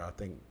each other. I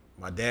think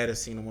my dad has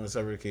seen him on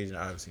separate occasions.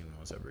 I've seen him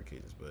on separate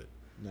occasions, but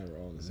never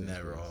all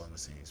in the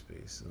same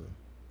space. So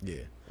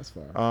yeah, that's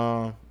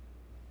fine.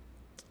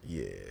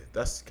 Yeah,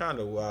 that's kind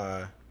of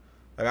why.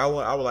 Like I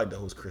would like to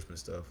host Christmas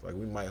stuff. Like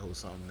we might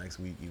host something next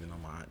week, even though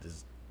my aunt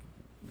just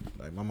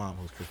like my mom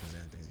hosts Christmas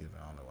and Thanksgiving.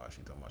 I don't know why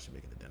she talking about she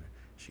making the dinner.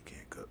 She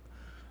can't cook.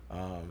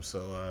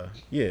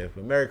 Yeah,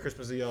 but Merry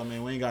Christmas to y'all,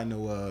 man. We ain't got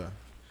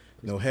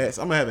no hats.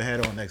 I'm gonna have a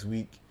hat on next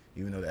week,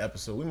 even though the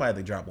episode we might have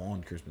to drop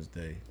on Christmas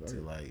Day to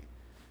like.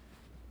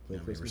 You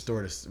know,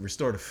 restore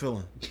the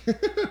feeling.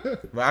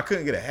 But I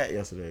couldn't get a hat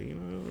yesterday. You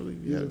know, really.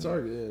 Yeah,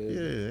 Target.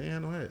 Yeah, they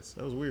ain't no hats.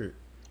 That was weird.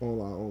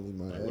 Online only,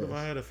 my ass. What if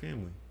I had a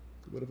family?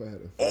 What if I had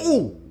a family?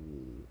 Oh!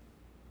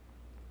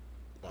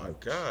 My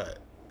God.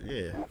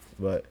 Yeah.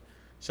 But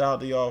shout out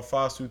to y'all.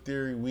 Foster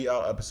Theory. We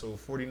out episode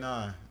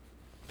 49.